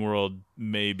streaming world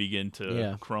may begin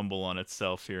to crumble on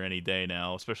itself here any day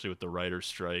now, especially with the writer's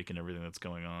strike and everything that's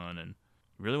going on, and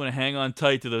you really want to hang on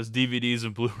tight to those DVDs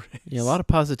and Blu-rays. Yeah, a lot of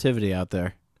positivity out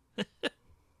there.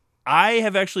 I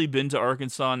have actually been to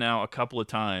Arkansas now a couple of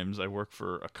times. I work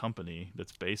for a company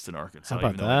that's based in Arkansas, How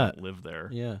about even though I that? don't live there.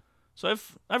 Yeah. So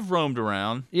I've roamed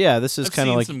around. Yeah, this is I've kind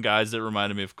of seen like some guys that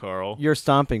reminded me of Carl. your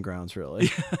stomping grounds, really.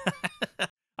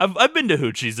 I've been to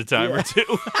Hoochie's a time or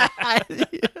two.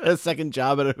 A second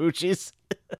job at a Hoochie's.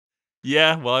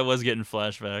 Yeah, well, I was getting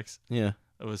flashbacks. Yeah.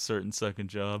 Of a certain second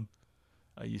job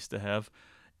I used to have.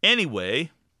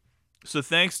 Anyway, so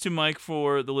thanks to Mike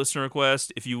for the listener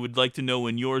request. If you would like to know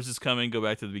when yours is coming, go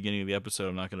back to the beginning of the episode.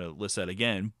 I'm not going to list that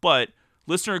again. But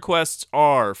listener requests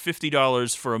are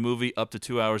 $50 for a movie up to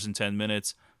 2 hours and 10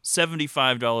 minutes,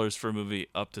 $75 for a movie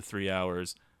up to 3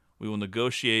 hours. We will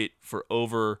negotiate for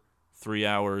over 3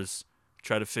 hours,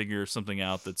 try to figure something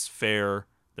out that's fair,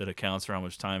 that accounts for how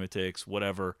much time it takes,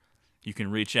 whatever. You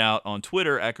can reach out on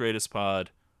Twitter at GreatestPod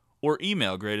or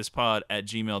email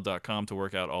greatestpod@gmail.com to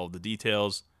work out all of the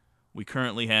details. We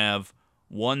currently have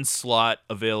one slot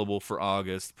available for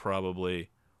August, probably,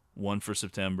 one for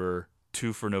September,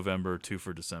 2 for November, 2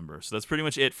 for December. So that's pretty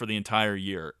much it for the entire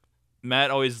year. Matt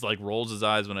always rolls his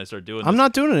eyes when I start doing this. I'm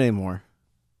not doing it anymore.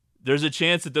 There's a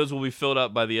chance that those will be filled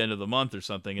up by the end of the month or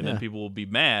something, and Yeah. then people will be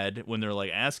mad when they're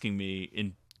asking me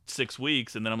in 6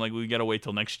 weeks, and then I'm like, we got to wait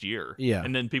till next year. Yeah.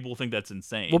 And then people will think that's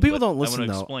insane. Well, people but don't listen, I want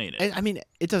to though. explain it. I mean,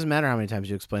 it doesn't matter how many times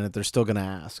you explain it. They're still going to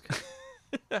ask.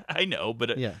 I know,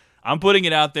 but Yeah. I'm putting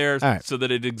it out there All right. so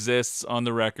that it exists on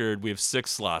the record. We have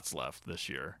 6 slots left this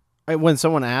year. All right, when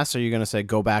someone asks, are you going to say,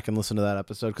 go back and listen to that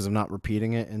episode because I'm not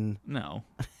repeating it? And No.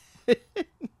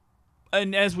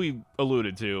 And as we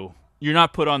alluded to, you're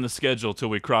not put on the schedule till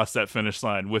we cross that finish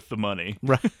line with the money.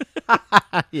 Right.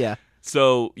 Yeah.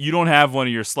 So you don't have one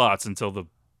of your slots until the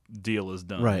deal is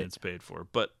done Right. and it's paid for.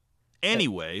 But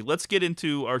anyway, let's get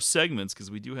into our segments because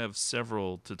we do have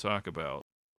several to talk about.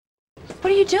 What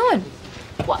are you doing?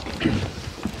 What?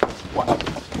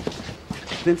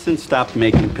 Vincent stopped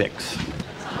making pics.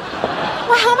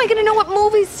 Well, how am I going to know what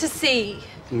movies to see?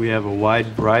 We have a wide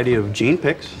variety of Gene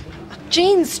pics.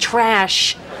 Gene's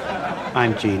trash.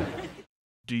 I'm Gene.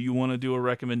 Do you want to do a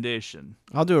recommendation?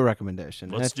 I'll do a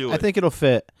recommendation. Let's do I it. think it'll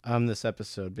fit on this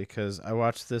episode because I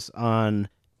watched this on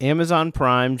Amazon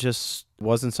Prime. Just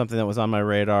wasn't something that was on my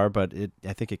radar, but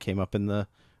I think it came up in the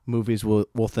movies we'll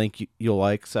think you'll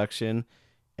like section.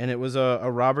 And it was a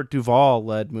Robert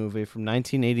Duvall-led movie from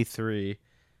 1983,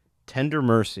 Tender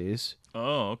Mercies.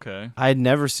 Oh, okay. I had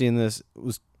never seen this. It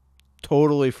was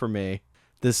totally for me.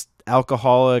 This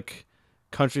alcoholic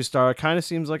country star kind of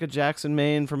seems like a Jackson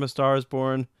Maine from A Star Is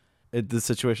Born. The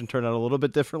situation turned out a little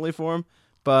bit differently for him,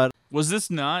 but Was this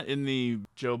not in the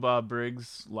Joe Bob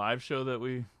Briggs live show that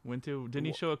we went to? Didn't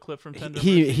he show a clip from Tender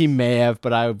Mercies? he may have,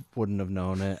 but I wouldn't have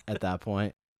known it at that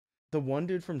point. The one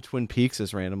dude from Twin Peaks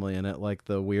is randomly in it, like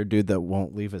the weird dude that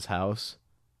won't leave his house,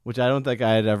 which I don't think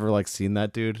I had ever seen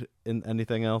that dude in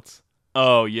anything else.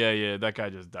 Oh, yeah. That guy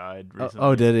just died recently.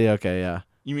 Oh, did he? Okay, yeah.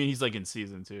 You mean he's in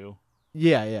season 2?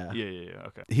 Yeah. Yeah.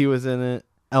 Okay. He was in it.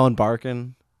 Ellen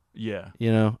Barkin. Yeah.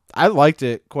 You know, I liked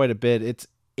it quite a bit. It's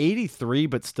 83,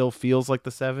 but still feels like the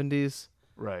 70s.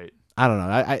 Right. I don't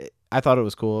know. I thought it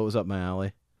was cool. It was up my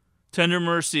alley. Tender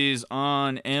Mercies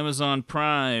on Amazon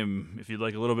Prime. If you'd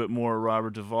like a little bit more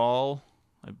Robert Duvall,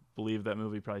 I believe that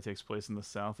movie probably takes place in the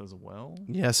South as well.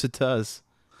 Yes, it does.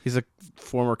 He's a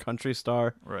former country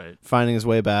star. Right. Finding his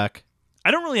way back.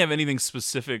 I don't really have anything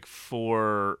specific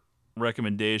for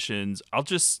recommendations. I'll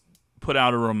just put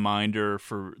out a reminder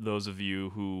for those of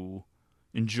you who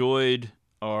enjoyed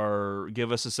or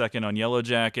give us a second on Yellow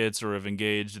Jackets or have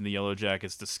engaged in the Yellow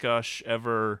Jackets discussion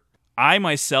ever. I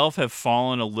myself have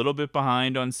fallen a little bit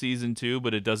behind on season 2,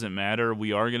 but it doesn't matter.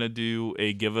 We are going to do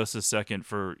a give us a second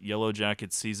for Yellow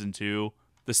Jackets season 2.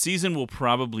 The season will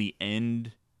probably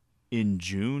end in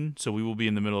June, so we will be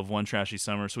in the middle of One Trashy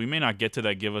Summer, so we may not get to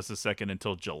that give us a second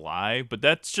until July, but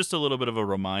that's just a little bit of a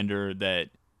reminder that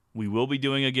we will be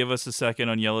doing a give us a second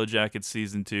on Yellow Jackets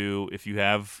season 2. If you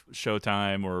have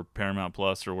Showtime or Paramount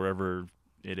Plus or wherever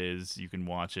it is, you can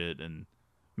watch it and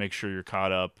make sure you're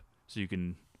caught up so you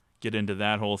can get into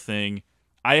that whole thing.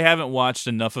 I haven't watched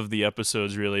enough of the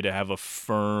episodes really to have a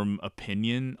firm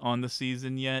opinion on the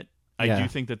season yet. I do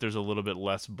think that there's a little bit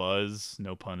less buzz,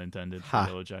 no pun intended, for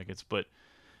Yellow Jackets. But,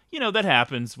 you know, that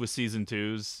happens with season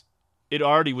 2s. It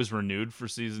already was renewed for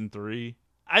season 3.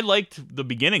 I liked the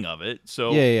beginning of it.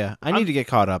 So Yeah. I need to get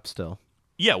caught up still.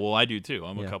 Yeah, well, I do too.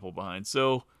 I'm a couple behind.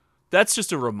 So that's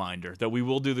just a reminder that we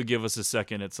will do the give us a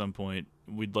second at some point.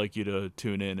 We'd like you to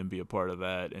tune in and be a part of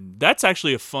that. And that's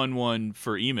actually a fun one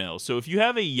for emails. So if you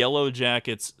have a Yellow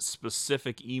Jackets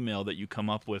specific email that you come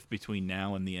up with between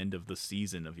now and the end of the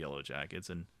season of Yellow Jackets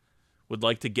and would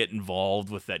like to get involved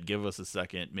with that give us a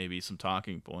second, maybe some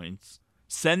talking points,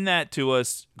 send that to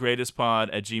us,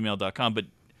 greatestpod@gmail.com. But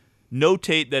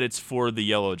notate that it's for the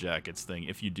Yellow Jackets thing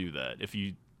if you do that.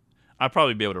 I'll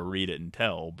probably be able to read it and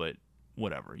tell, but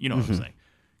whatever. You know what I'm saying?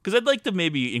 Because I'd like to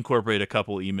maybe incorporate a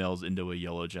couple emails into a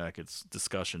Yellow Jackets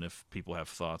discussion if people have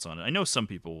thoughts on it. I know some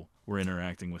people were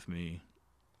interacting with me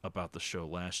about the show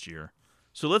last year.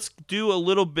 So let's do a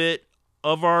little bit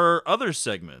of our other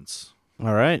segments.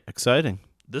 All right. Exciting.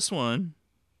 This one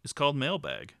is called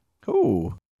Mailbag.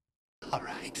 Ooh. All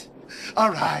right. All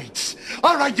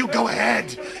right, you go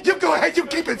ahead. You go ahead, you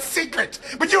keep it secret.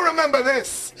 But you remember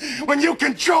this. When you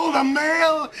control the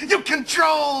mail, you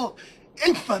control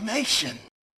information.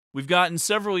 We've gotten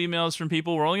several emails from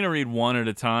people. We're only going to read one at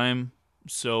a time.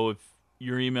 So if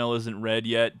your email isn't read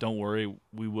yet, don't worry.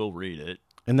 We will read it.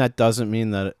 And that doesn't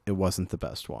mean that it wasn't the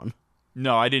best one.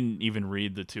 No, I didn't even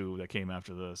read the 2 that came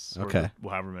after this. Okay.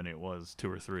 Or however many it was, 2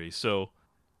 or 3. So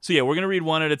yeah, we're going to read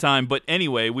one at a time. But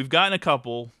anyway, we've gotten a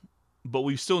couple, but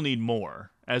we still need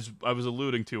more. As I was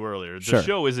alluding to earlier, the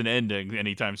show isn't ending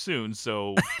anytime soon,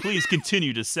 so please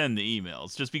continue to send the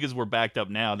emails. Just because we're backed up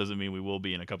now doesn't mean we will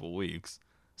be in a couple weeks.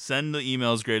 Send the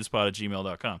emails,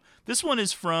 greatestpod@gmail.com. This one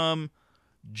is from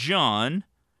John.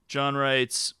 John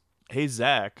writes, "Hey,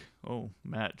 Zach." Oh,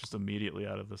 Matt, just immediately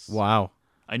out of this. Wow.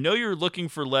 "I know you're looking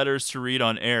for letters to read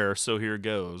on air, so here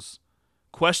goes.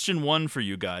 Question 1 for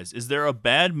you guys. Is there a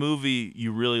bad movie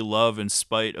you really love in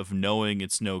spite of knowing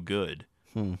it's no good?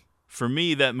 For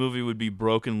me, that movie would be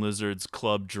Broken Lizard's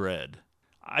Club Dread.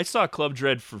 I saw Club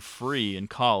Dread for free in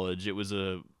college. It was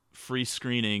a free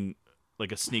screening,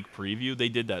 like a sneak preview. They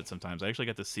did that sometimes. I actually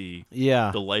got to see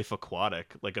The Life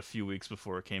Aquatic like a few weeks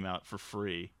before it came out for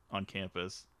free on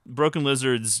campus. Broken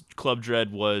Lizard's Club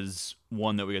Dread was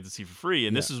one that we got to see for free,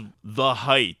 and this is the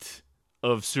height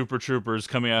of Super Troopers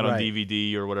coming out on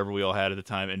DVD or whatever we all had at the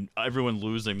time, and everyone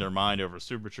losing their mind over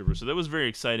Super Troopers. So that was very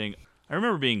exciting. I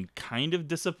remember being kind of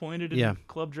disappointed in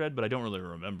Club Dread, but I don't really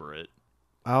remember it.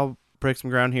 I'll break some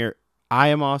ground here. I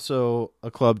am also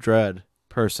a Club Dread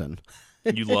person.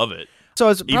 You love it. So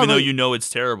it's even though you know it's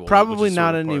terrible. Probably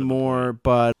not anymore,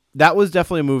 but that was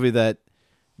definitely a movie that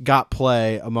got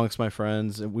play amongst my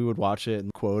friends, and we would watch it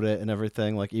and quote it and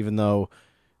everything. Like, even though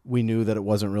we knew that it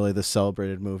wasn't really the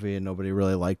celebrated movie and nobody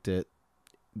really liked it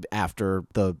after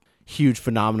the huge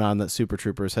phenomenon that Super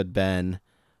Troopers had been.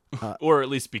 Or at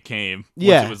least became.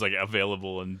 Once it was like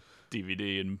available on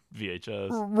DVD and VHS.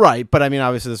 Right, but I mean,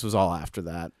 obviously this was all after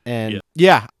that. And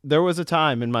yeah, there was a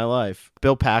time in my life,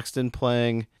 Bill Paxton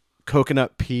playing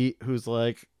Coconut Pete, who's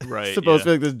like supposed to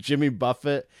be like this Jimmy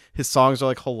Buffett. His songs are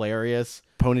like hilarious.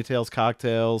 Ponytails,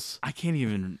 Cocktails. I can't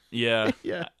even. Yeah.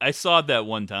 I saw it that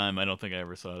one time. I don't think I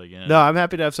ever saw it again. No, I'm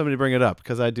happy to have somebody bring it up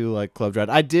because I do like Club Dread.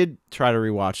 I did try to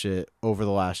rewatch it over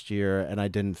the last year and I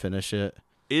didn't finish it.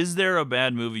 Is there a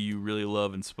bad movie you really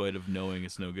love in spite of knowing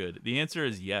it's no good? The answer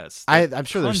is yes. I'm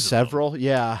sure there's several.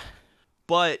 Yeah.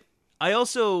 But I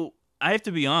also I have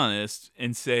to be honest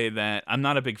and say that I'm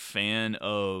not a big fan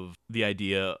of the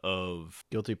idea of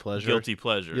Guilty pleasure. Guilty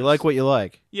pleasures. You like what you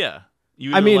like. Yeah.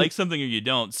 You either like something or you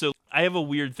don't. So I have a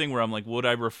weird thing where I'm like, would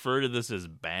I refer to this as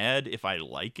bad if I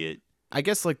like it? I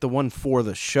guess like the one for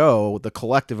the show, the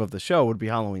collective of the show would be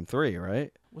Halloween 3,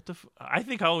 right? What the? I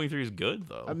think Halloween 3 is good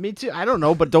though. Me too. I don't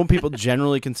know, but don't people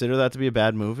generally consider that to be a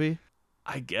bad movie?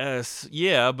 I guess,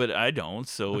 yeah, but I don't.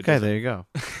 So okay, there you go.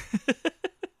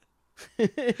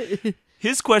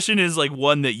 His question is like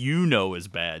one that you know is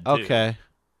bad. Too. Okay.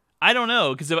 I don't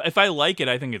know, because if I like it,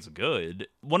 I think it's good.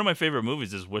 One of my favorite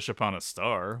movies is Wish Upon a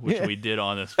Star, which we did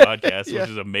on this podcast, which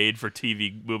is a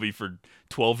made-for-TV movie for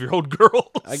 12-year-old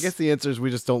girls. I guess the answer is we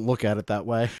just don't look at it that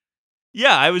way.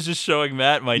 Yeah, I was just showing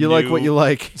Matt my You new like what you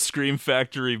like. Scream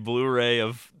Factory Blu-ray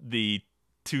of the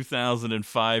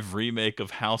 2005 remake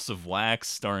of House of Wax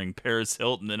starring Paris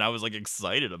Hilton, and I was like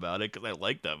excited about it because I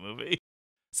like that movie.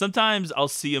 Sometimes I'll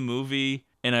see a movie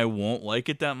and I won't like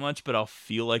it that much, but I'll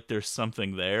feel like there's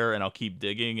something there and I'll keep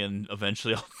digging and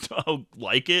eventually I'll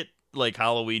like it, like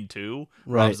Halloween 2,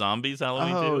 Right. Rob Zombie's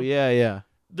Halloween 2. Oh, yeah.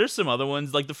 There's some other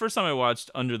ones. Like the first time I watched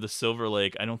Under the Silver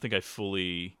Lake, I don't think I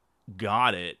fully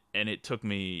got it, and it took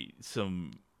me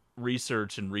some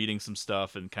research and reading some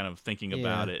stuff and kind of thinking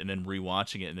about it and then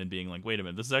rewatching it and then being like, wait a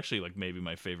minute, this is actually like maybe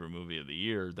my favorite movie of the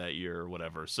year that year or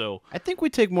whatever. So I think we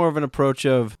take more of an approach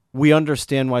of we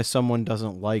understand why someone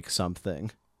doesn't like something,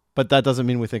 but that doesn't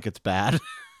mean we think it's bad.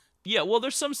 yeah, well,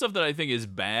 there's some stuff that I think is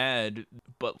bad,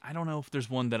 but I don't know if there's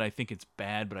one that I think it's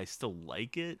bad, but I still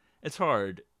like it. It's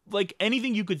hard. Like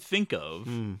anything you could think of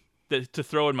to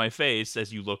throw in my face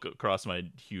as you look across my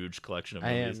huge collection of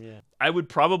movies. I would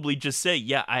probably just say,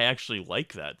 yeah, I actually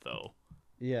like that though.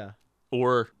 Yeah.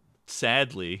 Or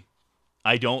sadly,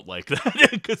 I don't like that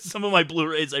because some of my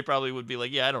Blu-rays I probably would be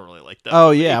like, yeah, I don't really like that. Oh,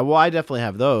 movie. yeah. Well, I definitely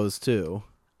have those too.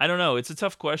 I don't know. It's a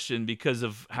tough question because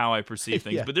of how I perceive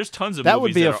things, Yeah. but there's tons of that movies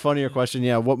would be that a funnier question.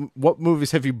 Yeah. What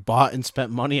movies have you bought and spent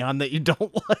money on that you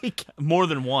don't like? more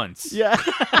than once. Yeah.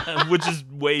 Which is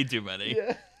way too many.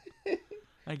 Yeah.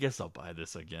 I guess I'll buy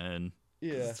this again. 'Cause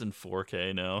Yeah. It's in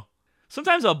 4K now.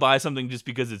 Sometimes I'll buy something just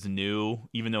because it's new,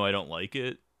 even though I don't like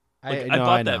it. Like, I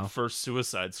bought know. that first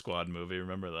Suicide Squad movie.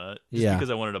 Remember that? Just Yeah. because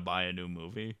I wanted to buy a new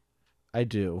movie. I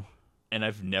do. And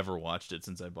I've never watched it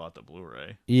since I bought the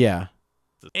Blu-ray. Yeah.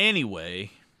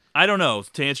 Anyway, I don't know.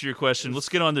 To answer your question, let's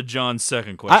get on to John's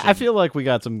second question. I feel like we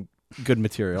got some good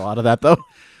material out of that, though.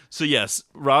 So, yes,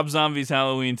 Rob Zombie's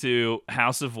Halloween 2,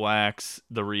 House of Wax,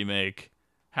 the remake,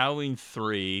 Halloween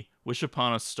 3, Wish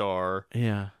Upon a Star,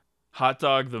 Yeah. Hot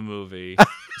Dog the movie,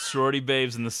 Sorority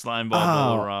Babes and the Slimeball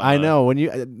Oh, Bolorama. I know. When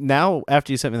you now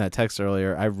after you sent me that text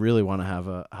earlier, I really want to have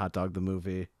a Hot Dog the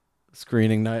movie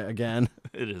screening night again.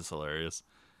 It is hilarious.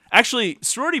 Actually,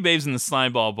 Sorority Babes and the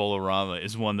Slimeball Bolorama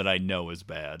is one that I know is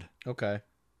bad. Okay.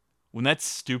 When that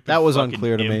stupid That was fucking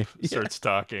unclear to me. imp starts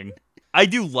talking. I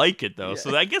do like it, though, Yeah.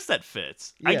 so I guess that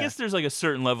fits. I Yeah. guess there's like a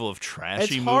certain level of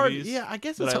trashy It's hard. movies Yeah, I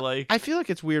guess that it's I like. I feel like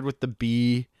it's weird with the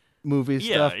B movie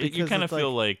Yeah, stuff you because kinda it's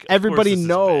feel like, of course everybody this is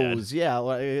knows. Yeah,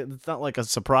 like, it's not like a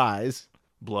surprise.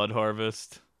 Blood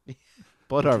Harvest.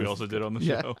 Blood which Harvest. we also did on the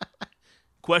Yeah. show.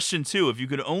 Question 2. If you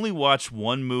could only watch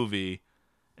one movie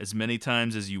as many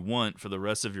times as you want for the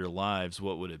rest of your lives,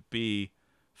 what would it be?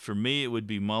 For me, it would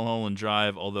be Mulholland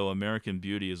Drive, although American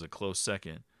Beauty is a close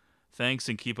second. Thanks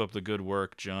and keep up the good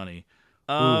work, Johnny.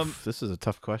 Oof, this is a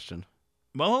tough question.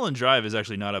 Mulholland Drive is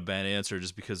actually not a bad answer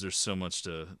just because there's so much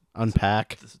to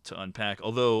Unpack. unpack.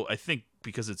 Although I think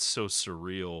because it's so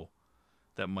surreal,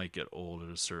 that might get old at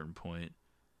a certain point.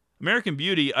 American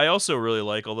Beauty, I also really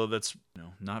like, although that's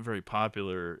not very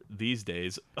popular these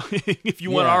days. If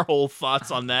you want Yeah. our whole thoughts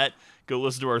on that, go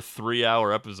listen to our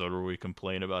 3-hour episode where we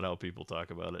complain about how people talk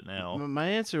about it now. My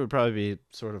answer would probably be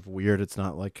sort of weird. It's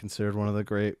not like considered one of the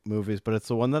great movies, but it's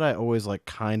the one that I always like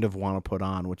kind of want to put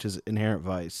on, which is Inherent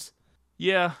Vice.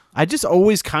 Yeah. I just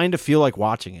always kind of feel like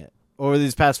watching it over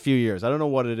these past few years. I don't know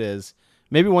what it is.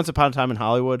 Maybe Once Upon a Time in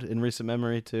Hollywood in recent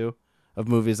memory too, of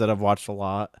movies that I've watched a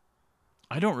lot.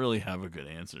 I don't really have a good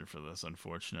answer for this,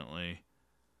 unfortunately.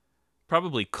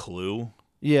 Probably Clue.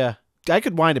 Yeah. I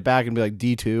could wind it back and be like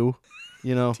D2,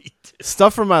 you know.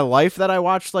 Stuff from my life that I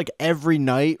watched like every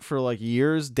night for like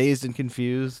years, Dazed and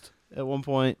Confused at one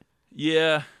point.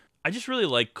 Yeah. I just really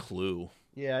like Clue.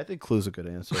 Yeah, I think Clue's a good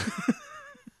answer.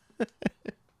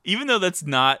 Even though that's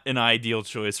not an ideal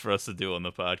choice for us to do on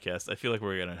the podcast, I feel like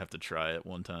we're going to have to try it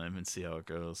one time and see how it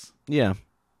goes. Yeah.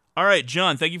 All right,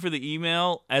 John, thank you for the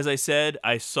email. As I said,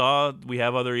 I saw we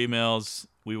have other emails.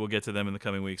 We will get to them in the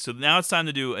coming weeks. So now it's time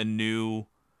to do a new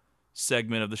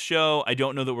segment of the show. I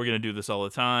don't know that we're going to do this all the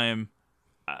time.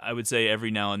 I would say every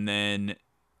now and then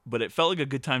but it felt like a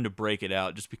good time to break it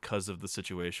out just because of the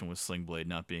situation with Sling Blade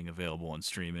not being available on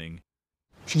streaming.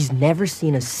 She's never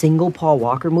seen a single Paul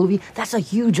Walker movie? That's a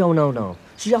huge oh no.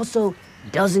 She also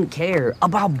doesn't care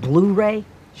about Blu-ray.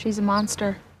 She's a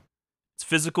monster. It's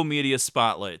physical media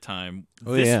spotlight time.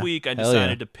 Oh, this yeah. week I Hell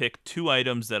decided yeah. to pick 2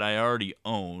 items that I already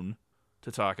own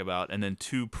to talk about, and then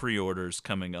 2 pre-orders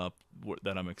coming up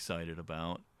that I'm excited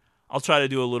about. I'll try to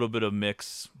do a little bit of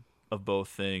mix of both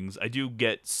things. I do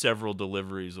get several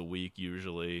deliveries a week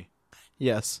usually.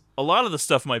 Yes. A lot of the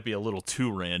stuff might be a little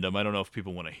too random. I don't know if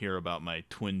people want to hear about my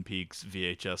Twin Peaks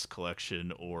VHS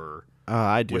collection or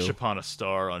I do. Wish Upon a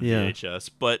Star on Yeah.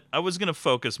 VHS, but I was going to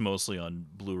focus mostly on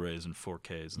Blu-rays and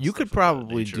 4Ks. And You stuff could of that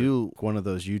probably nature. do one of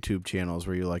those YouTube channels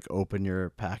where you like open your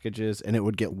packages and it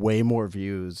would get way more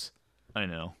views I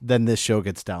know. than this show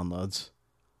gets downloads.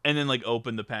 And then like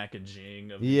open the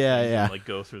packaging of the Yeah, thing yeah. and like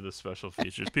go through the special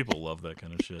features. People love that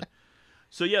kind of shit.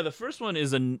 So yeah, the first one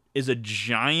is a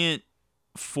giant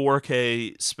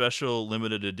 4K special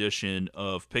limited edition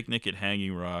of Picnic at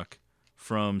Hanging Rock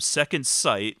from Second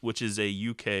Sight, which is a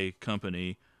UK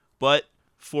company, but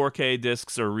 4K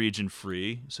discs are region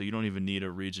free, so you don't even need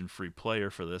a region free player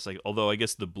for this. Like, although I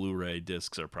guess the Blu-ray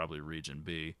discs are probably region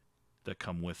B that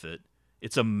come with it.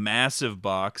 It's a massive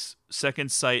box.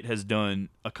 Second Sight has done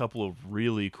a couple of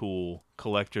really cool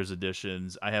collector's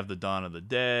editions. I have the Dawn of the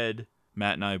Dead.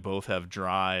 Matt and I both have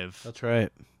Drive. That's right.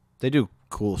 They do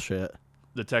cool shit.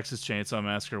 The Texas Chainsaw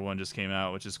Massacre one just came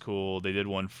out, which is cool. They did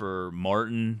one for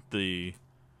Martin, the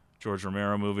George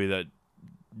Romero movie that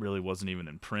really wasn't even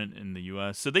in print in the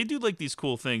U.S. So they do like these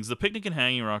cool things. The Picnic and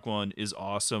Hanging Rock one is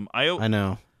awesome. I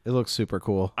know. It looks super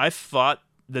cool. I thought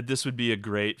that this would be a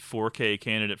great 4K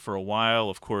candidate for a while.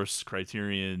 Of course,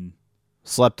 Criterion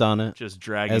Slept on it. just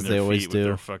dragging as their they always feet do. with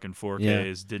their fucking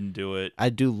 4Ks. Didn't do it. I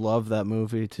do love that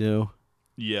movie too.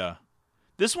 Yeah.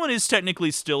 This one is technically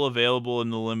still available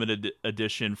in the limited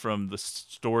edition from the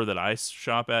store that I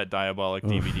shop at,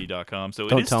 diabolicdvd.com. So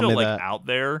Don't it is tell still me like that. out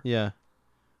there. Yeah.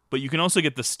 But you can also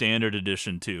get the standard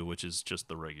edition too, which is just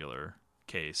the regular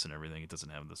case and everything. It doesn't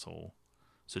have this whole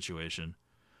situation.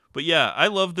 But yeah, I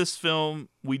love this film.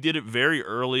 We did it very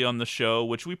early on the show,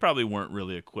 which we probably weren't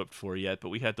really equipped for yet, but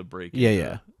we had to break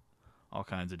into all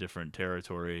kinds of different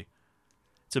territory.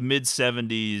 It's a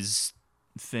mid-70s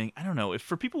thing. I don't know. If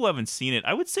for people who haven't seen it,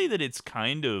 I would say that it's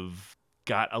kind of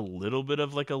got a little bit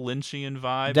of like a Lynchian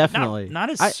vibe. Definitely. Not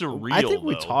as I surreal, think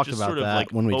we though. talked Just about sort of that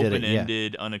like when we did it, yeah.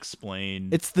 open-ended,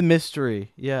 unexplained. It's the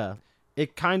mystery. Yeah.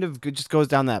 It kind of just goes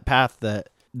down that path that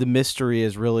the mystery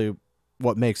is really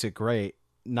what makes it great,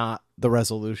 not the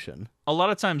resolution. A lot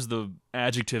of times the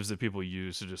adjectives that people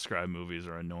use to describe movies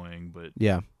are annoying, but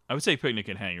Yeah. I would say Picnic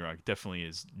at Hanging Rock definitely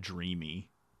is dreamy.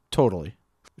 Totally.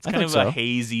 It's I kind think of a so.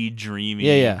 hazy, dreamy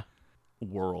Yeah.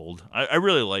 world. I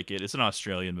really like it. It's an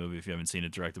Australian movie if you haven't seen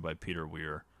it, directed by Peter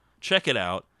Weir. Check it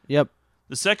out. Yep.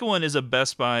 The second one is a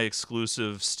Best Buy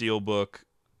exclusive steelbook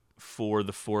for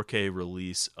the 4K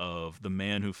release of The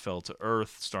Man Who Fell to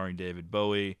Earth, starring David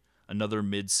Bowie. Another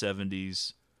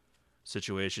mid-70s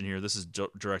situation here. This is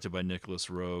directed by Nicholas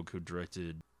Roeg, who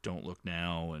directed Don't Look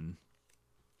Now and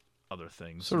other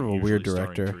things. Sort of a usually weird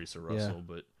starring director. Teresa Russell, Yeah.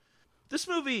 but this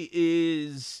movie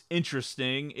is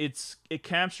interesting. It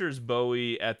captures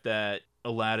Bowie at that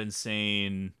Aladdin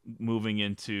Sane moving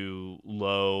into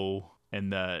low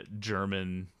and that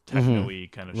German techno-y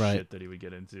kind of Right. shit that he would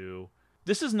get into.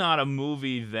 This is not a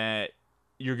movie that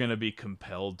you're going to be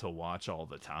compelled to watch all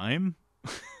the time.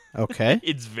 Okay.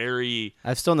 It's very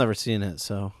I've still never seen it,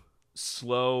 so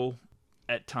slow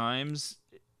at times.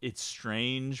 It's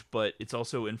strange, but it's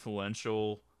also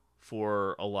influential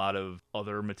for a lot of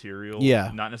other material.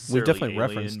 yeah. Not necessarily We've definitely Alien,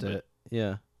 referenced but it.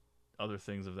 Yeah. other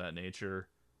things of that nature.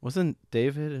 Wasn't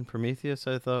David and Prometheus,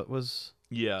 I thought, was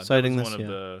Yeah, citing that was this? one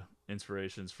of the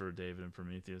inspirations for David and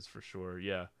Prometheus for sure.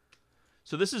 Yeah.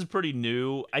 So this is pretty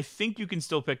new. I think you can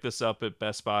still pick this up at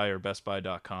Best Buy or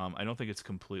bestbuy.com. I don't think it's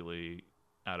completely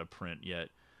out of print yet.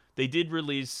 They did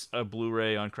release a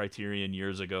Blu-ray on Criterion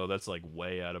years ago. That's like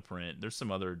way out of print. There's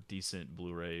some other decent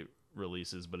Blu-ray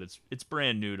releases, but it's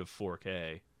brand new to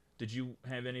 4K. Did you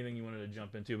have anything you wanted to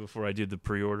jump into before I did the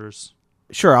pre-orders?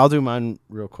 Sure, I'll do mine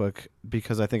real quick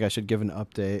because I think I should give an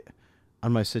update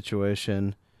on my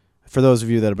situation. For those of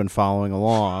you that have been following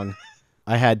along,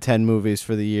 I had 10 movies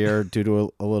for the year due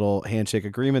to a little handshake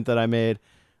agreement that I made.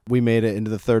 We made it into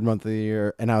the third month of the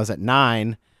year, and I was at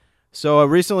 9. So I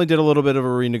recently did a little bit of a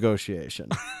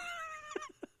renegotiation.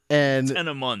 And 10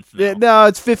 a month now. Yeah, no,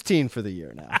 it's 15 for the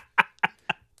year now.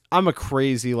 I'm a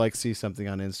crazy, see something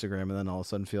on Instagram and then all of a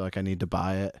sudden feel like I need to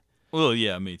buy it. Well,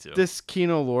 yeah, me too. This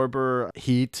Kino Lorber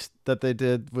Heat that they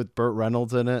did with Burt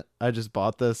Reynolds in it. I just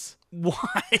bought this. Why?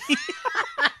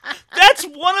 That's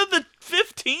one of the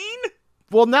 15?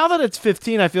 Well, now that it's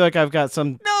 15, I feel like I've got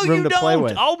some room to play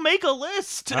with. I'll make a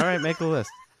list. All right, make a list.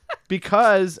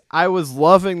 Because I was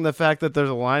loving the fact that there's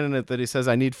a line in it that he says,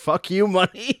 "I need fuck you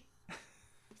money."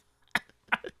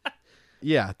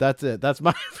 Yeah, that's it. That's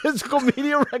my physical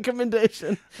media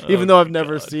recommendation. Even though I've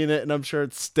never seen it, and I'm sure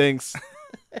it stinks.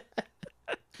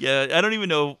 Yeah, I don't even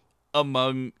know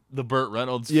among the Burt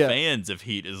Reynolds fans if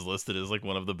Heat is listed as like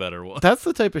one of the better ones. That's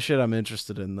the type of shit I'm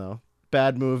interested in, though.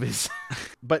 Bad movies.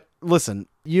 But listen,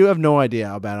 you have no idea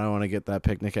how bad I want to get that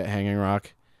Picnic at Hanging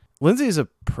Rock. Lindsay's a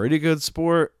pretty good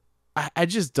sport. I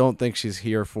just don't think she's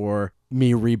here for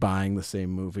me rebuying the same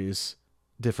movies,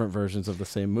 different versions of the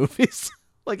same movies.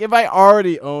 Like, if I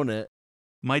already own it.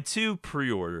 My 2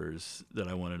 pre-orders that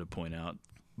I wanted to point out,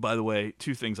 by the way,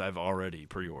 2 things I've already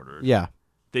pre-ordered. Yeah.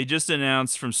 They just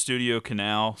announced from Studio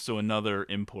Canal, so another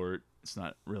import, it's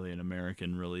not really an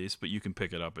American release, but you can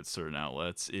pick it up at certain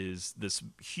outlets, is this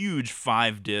huge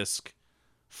 5-disc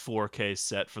 4K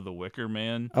set for The Wicker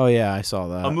Man. Oh, yeah, I saw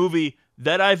that. A movie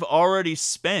that I've already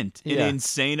spent an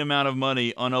insane amount of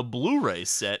money on a Blu-ray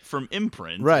set from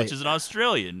Imprint, which is an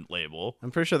Australian label.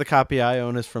 I'm pretty sure the copy I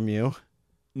own is from you.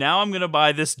 Now I'm going to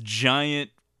buy this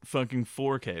giant fucking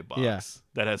 4K box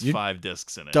that has 5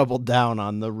 discs in it. Doubled down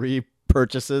on the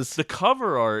repurchases. The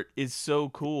cover art is so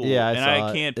cool. Yeah,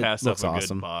 I can't pass up a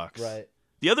awesome. good box. Right.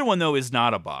 The other one, though, is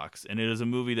not a box, and it is a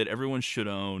movie that everyone should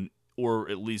own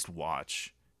or at least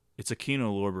watch. It's a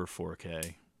Kino Lorber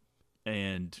 4K.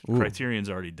 And Criterion's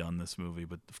already done this movie,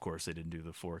 but of course they didn't do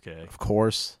the 4K. Of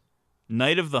course.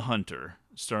 Night of the Hunter,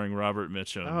 starring Robert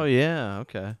Mitchum. Oh, yeah,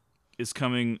 okay. Is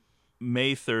coming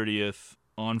May 30th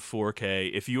on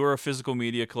 4K. If you are a physical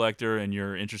media collector and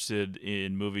you're interested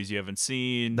in movies you haven't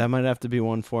seen... That might have to be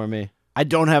one for me. I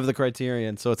don't have the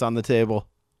Criterion, so it's on the table.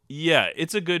 Yeah,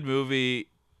 it's a good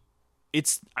movie.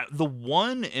 It's the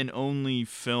one and only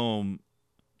film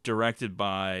directed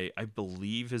by, I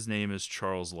believe his name is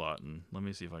Charles Laughton. Let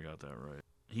me see if I got that right.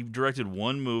 He directed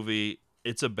one movie.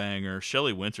 It's a banger.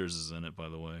 Shelley Winters is in it, by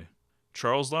the way.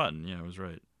 Charles Laughton. Yeah, I was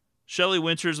right. Shelley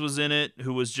Winters was in it,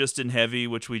 who was just in Heavy,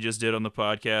 which we just did on the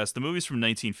podcast. The movie's from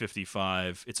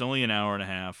 1955. It's only an hour and a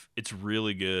half. It's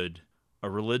really good. A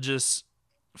religious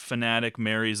fanatic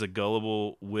marries a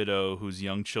gullible widow whose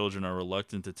young children are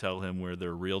reluctant to tell him where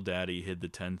their real daddy hid the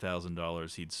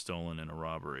 $10,000 he'd stolen in a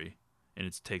robbery. And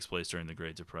it takes place during the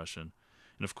Great Depression.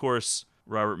 And of course,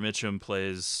 Robert Mitchum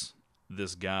plays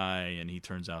this guy, and he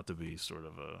turns out to be sort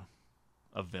of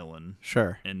a villain.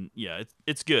 Sure. And yeah,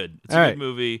 it's good. It's All a right. good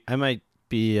movie. I might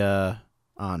be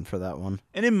on for that one.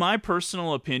 And in my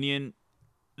personal opinion,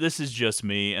 this is just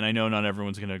me, and I know not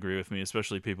everyone's going to agree with me,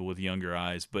 especially people with younger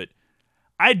eyes, but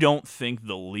I don't think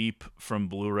the leap from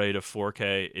Blu-ray to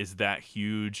 4K is that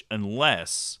huge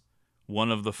unless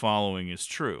one of the following is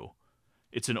true.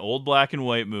 It's an old black and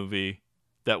white movie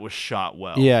that was shot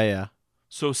well. Yeah.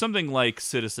 So something like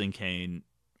Citizen Kane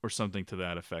or something to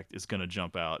that effect is going to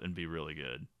jump out and be really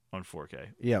good on 4K.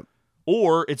 Yep.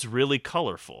 Or it's really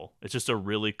colorful. It's just a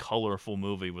really colorful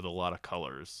movie with a lot of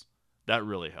colors. That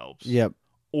really helps. Yep.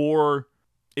 Or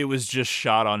it was just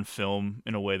shot on film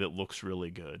in a way that looks really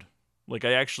good. Like,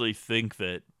 I actually think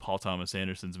that Paul Thomas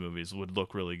Anderson's movies would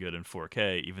look really good in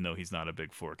 4K, even though he's not a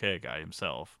big 4K guy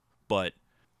himself. But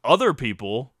other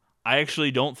people, I actually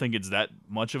don't think it's that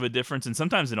much of a difference, and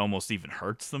sometimes it almost even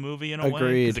hurts the movie in a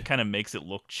way, because it kind of makes it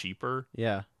look cheaper.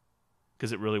 Yeah.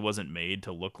 Because it really wasn't made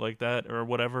to look like that or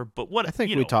whatever. But what I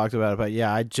think we talked about it, but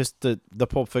yeah, I just the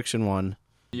Pulp Fiction one.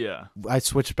 Yeah. I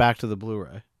switched back to the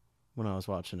Blu-ray when I was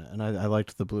watching it, and I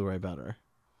liked the Blu-ray better.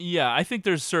 Yeah, I think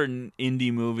there's certain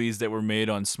indie movies that were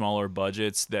made on smaller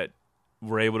budgets that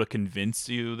were able to convince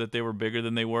you that they were bigger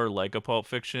than they were, like a Pulp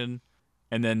Fiction.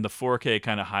 And then the 4K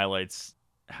kind of highlights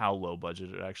how low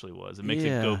budget it actually was. It makes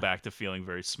it go back to feeling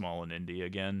very small and indie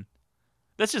again.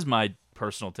 That's just my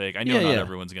personal take. I know not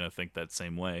everyone's going to think that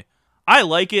same way. I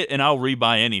like it, and I'll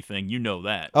rebuy anything. You know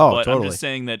that. Oh, but totally. I'm just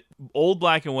saying that old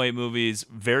black and white movies,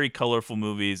 very colorful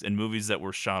movies, and movies that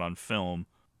were shot on film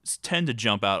tend to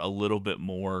jump out a little bit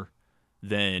more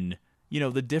than,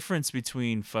 the difference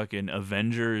between fucking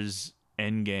Avengers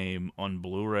Endgame on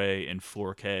Blu-ray and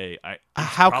 4K.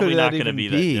 How probably could not that going to even be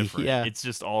be? that different. Yeah. It's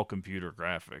just all computer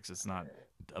graphics. It's not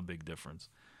a big difference.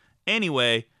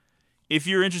 Anyway, if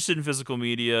you're interested in physical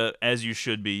media, as you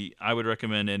should be, I would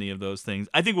recommend any of those things.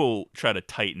 I think we'll try to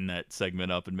tighten that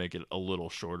segment up and make it a little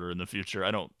shorter in the future.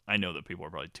 I know that people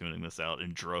are probably tuning this out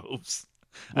in droves.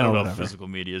 I don't know if physical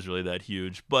media is really that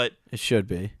huge, but it should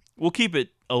be. We'll keep it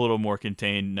a little more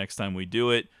contained next time we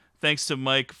do it. Thanks to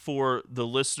Mike for the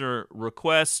listener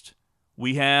request.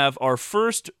 We have our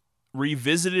first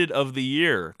Revisited of the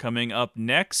year coming up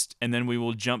next, and then we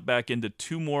will jump back into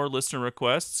 2 more listener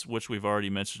requests, which we've already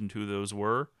mentioned who those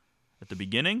were at the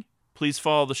beginning. Please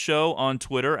follow the show on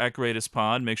Twitter at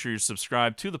GreatestPod. Make sure you're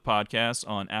subscribed to the podcast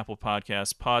on Apple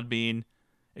Podcasts, Podbean,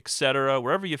 etc.,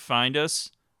 wherever you find us.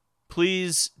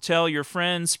 Please tell your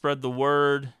friends, spread the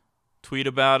word, tweet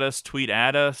about us, tweet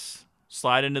at us,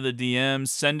 slide into the DMs,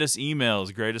 send us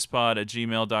emails,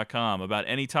 greatestpod@gmail.com, about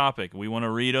any topic. We want to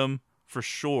read them for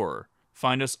sure.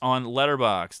 Find us on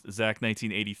Letterboxd,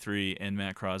 Zach1983 and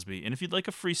Matt Crosby. And if you'd like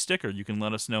a free sticker, you can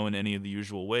let us know in any of the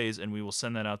usual ways, and we will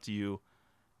send that out to you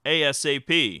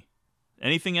ASAP.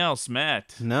 Anything else,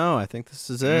 Matt? No, I think this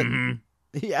is it.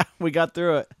 Yeah, we got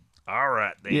through it. All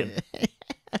right, then.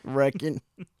 Reckon.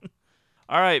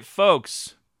 All right,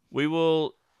 folks. We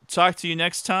will talk to you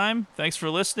next time. Thanks for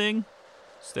listening.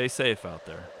 Stay safe out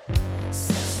there.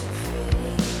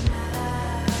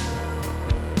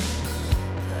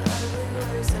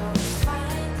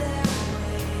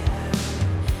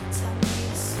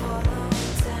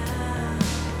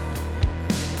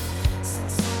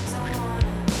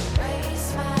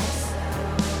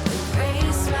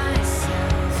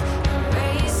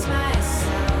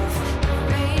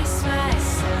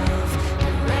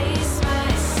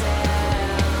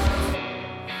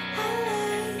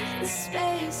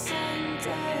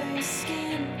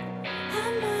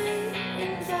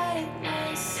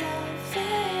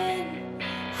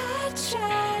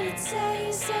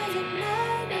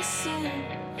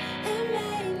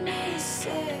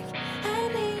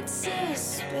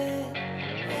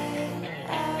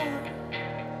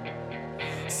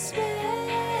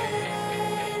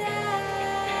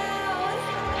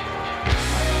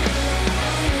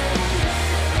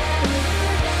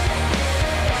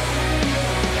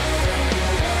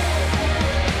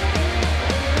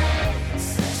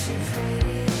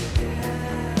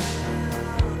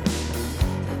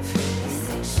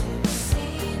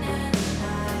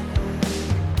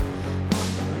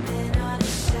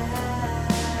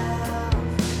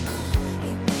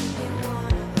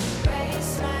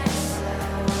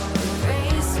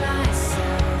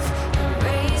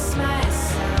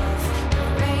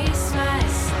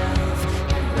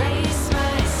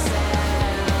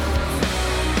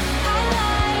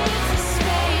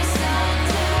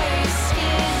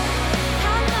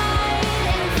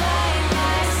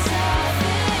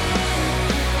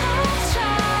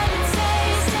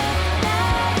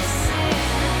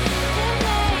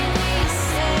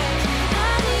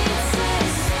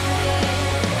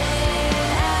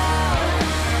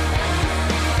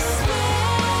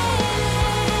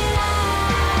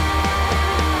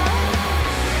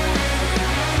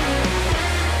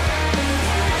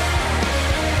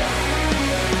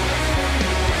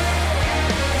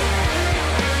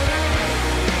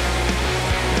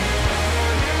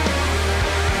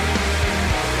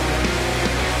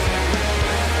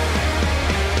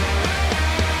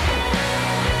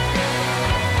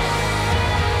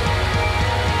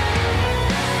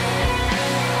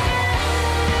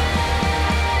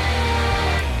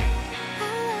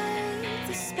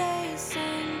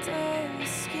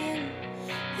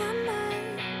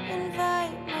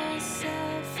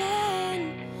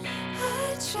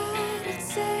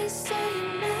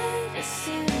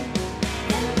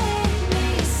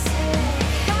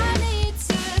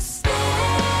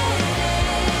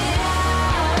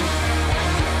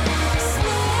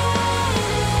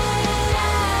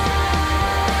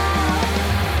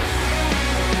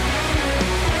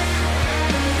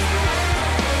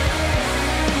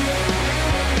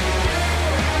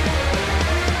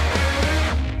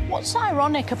 What's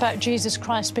ironic about Jesus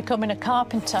Christ becoming a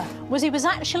carpenter was he was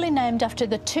actually named after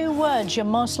the 2 words you're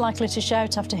most likely to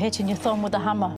shout after hitting your thumb with a hammer.